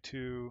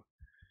int42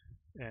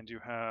 and you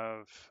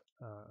have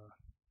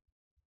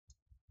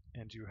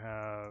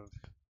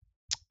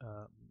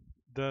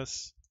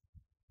this,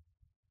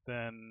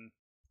 then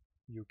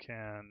you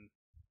can,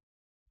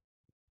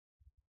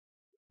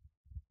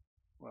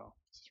 well,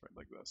 let's just write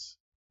like this.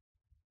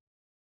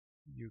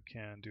 You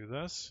can do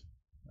this.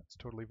 That's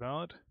totally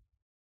valid.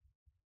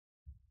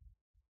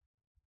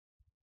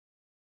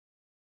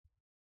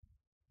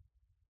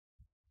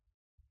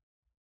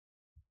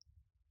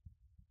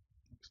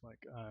 Looks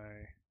like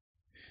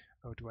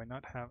oh, do I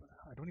not have,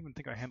 I don't even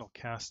think I handle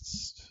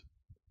casts.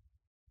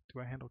 Do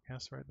I handle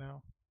casts right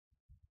now?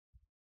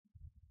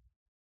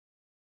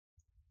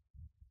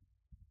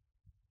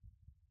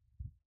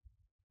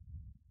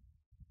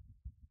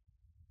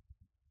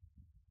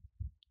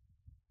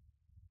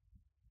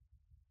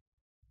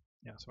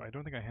 Yeah, so I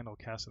don't think I handle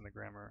casts in the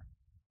grammar.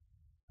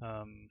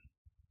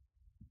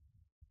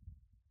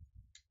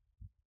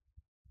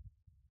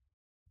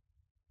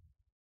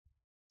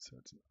 So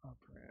it's an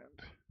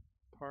operand.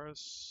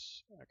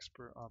 Parse,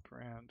 expert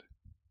operand.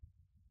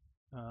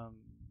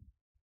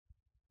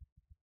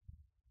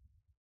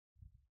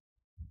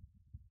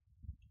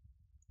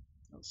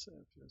 I'll say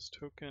if it's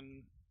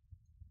token,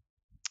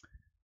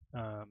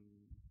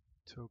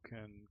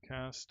 token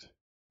cast,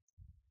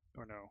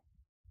 or no,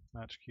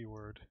 match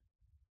keyword,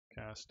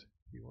 cast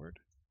keyword.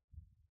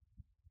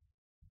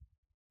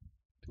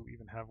 Do we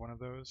even have one of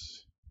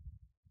those?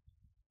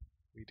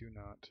 We do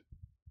not.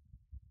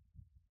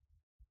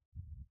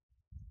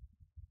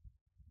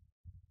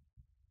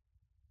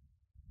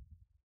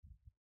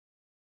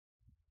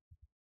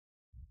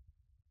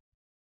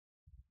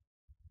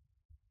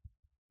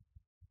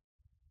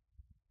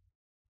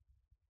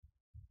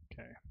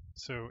 Okay,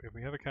 so if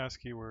we have a cast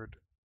keyword,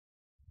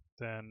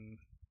 then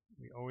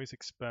we always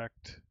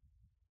expect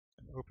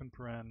an open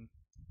paren.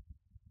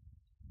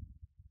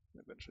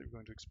 Eventually we're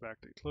going to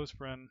expect a close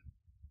paren.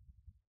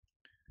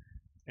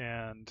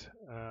 And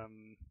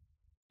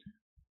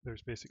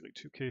there's basically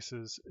two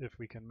cases. If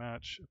we can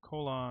match a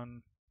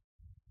colon,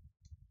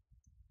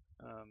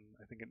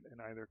 I think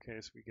in either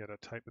case we get a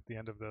type at the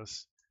end of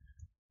this,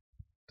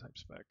 type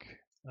spec.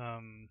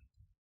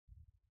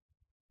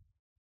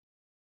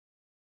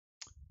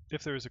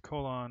 If there is a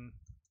colon,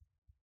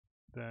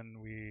 then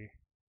we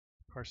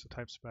parse the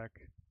type spec.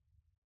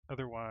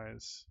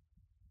 Otherwise,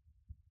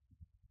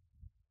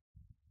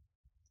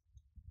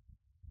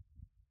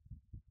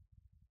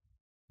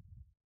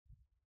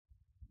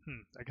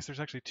 I guess there's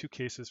actually two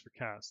cases for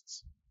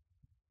casts.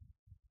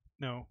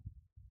 No,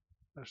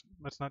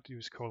 let's not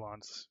use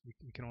colons.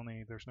 We can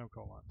only, there's no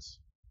colons.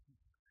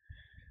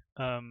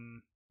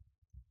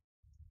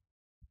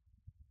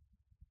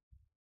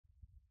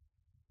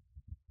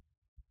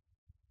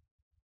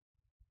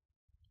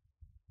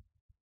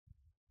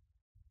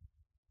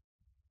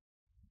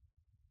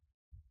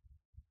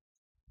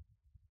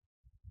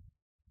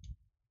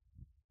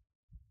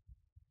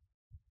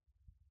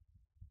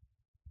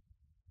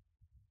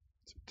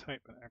 So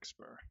type an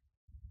expr.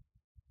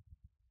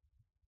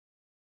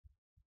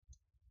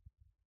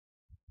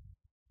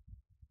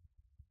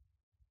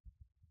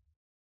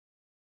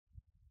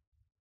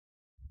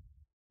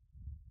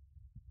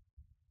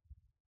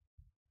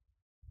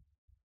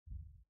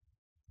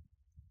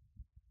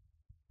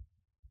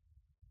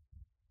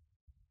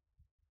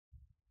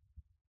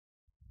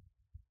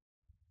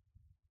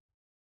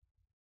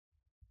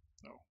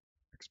 Oh,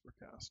 expr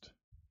cast.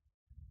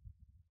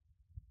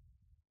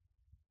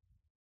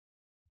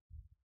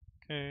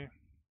 Okay.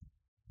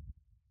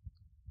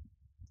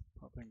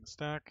 Popping the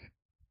stack.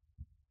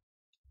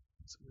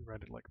 So we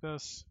write it like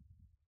this.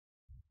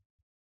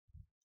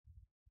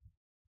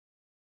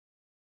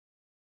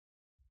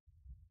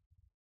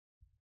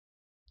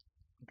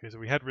 Okay, so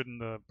we had written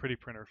the pretty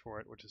printer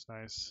for it, which is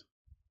nice.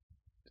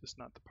 Just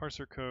not the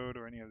parser code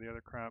or any of the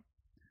other crap.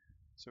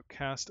 So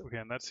cast,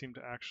 again, that seemed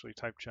to actually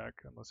type check,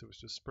 unless it was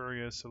just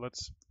spurious. So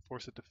let's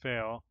force it to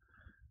fail.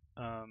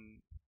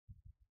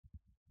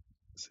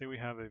 Say we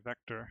have a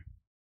vector.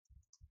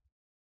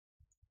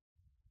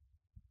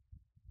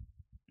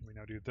 We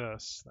now do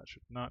this. That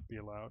should not be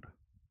allowed.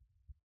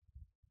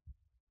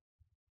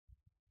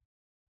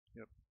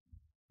 Yep.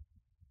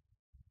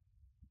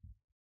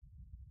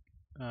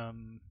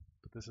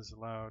 But this is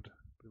allowed.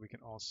 But we can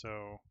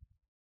also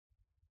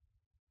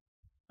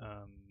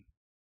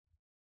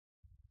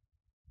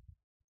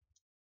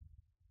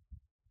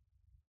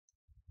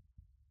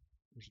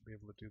we should be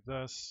able to do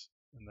this,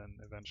 and then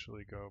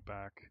eventually go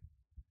back.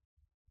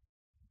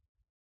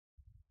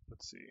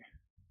 Let's see.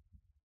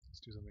 Let's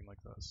do something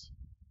like this.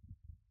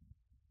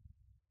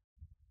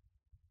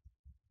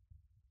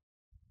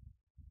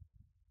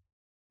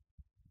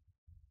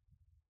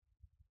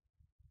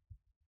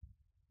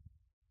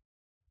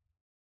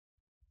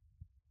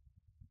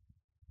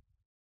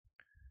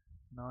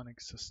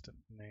 Non-existent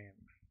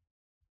name.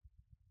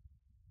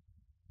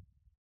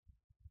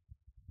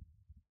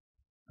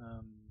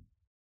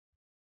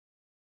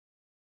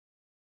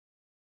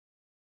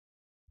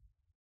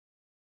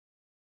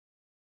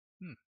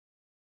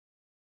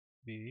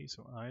 B,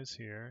 so I is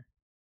here.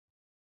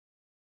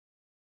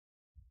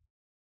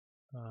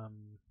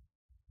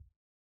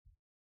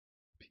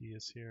 P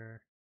is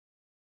here.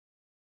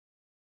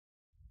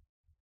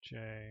 J.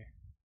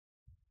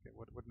 Okay,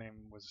 what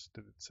name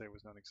did it say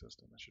was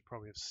non-existent? I should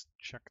probably have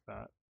checked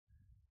that.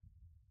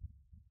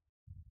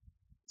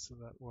 So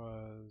that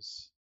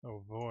was,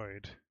 oh,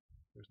 void.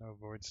 There's no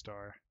void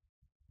star.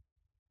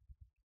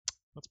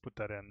 Let's put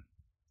that in.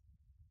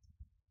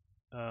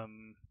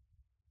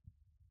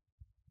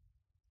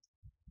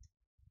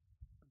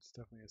 It's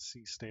definitely a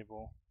C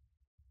stable.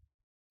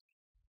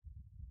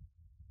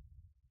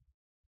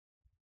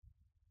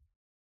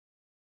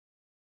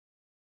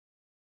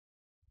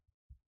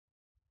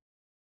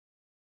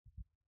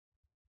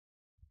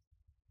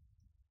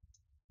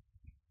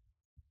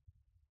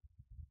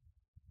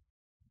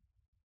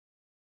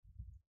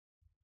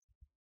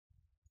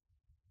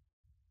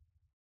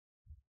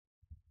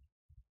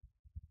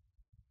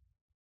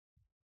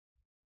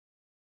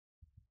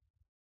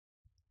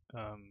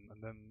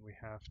 And then we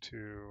have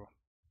to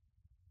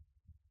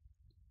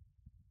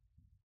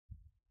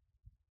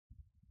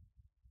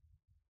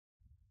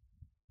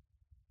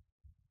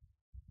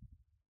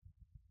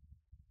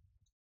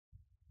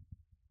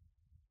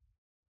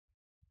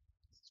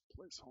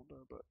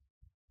placeholder, but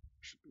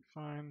should be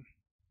fine.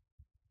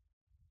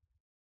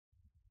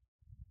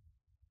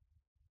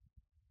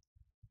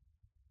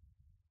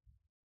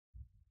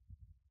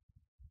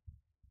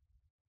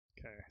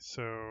 Okay,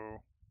 so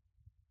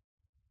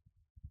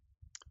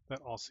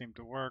that all seemed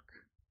to work.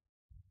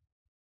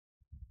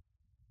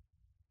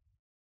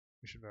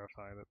 We should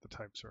verify that the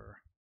types are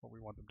what we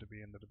want them to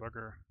be in the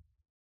debugger.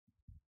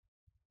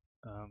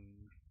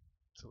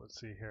 So let's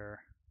see here.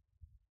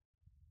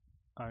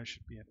 I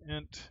should be an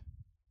int.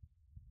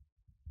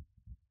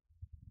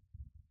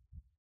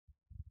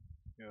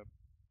 Yep.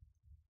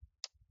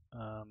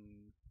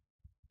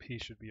 P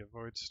should be a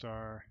void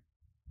star.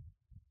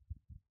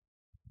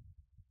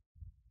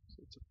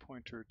 So it's a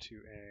pointer to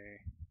a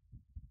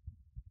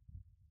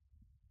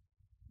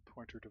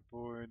pointer to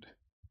void.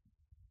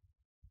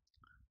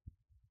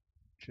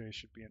 J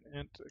should be an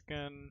int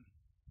again.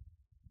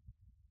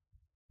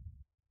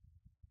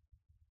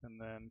 And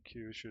then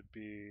Q should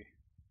be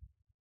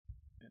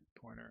int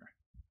pointer.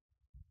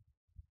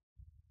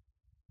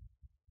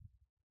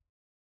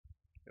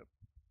 Yep.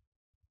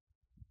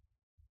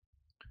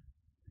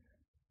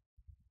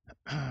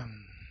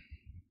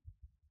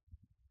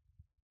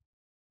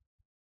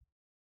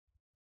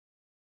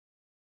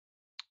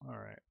 All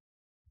right.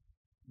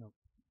 Nope.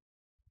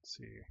 Let's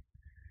see.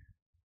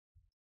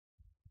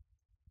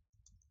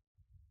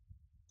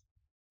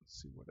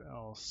 Let's see what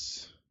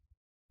else.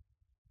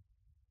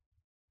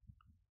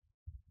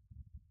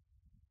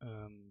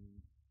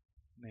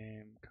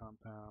 Name,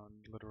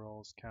 compound,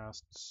 literals,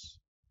 casts,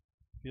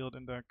 field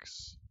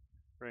index,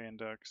 array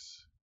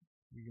index,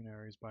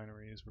 unaries,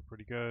 binaries, we're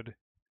pretty good.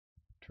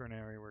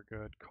 Ternary, we're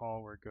good.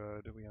 Call, we're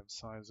good. We have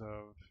size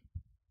of.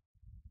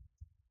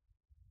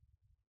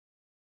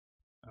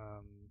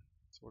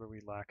 So what are we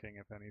lacking,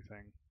 if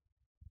anything?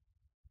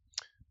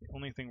 The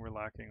only thing we're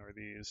lacking are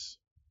these.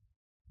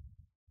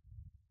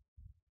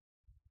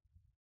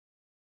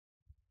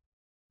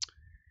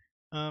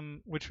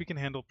 Which we can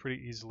handle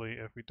pretty easily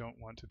if we don't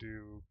want to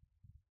do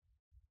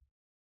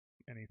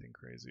anything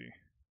crazy.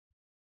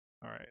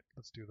 All right,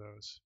 let's do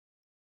those.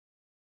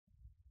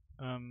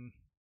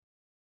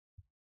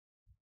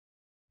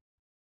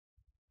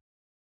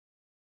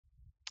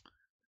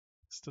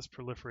 Let's just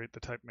proliferate the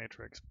type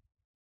matrix.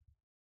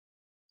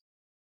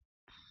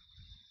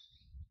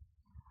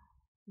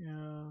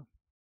 Yeah.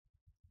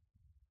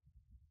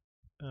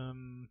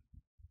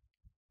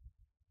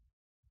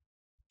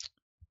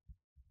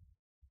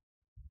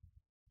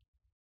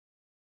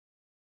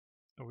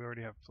 Oh, we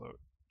already have float.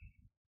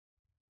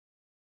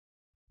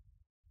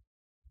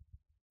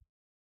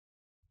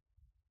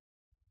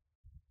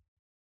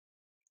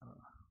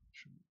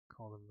 Should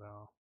call them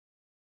val.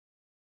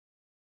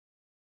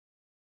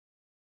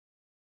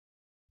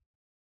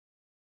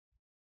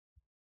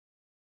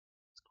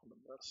 Let's call them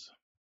this.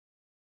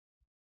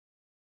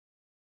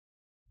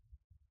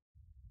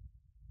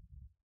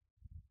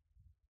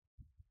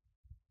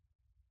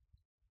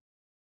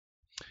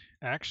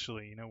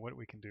 Actually, you know what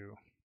we can do?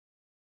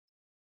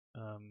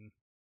 I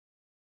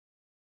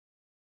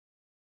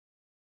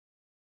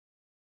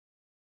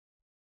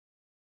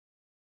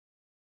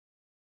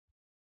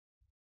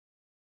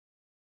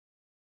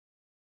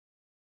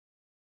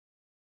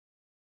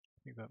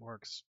think that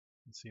works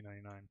in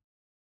C99.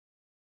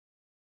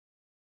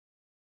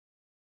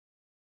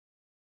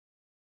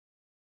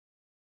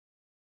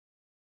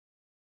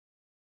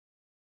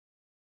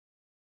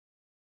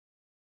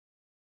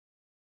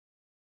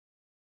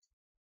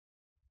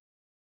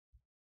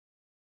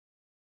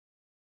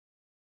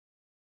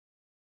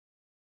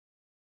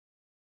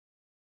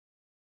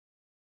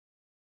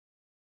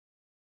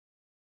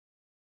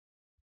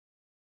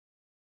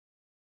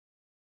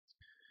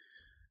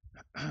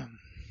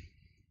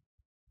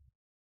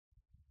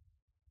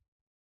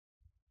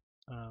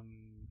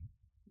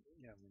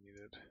 Yeah, we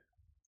needed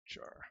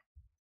jar.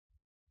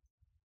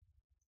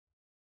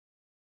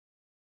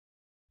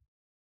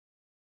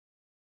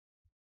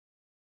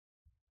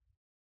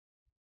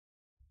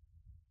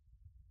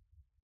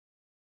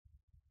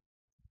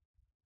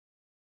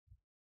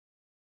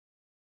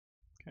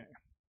 Okay.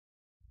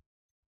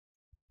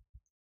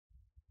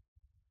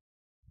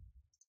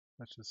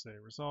 Let's just say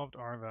resolved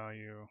R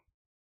value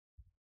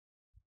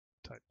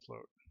type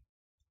float.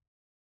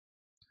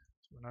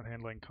 So we're not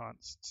handling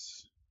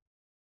const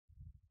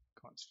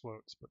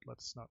floats, but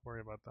let's not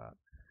worry about that.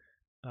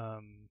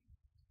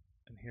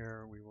 And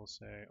here we will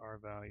say our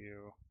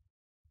value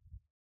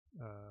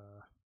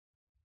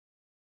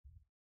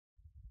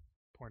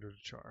pointer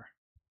to char.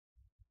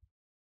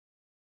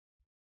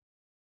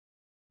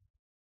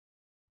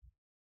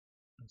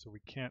 And so we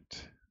can't,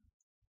 let's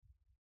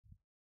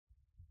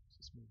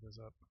just move this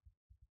up.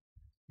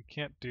 We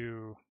can't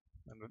do,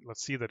 and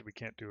let's see that we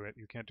can't do it.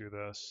 You can't do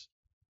this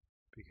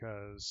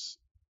because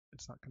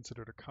it's not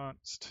considered a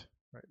const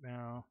right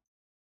now.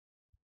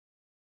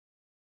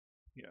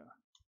 Yeah.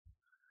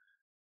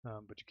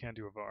 But you can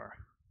do a var.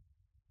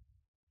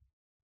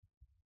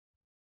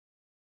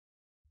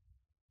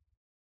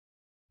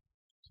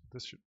 So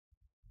this should,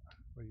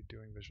 what are you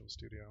doing, Visual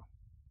Studio?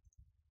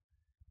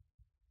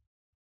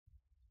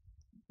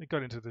 It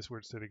got into this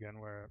weird state again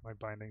where my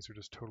bindings are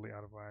just totally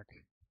out of whack.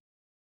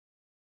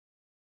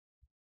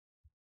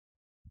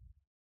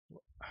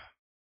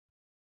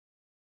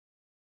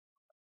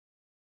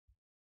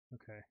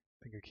 Okay,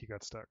 I think a key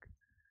got stuck.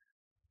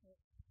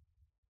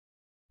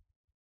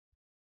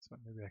 So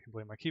maybe I can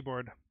blame my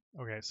keyboard.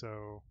 Okay,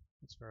 so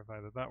let's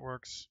verify that that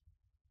works.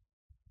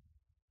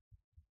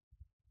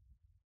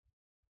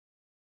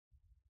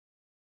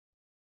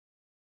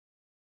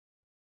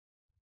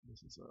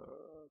 This is a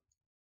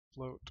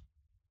float.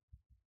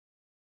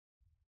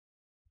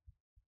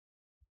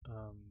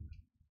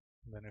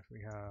 And then if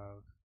we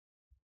have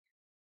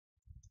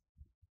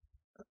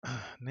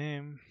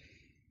name,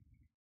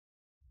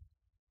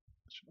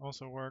 it should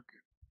also work.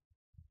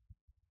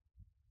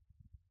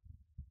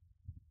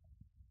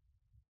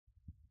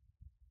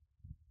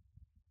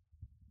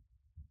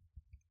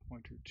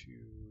 Pointer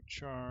to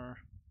char.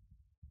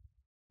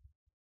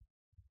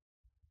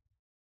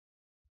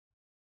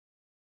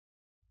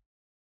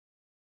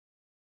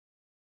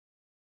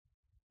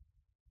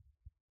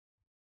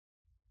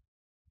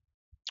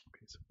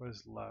 Okay, so what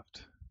is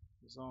left?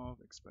 Resolve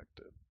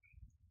expected.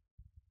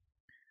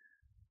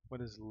 What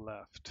is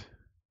left?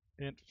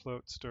 Int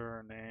float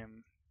stir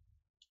name.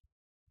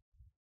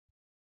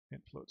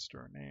 Int float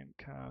stir name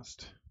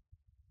cast.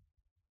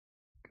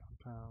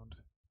 Compound.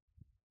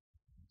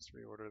 Let's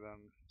reorder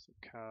them. So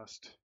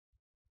cast.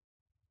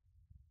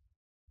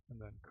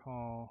 And then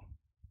call.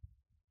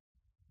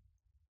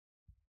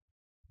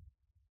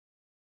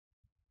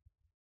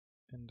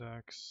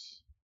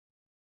 Index.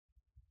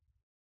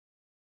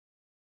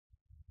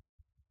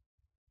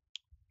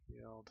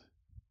 Yield.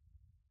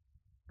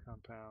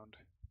 Compound.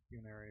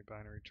 Unary,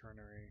 binary,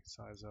 ternary,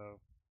 size of.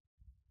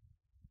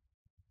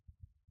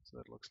 So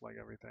that looks like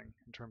everything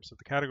in terms of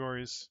the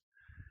categories.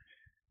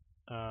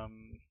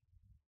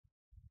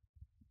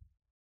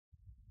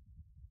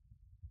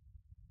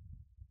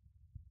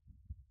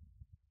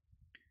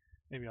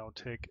 Maybe I'll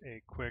take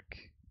a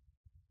quick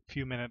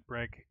few-minute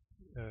break,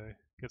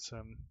 get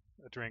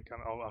a drink.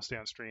 I'll stay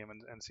on stream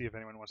and see if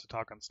anyone wants to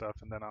talk on stuff,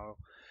 and then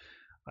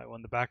I will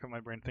in the back of my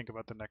brain think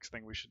about the next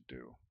thing we should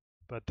do.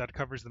 But that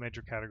covers the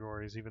major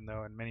categories, even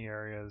though in many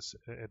areas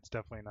it's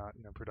definitely not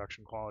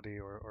production quality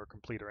or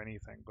complete or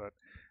anything. But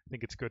I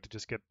think it's good to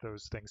just get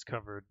those things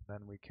covered,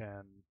 then we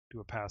can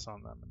do a pass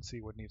on them and see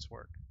what needs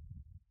work.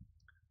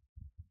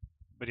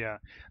 But yeah,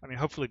 I mean,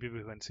 hopefully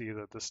people can see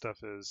that this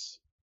stuff is.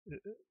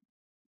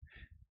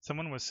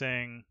 Someone was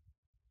saying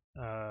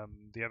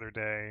the other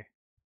day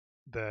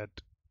that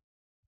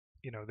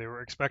they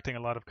were expecting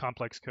a lot of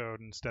complex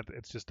code, instead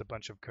it's just a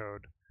bunch of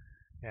code.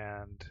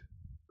 And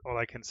all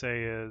I can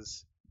say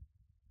is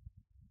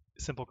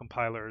simple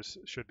compilers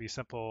should be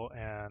simple,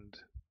 and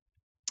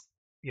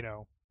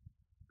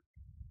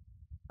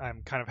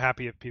I'm kind of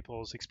happy if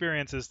people's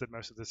experience is that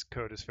most of this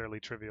code is fairly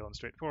trivial and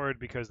straightforward,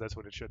 because that's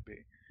what it should be.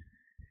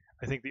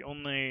 I think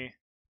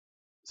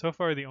so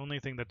far the only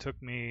thing that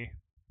took me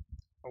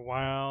a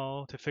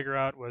while to figure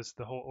out was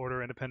the whole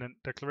order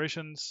independent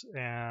declarations,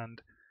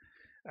 and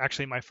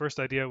actually my first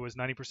idea was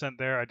 90%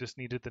 there. I just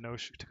needed the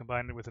notion to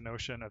combine it with a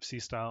notion of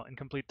C-style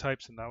incomplete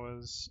types, and that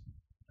was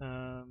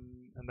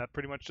and that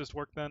pretty much just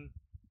worked then.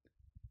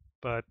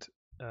 But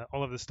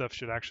all of this stuff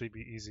should actually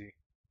be easy.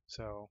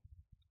 So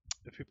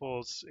if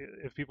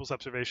people's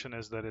observation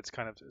is that it's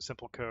kind of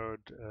simple code,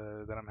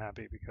 then I'm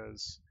happy,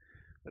 because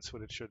that's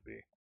what it should be.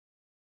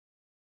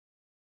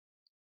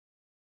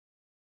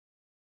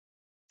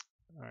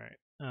 All right.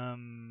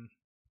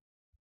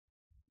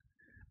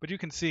 But you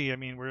can see, I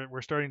mean,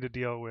 we're starting to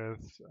deal with,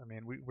 I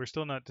mean, we're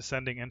still not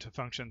descending into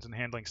functions and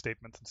handling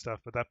statements and stuff,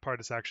 but that part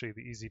is actually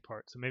the easy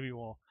part. So maybe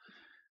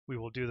we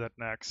will do that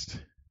next.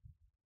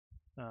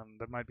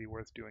 That might be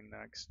worth doing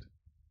next.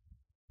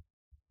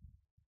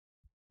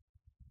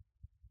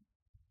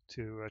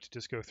 To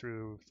just go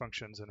through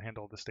functions and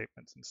handle the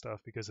statements and stuff,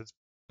 because it's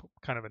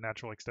kind of a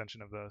natural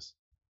extension of those.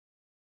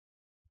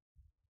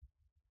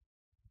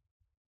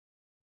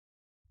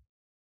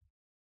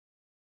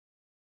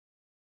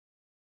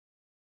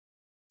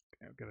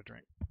 Okay, I'll get a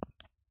drink.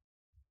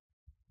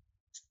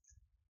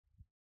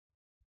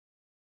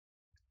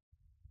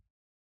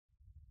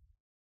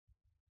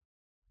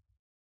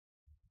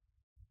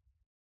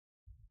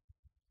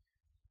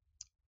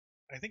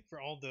 I think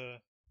for all the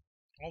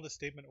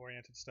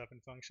statement-oriented stuff in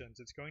functions,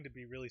 it's going to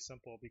be really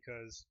simple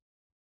because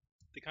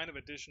the kind of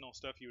additional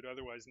stuff you would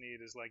otherwise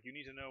need is like you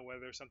need to know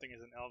whether something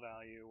is an L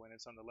value when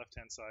it's on the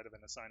left-hand side of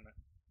an assignment.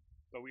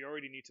 But we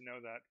already need to know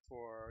that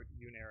for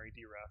unary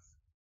deref,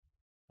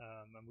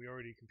 and we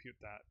already compute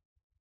that.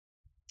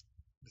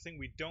 The thing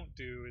we don't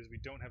do is we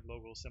don't have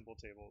local symbol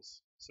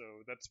tables, so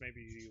that's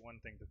maybe one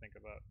thing to think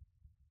about.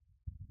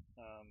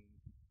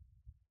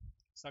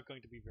 It's not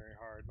going to be very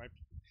hard.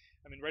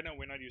 I mean, right now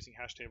we're not using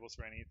hash tables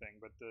for anything,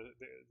 but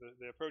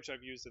the approach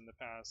I've used in the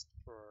past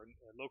for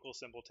local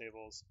symbol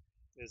tables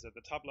is that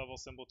the top level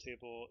symbol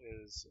table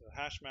is a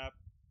hash map,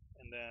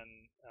 and then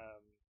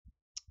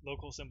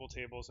local symbol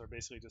tables are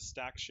basically just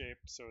stack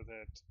shaped so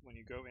that when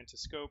you go into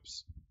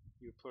scopes,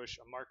 you push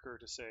a marker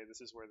to say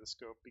this is where the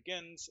scope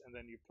begins, and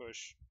then you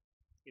push,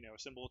 a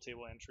symbol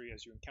table entry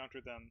as you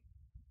encounter them.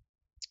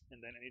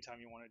 And then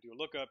anytime you want to do a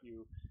lookup,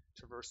 you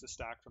traverse the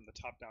stack from the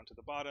top down to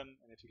the bottom,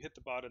 and if you hit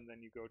the bottom,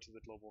 then you go to the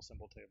global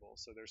symbol table.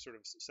 So there's sort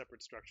of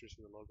separate structures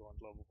for the local and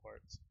global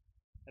parts.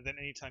 And then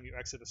anytime you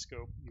exit a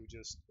scope, you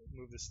just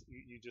move this,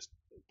 you just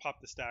pop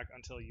the stack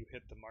until you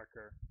hit the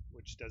marker,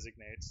 which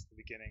designates the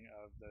beginning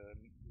of the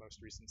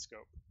most recent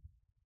scope.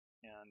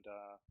 And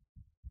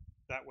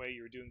that way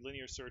you're doing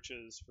linear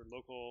searches for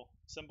local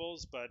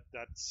symbols, but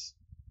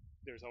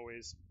there's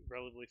always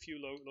relatively few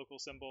local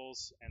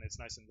symbols, and it's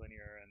nice and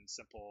linear and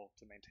simple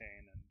to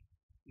maintain and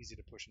easy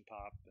to push and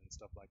pop and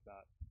stuff like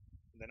that.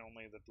 And then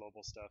only the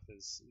global stuff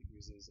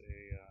uses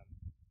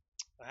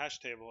a hash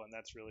table, and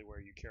that's really where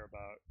you care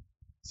about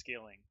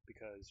scaling,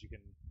 because you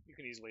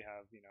can easily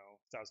have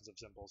thousands of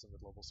symbols in the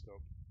global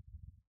scope.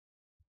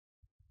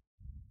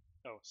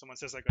 Oh, someone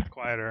says I got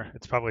quieter.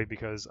 It's probably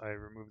because I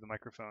removed the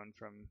microphone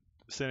from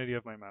the vicinity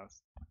of my mouth.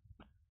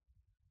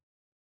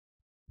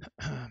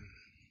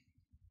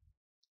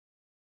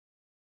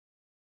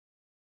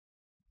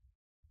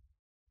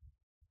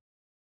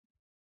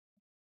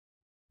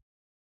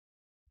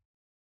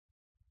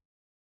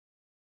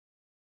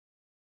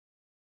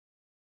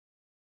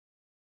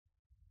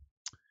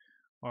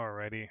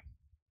 Alrighty.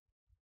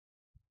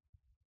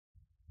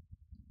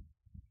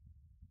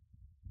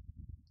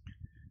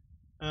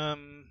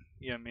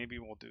 Yeah, maybe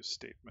we'll do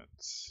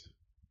statements.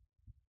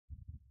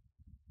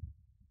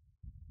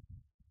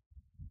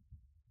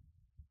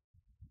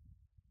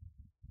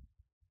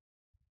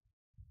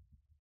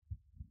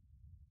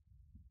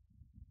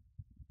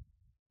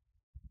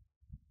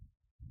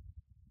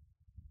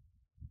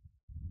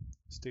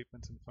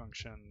 Statements and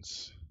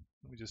functions.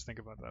 Let me just think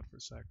about that for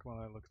a sec while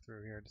I look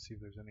through here to see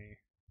if there's any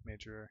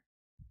major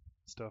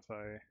stuff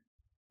I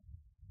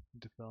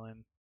need to fill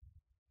in.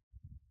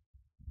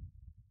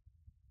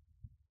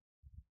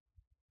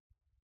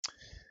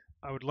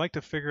 I would like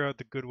to figure out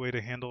the good way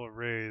to handle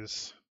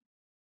arrays.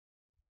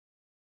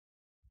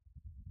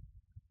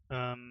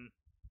 The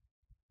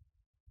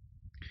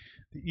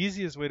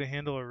easiest way to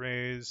handle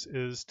arrays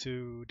is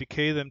to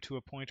decay them to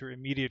a pointer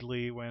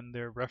immediately when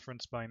they're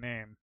referenced by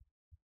name.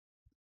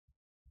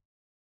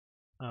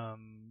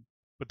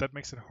 But that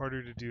makes it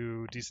harder to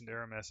do decent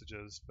error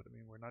messages. But I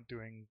mean, we're not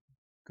doing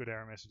good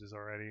error messages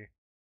already,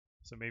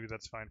 so maybe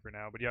that's fine for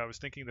now. But yeah, I was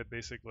thinking that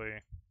basically,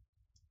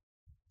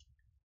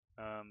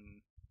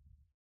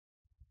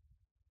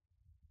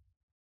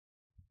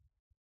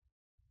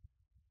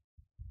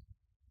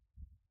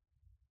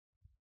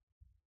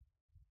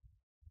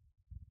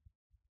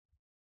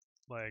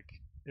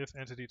 like if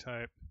entity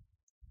type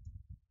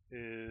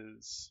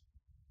is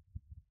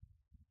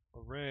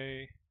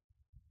array,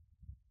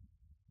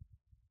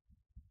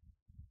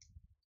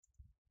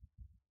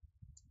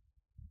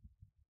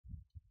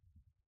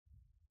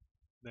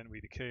 then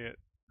we decay it.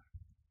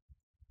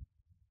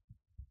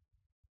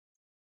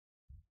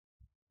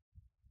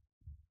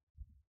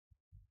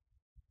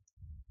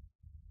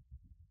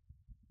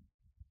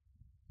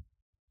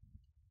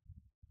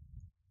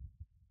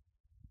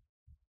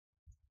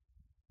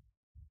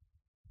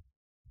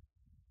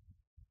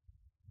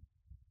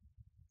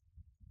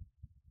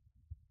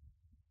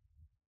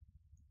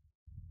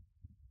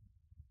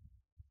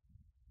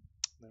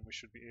 Then we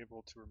should be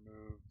able to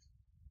remove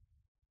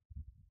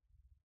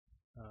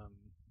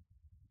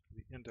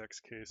the index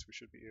case. We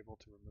should be able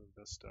to remove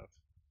this stuff.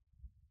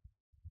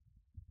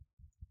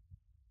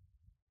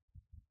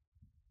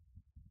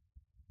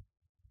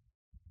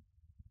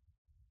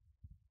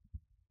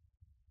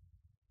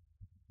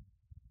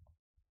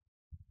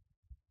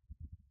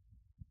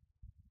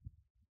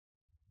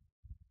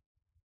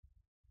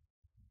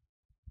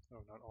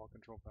 Oh, not all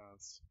control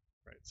paths.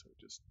 Right, so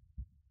just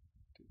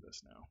do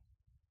this now.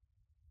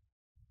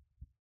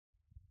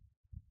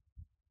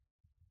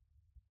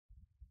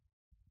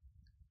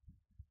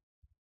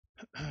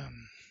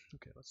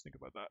 Okay, let's think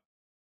about that.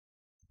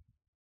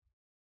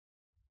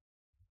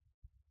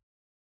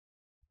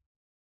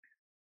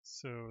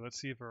 So let's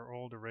see if our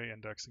old array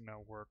indexing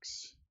now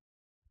works.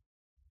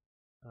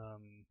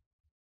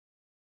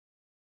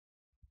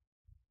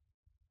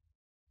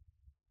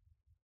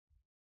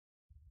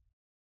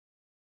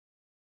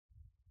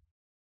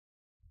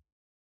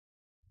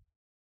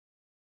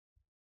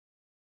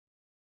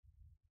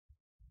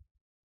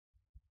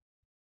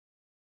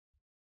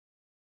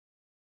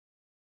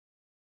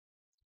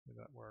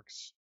 that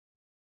works.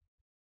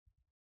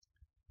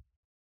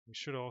 We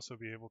should also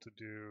be able to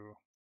do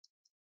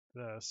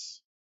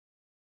this,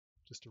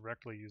 just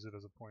directly use it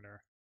as a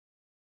pointer.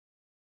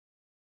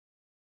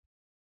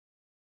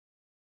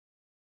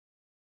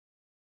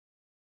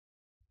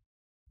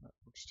 That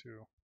works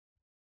too.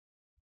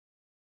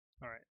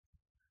 All right.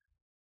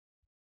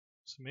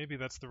 So maybe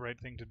that's the right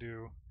thing to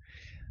do.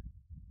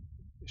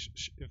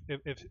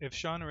 If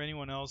Sean or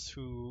anyone else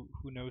who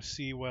knows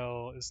C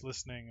well is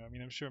listening, I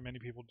mean, I'm sure many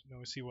people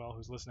know C well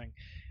who's listening.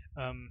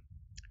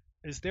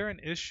 Is there an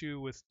issue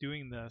with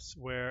doing this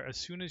where as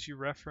soon as you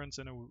reference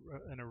an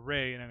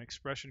array in an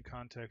expression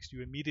context,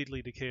 you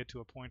immediately decay it to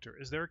a pointer?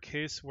 Is there a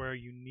case where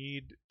you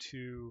need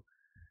to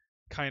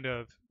kind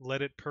of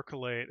let it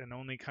percolate and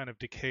only kind of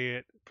decay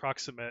it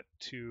proximate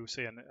to,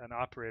 say, an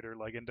operator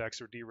like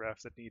index or deref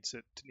that needs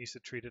to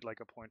treat it like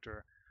a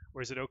pointer?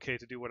 Or is it okay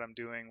to do what I'm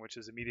doing, which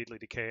is immediately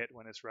decay it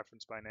when it's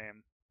referenced by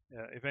name?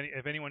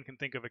 If anyone can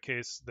think of a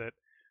case that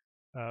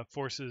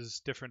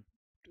forces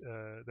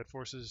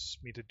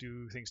me to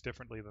do things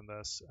differently than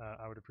this,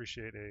 I would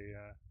appreciate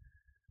a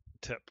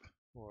tip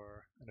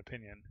or an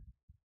opinion.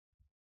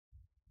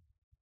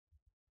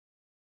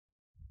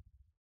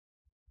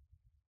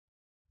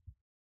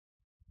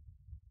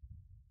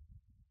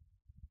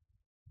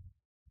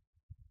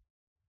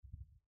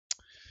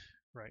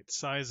 Right,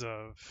 size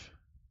of.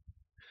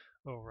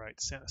 Oh, right,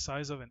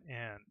 size of an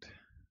and.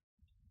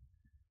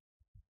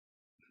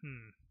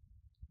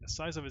 The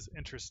size of is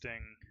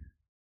interesting.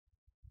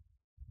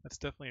 That's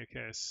definitely a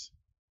case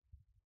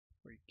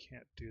where you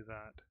can't do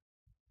that.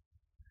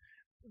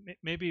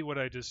 Maybe what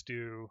I just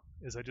do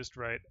is I just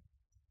write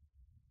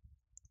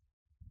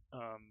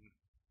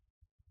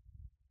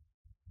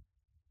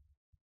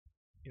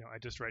I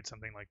just write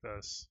something like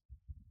this.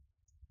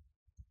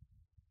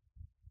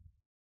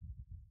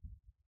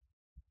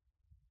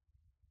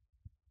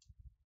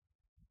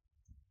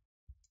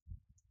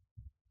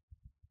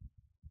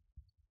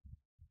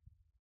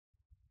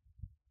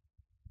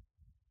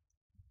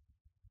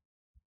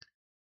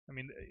 I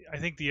mean, I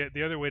think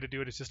the other way to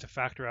do it is just to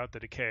factor out the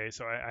decay.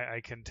 So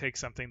I can take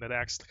something that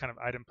acts kind of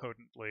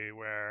idempotently,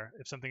 where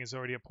if something is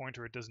already a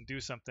pointer, it doesn't do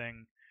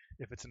something.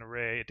 If it's an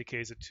array, it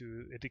decays it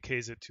to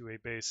a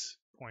base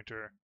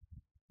pointer,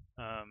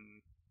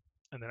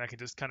 and then I can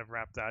just kind of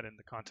wrap that in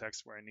the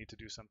context where I need to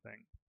do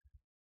something.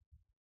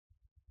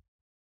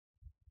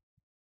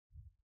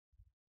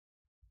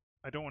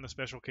 I don't want a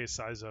special case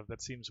size of.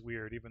 That seems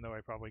weird, even though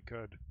I probably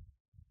could.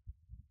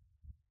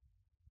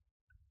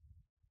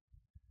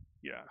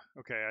 Yeah,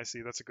 okay, I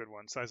see. That's a good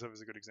one. Size of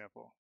is a good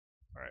example.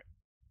 All right,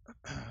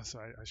 so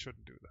I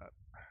shouldn't do that.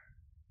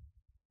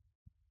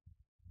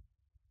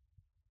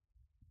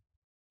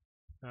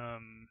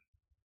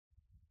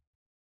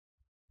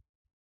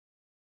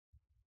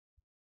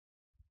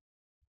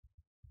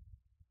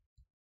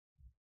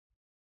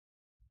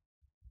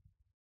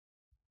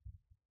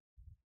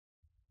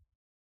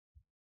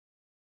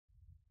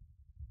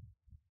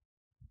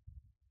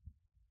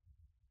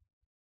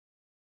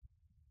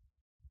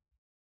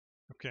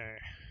 Okay,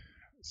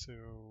 so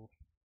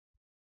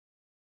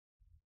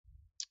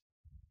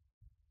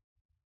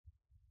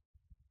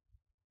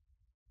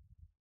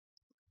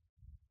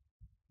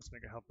let's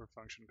make a helper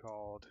function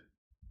called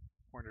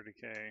pointer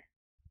decay.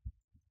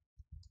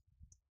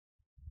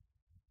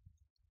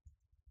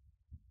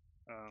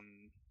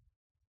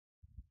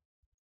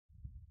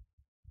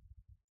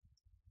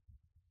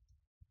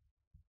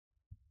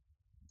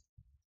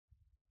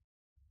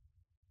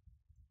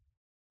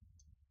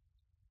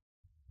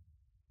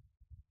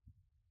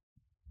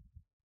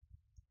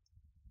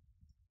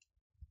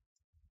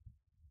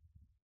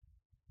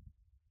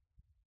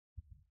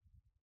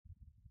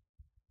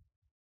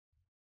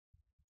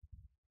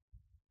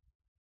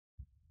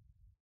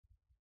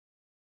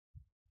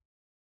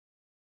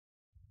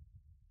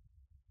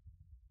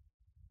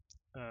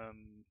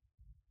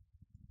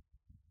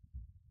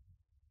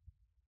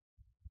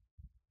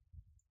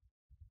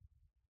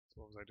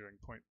 So what was I doing?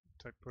 Point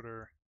type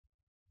putter,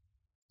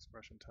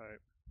 expression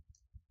type,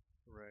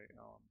 array,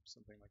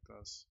 something like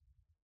this.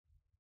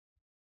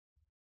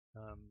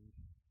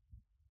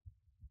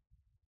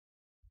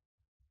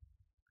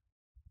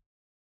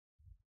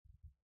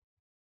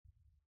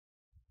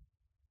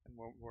 And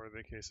what are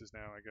the cases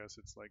now? I guess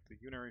it's like the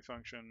unary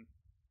function.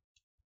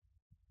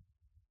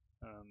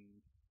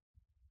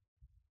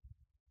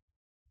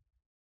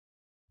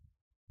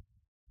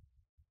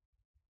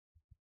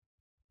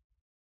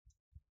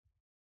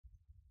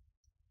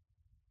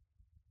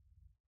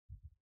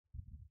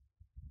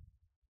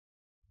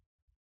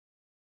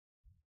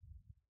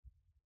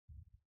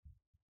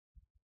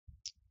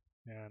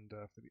 And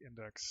for the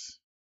index,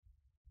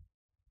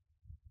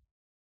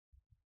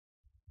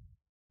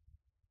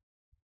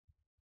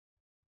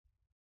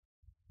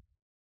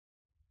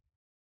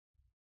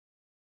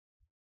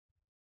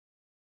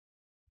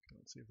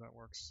 let's see if that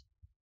works.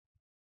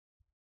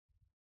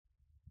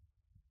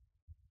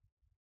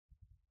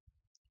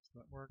 So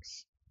that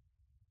works.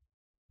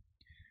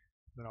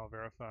 Then I'll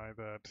verify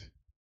that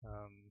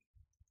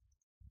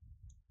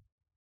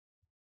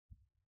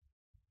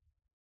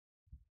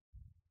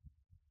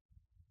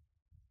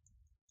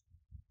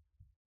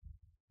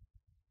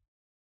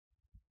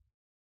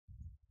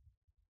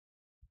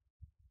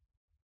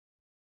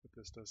that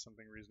this does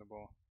something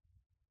reasonable.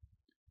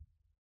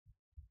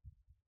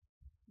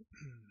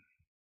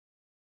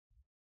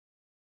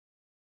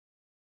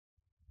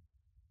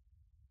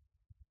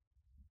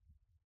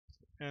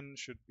 N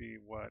should be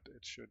what?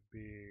 It should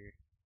be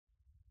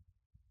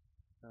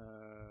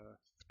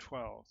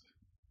 12,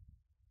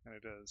 and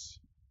it is.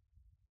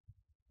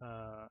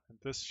 And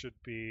this should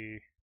be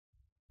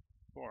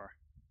 4.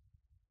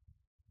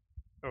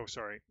 Oh,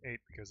 sorry, 8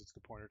 because it's the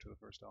pointer to the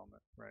first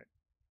element, right?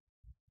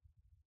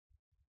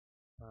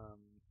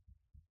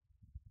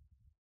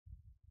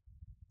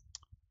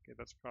 Okay,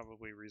 that's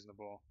probably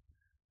reasonable.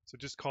 So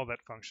just call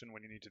that function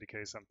when you need to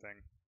decay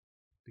something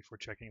before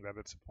checking that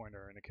it's a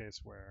pointer in a case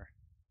where.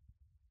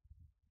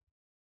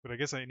 But I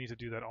guess I need to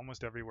do that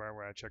almost everywhere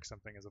where I check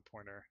something as a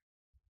pointer.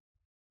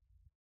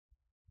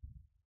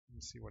 Let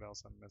me see what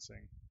else I'm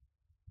missing.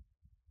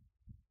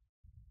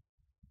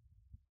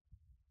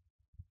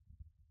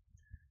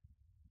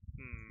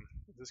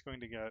 Is this going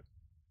to get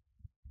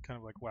kind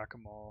of like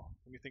whack-a-mole?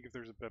 Let me think if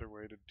there's a better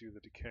way to do the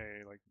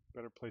decay, like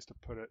better place to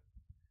put it.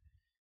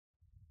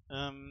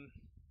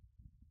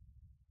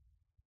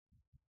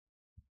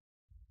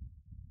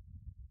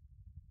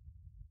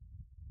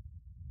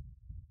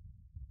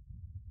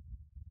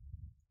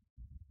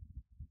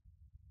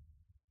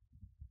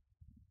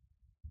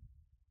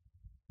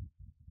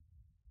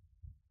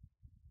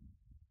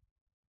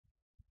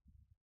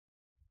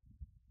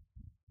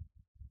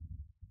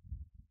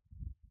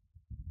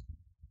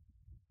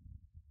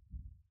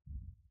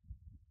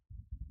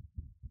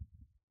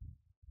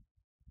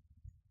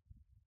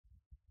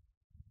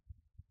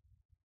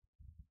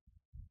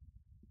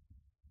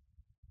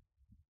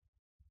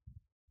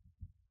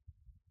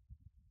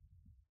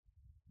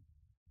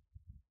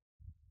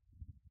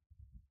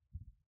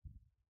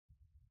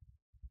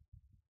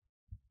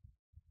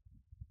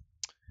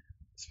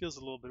 This feels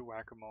a little bit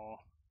whack-a-mole.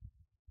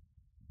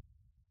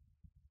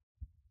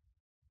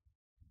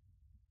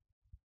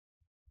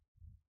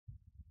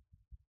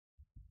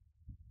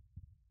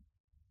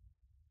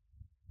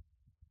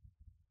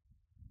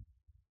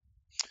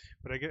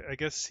 But I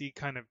guess C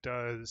kind of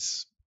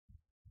does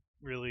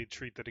really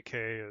treat the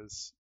decay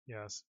as,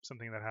 yes,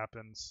 something that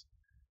happens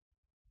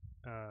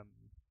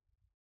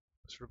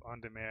sort of on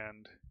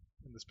demand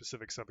in the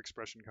specific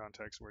sub-expression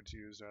context where it's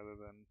used rather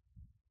than,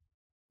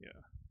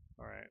 yeah,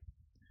 all right.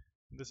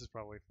 This is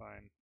probably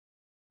fine.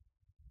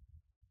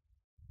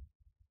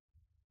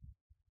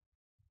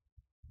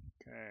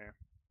 Okay.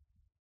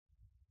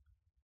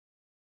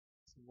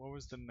 So what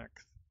was the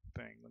next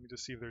thing? Let me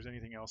just see if there's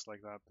anything else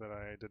like that that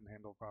I didn't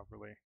handle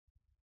properly.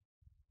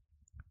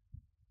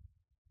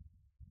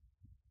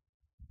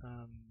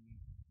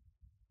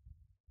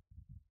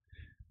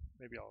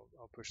 Maybe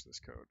I'll push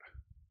this code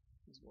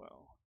as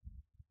well.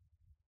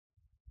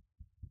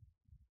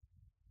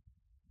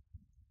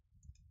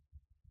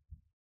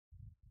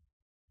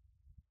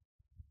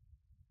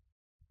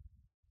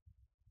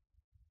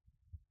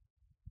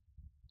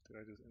 Did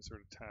I just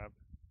insert a tab?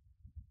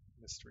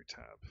 Mystery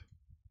tab.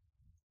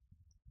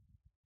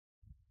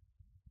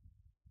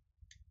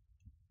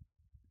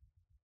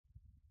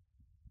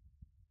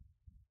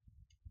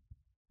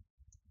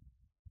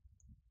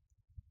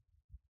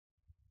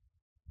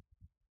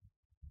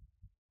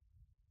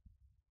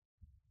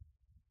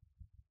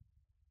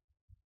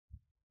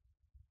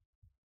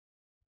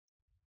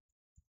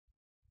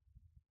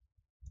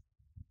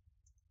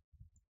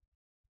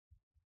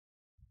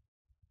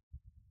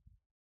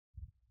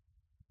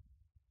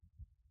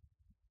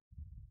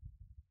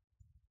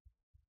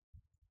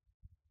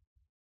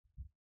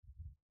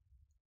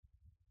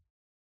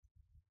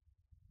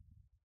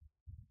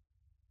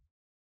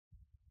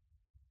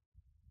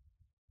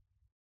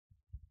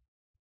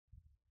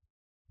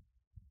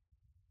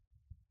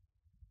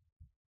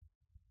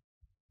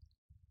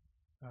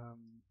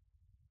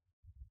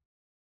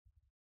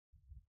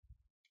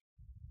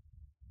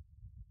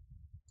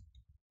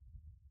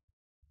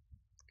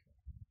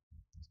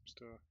 Just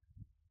to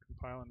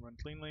compile and run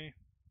cleanly.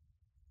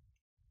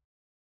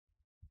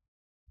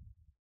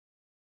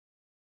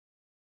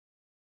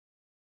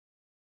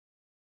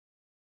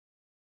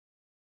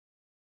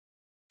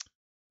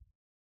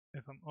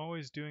 If I'm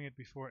always doing it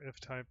before if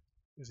type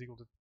is equal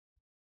to,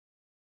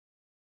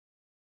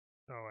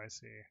 oh, I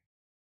see.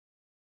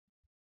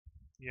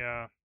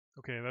 Yeah,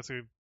 okay, that's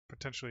a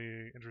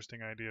potentially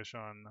interesting idea,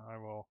 Sean.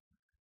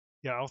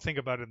 I'll think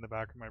about it in the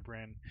back of my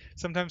brain.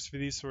 Sometimes for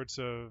these sorts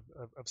of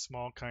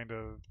small kind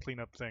of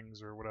cleanup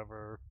things or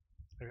whatever,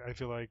 I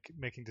feel like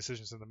making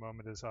decisions in the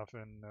moment is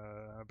often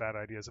a bad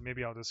idea. So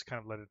maybe I'll just kind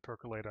of let it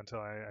percolate until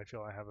I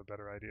feel I have a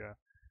better idea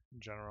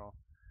in general.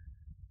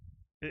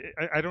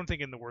 I don't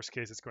think in the worst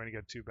case it's going to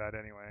get too bad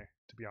anyway,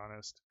 to be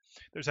honest.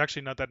 There's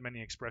actually not that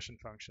many expression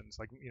functions.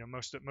 Like,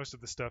 most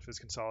of the stuff is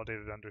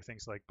consolidated under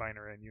things like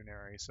binary and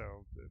unary.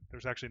 So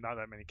there's actually not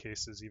that many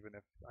cases, even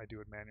if I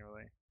do it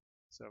manually.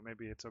 So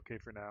maybe it's okay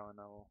for now, and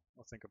I'll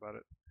think about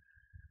it.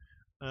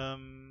 I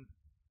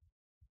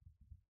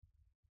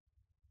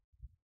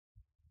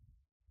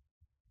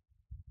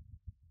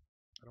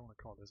don't want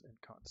to call this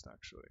int const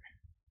actually.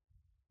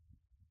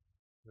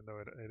 even though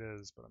it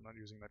is, but I'm not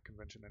using that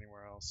convention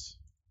anywhere else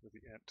with the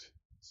int.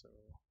 So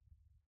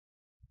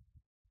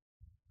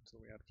until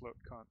we add float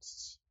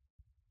consts,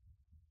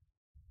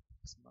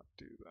 let's not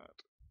do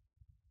that.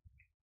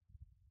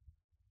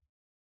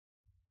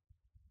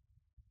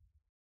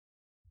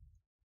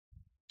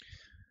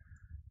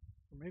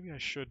 Or maybe I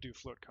should do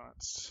float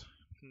consts.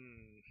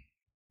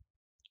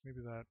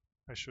 Maybe that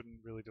I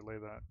shouldn't really delay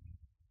that.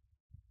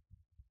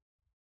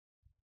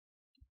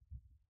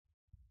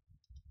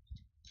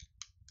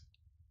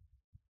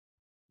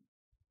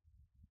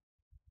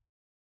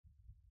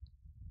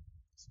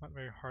 It's not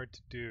very hard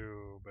to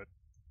do, but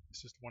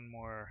it's just one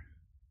more.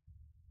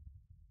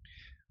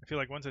 I feel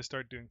like once I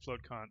start doing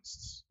float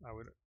consts, I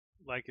would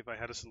like if I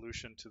had a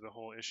solution to the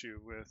whole issue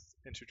with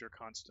integer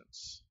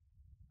constants.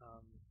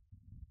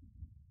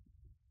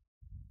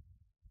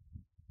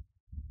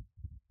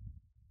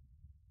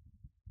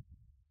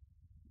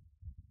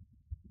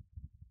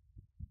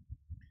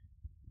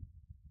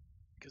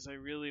 Because I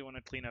really want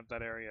to clean up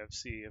that area of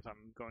C if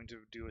I'm going to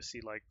do a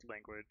C-like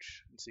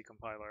language and C-like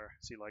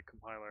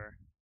compiler.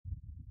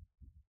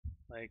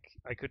 Like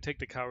I could take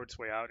the coward's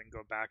way out and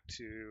go back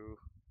to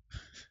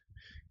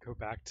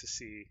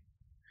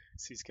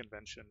C's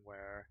convention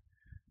where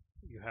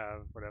you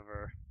have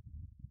whatever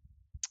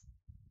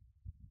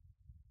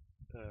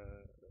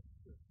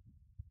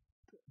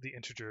the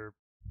integer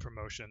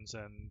promotions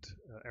and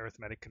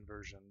arithmetic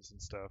conversions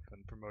and stuff,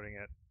 and promoting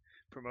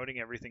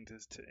everything to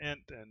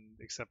int, and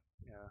except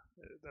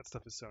that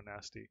stuff is so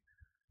nasty.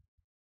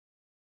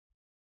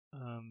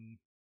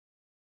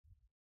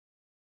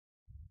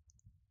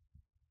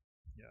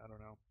 Yeah, I don't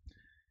know.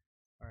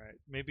 All right,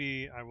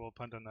 maybe I will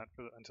punt on that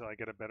until I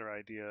get a better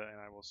idea, and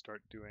I will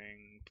start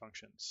doing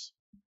functions.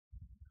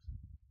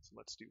 So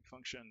let's do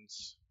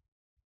functions.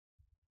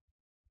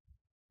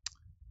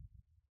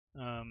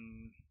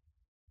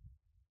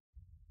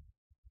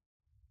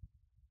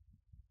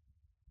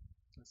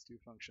 Let's do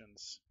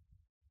functions.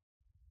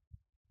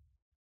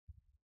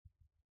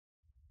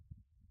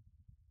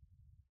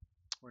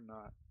 Or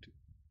not.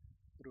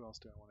 What else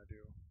do I want to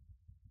do?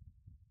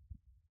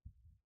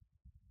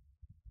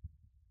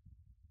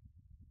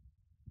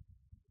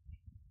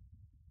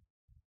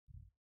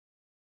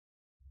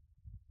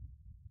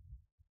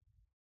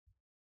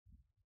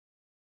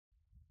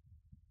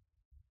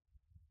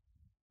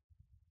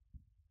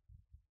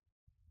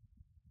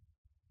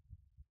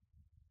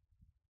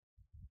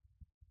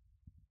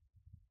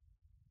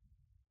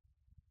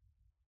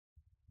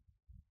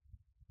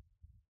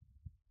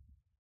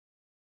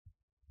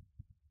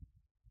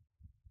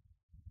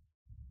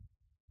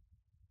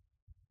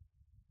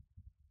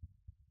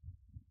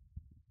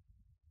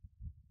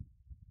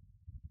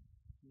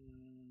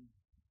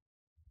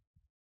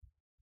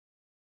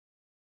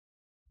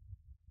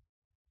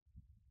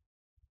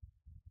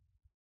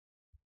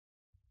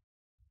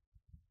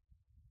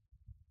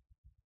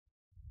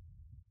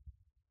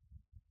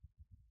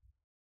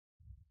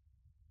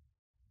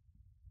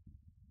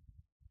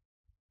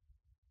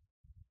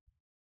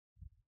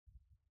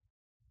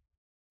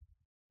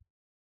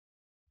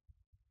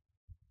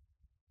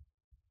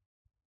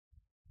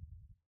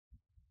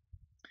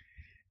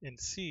 In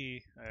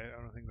C,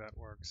 I don't think that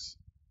works.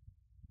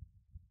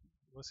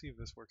 Let's see if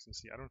this works in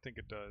C. I don't think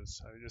it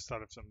does. I just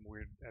thought of some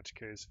weird edge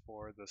case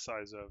for the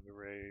size of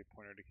array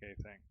pointer decay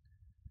thing.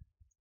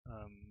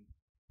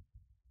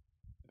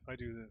 If I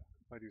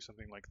do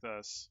something like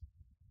this,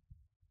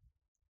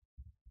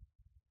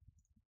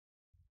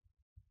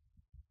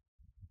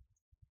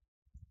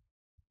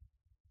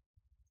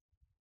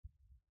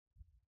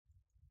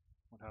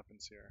 what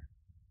happens here?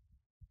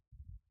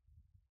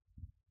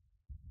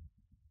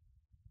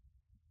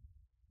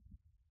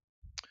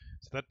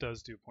 So that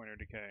does do pointer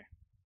decay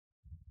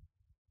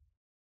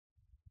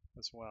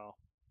as well.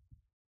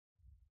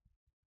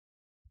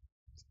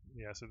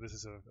 Yeah, so this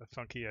is a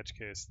funky edge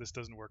case. This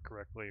doesn't work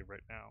correctly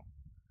right now.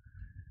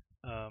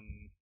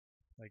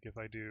 Like if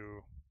I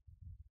do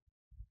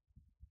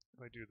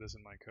this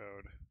in my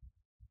code,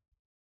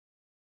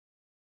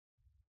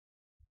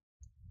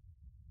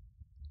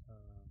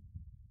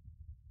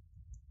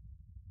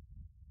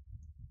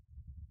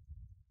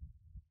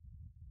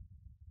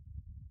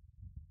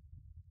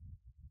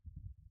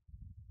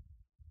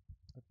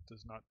 that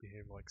does not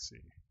behave like C.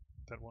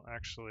 That will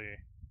actually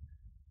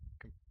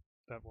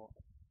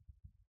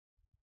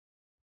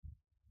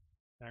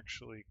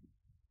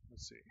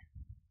let's see.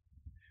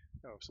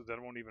 Oh, so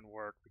that won't even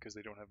work because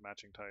they don't have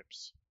matching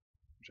types,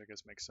 which I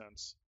guess makes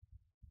sense.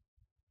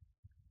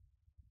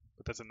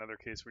 But that's another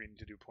case where you need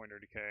to do pointer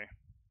decay.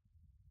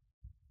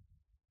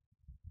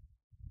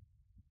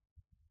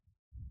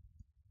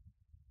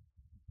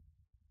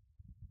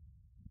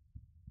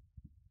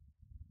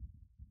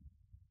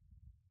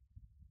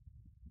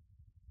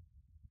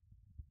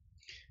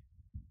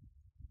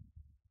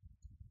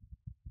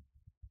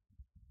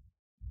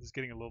 This is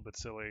getting a little bit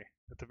silly.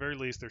 At the very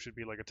least, there should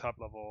be like a top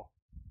level.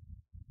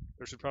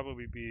 There should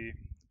probably be,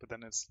 but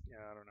then it's,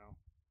 I don't know.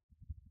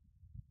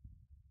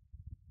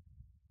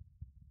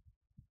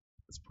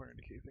 This pointer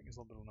decay thing is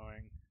a little bit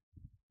annoying.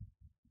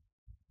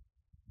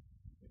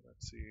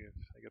 Let's see if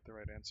I get the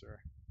right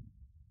answer.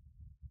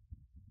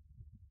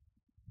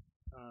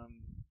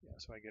 Yeah,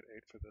 so I get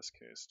 8 for this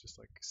case, just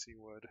like C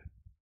would.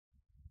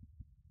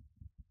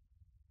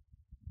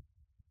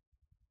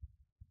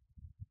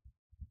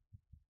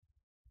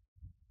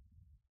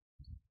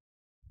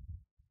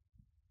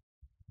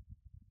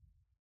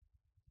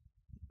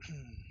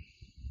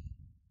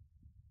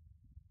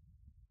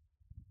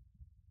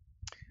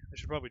 I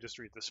should probably just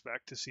read the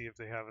spec to see if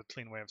they have a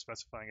clean way of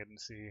specifying it in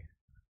C.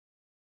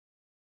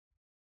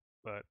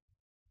 But,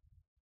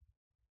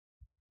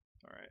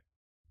 alright.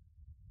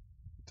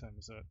 What time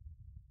is it?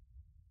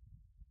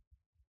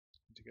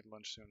 Need to get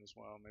lunch soon as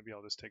well. Maybe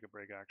I'll just take a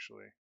break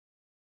actually.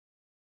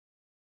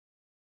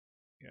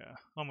 Yeah,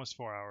 almost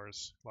 4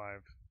 hours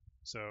live.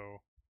 So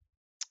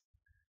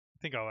I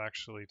think I'll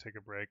actually take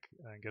a break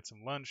and get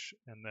some lunch,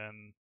 and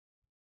then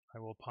I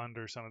will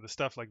ponder some of the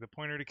stuff like the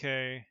pointer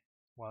decay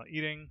while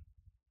eating.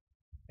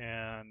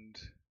 And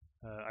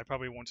I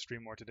probably won't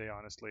stream more today,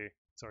 honestly.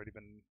 It's already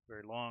been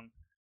very long,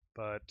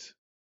 but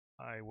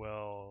I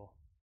will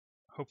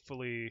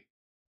hopefully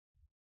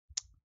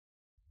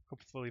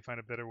find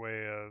a better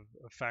way of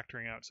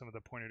factoring out some of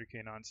the pointer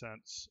decay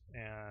nonsense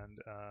and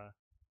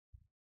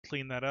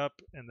clean that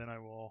up, and then I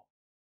will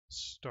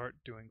start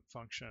doing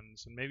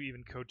functions and maybe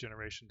even code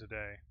generation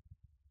today,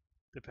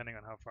 depending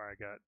on how far I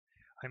get.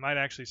 I might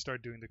actually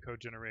start doing the code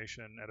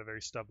generation at a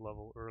very stub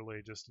level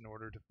early, just in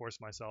order to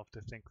force myself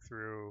to think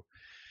through.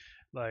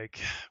 Like,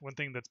 one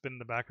thing that's been in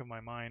the back of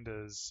my mind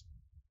is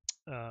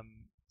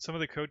some of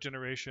the code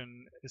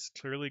generation is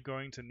clearly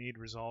going to need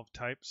resolved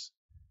types,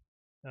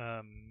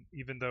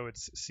 even though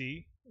it's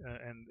C.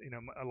 And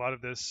a lot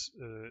of this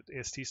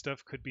AST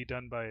stuff could be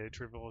done by a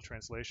trivial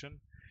translation.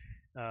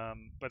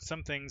 But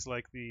some things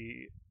like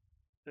the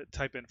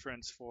type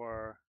inference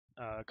for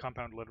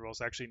compound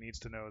literals actually needs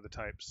to know the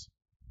types.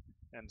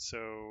 And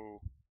so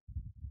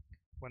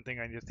one thing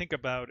I need to think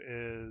about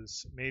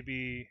is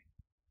maybe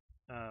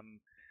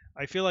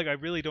I feel like I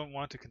really don't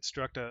want to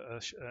construct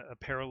a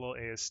parallel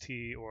AST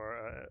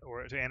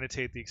or to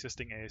annotate the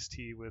existing AST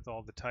with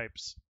all the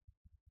types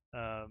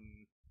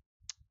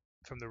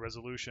from the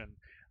resolution.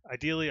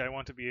 Ideally, I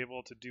want to be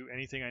able to do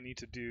anything I need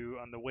to do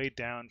on the way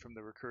down from the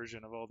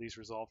recursion of all these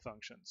resolve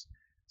functions.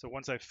 So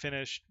once I've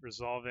finished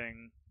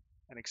resolving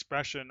an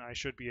expression, I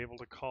should be able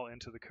to call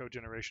into the code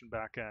generation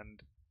backend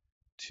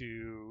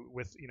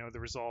with the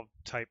resolved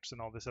types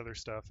and all this other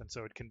stuff, and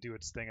so it can do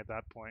its thing at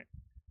that point.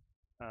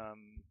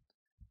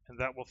 And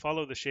that will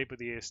follow the shape of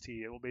the AST.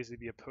 It will basically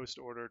be a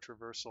post-order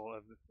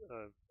traversal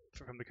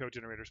from the code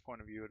generator's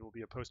point of view, it will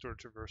be a post-order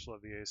traversal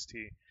of the AST.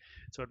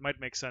 So it might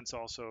make sense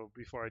also,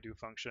 before I do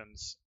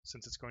functions,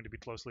 since it's going to be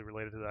closely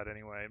related to that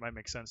anyway, it might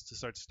make sense to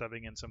start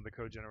stubbing in some of the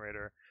code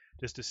generator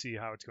just to see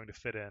how it's going to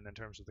fit in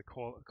terms of the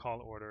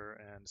call order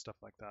and stuff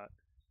like that.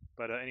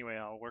 But anyway,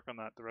 I'll work on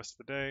that the rest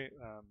of the day.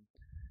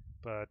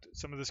 But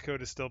some of this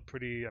code is still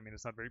pretty,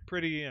 it's not very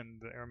pretty, and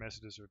the error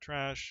messages are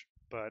trash,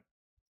 but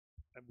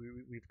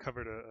we've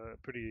covered a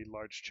pretty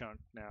large chunk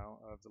now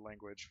of the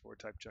language for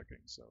type checking,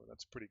 so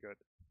that's pretty good.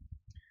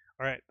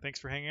 All right, thanks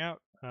for hanging out.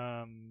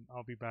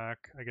 I'll be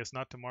back, I guess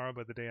not tomorrow,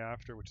 but the day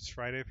after, which is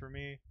Friday for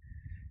me.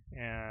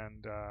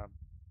 And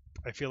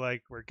I feel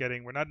like we're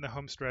not in the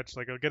home stretch.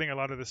 Like, getting a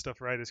lot of this stuff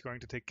right is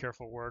going to take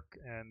careful work,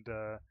 and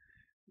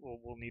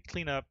we'll need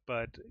cleanup.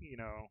 But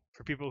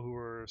for people who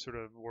were sort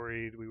of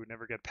worried we would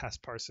never get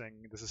past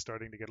parsing, this is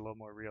starting to get a little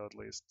more real at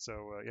least.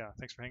 So yeah,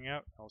 thanks for hanging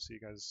out. I'll see you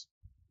guys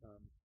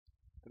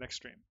the next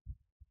stream.